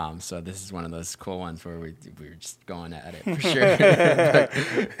 So this is one of those cool ones where we're just going at it for sure. Go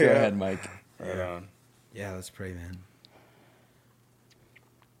ahead, Mike. Right on. Yeah, let's pray, man.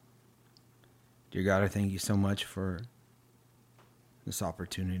 Dear God, I thank you so much for this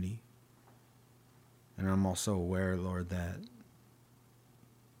opportunity. And I'm also aware, Lord, that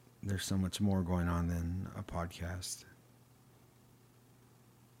there's so much more going on than a podcast.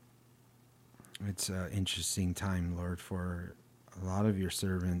 It's an interesting time, Lord, for a lot of your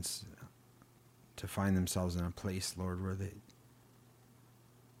servants to find themselves in a place, Lord, where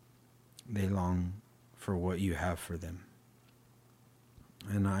they long for what you have for them.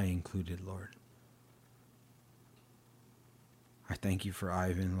 And I included, Lord. I thank you for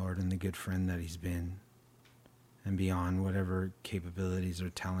Ivan, Lord, and the good friend that he's been. And beyond whatever capabilities or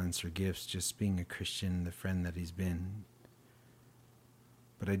talents or gifts, just being a Christian, the friend that he's been.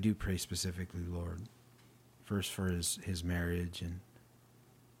 But I do pray specifically, Lord, first for his marriage, and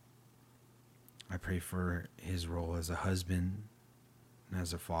I pray for his role as a husband, and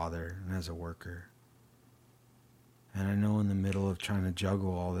as a father, and as a worker. And I know in the middle of trying to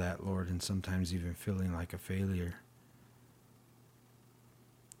juggle all that, Lord, and sometimes even feeling like a failure,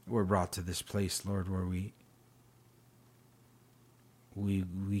 we're brought to this place, Lord, where we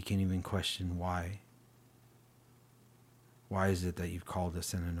can even question why. Why is it that you've called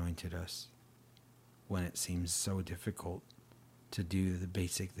us and anointed us when it seems so difficult to do the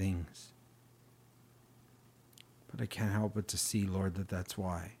basic things? But I can't help but to see, Lord, that that's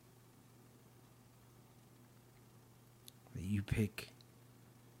why. That you pick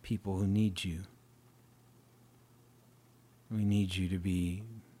people who need you. We need you to be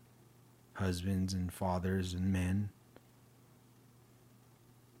husbands and fathers and men.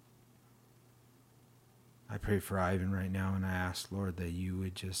 I pray for Ivan right now, and I ask, Lord, that you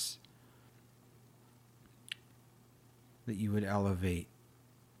would elevate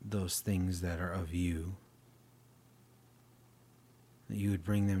those things that are of you, that you would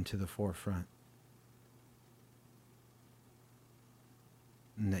bring them to the forefront,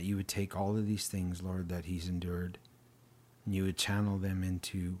 and that you would take all of these things, Lord, that he's endured, and you would channel them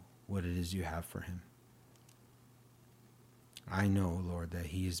into what it is you have for him. I know, Lord, that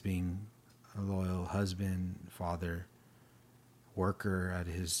he is being a loyal husband, father, worker at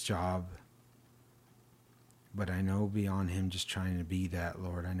his job. But I know beyond him just trying to be that,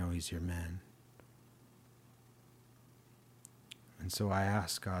 Lord, I know he's your man. And so I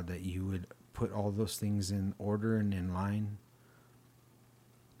ask, God, that you would put all those things in order and in line,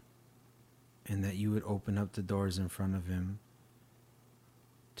 and that you would open up the doors in front of him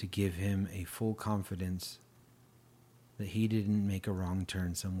to give him a full confidence that he didn't make a wrong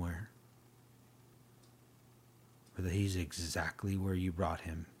turn somewhere, or that he's exactly where you brought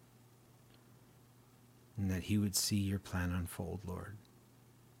him, and that he would see your plan unfold, Lord.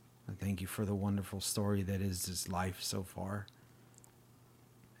 I thank you for the wonderful story that is his life so far,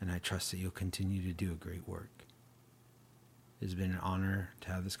 and I trust that you'll continue to do a great work. It's been an honor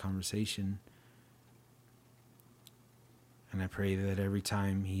to have this conversation, and I pray that every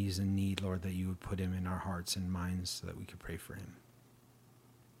time he's in need, Lord, that you would put him in our hearts and minds so that we could pray for him.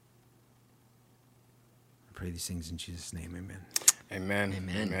 I pray these things in Jesus' name, amen. Amen.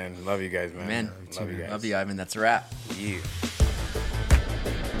 Amen. Amen. Love you guys, man. Amen. Love you guys. Love you, Ivan. That's a wrap. Yeah.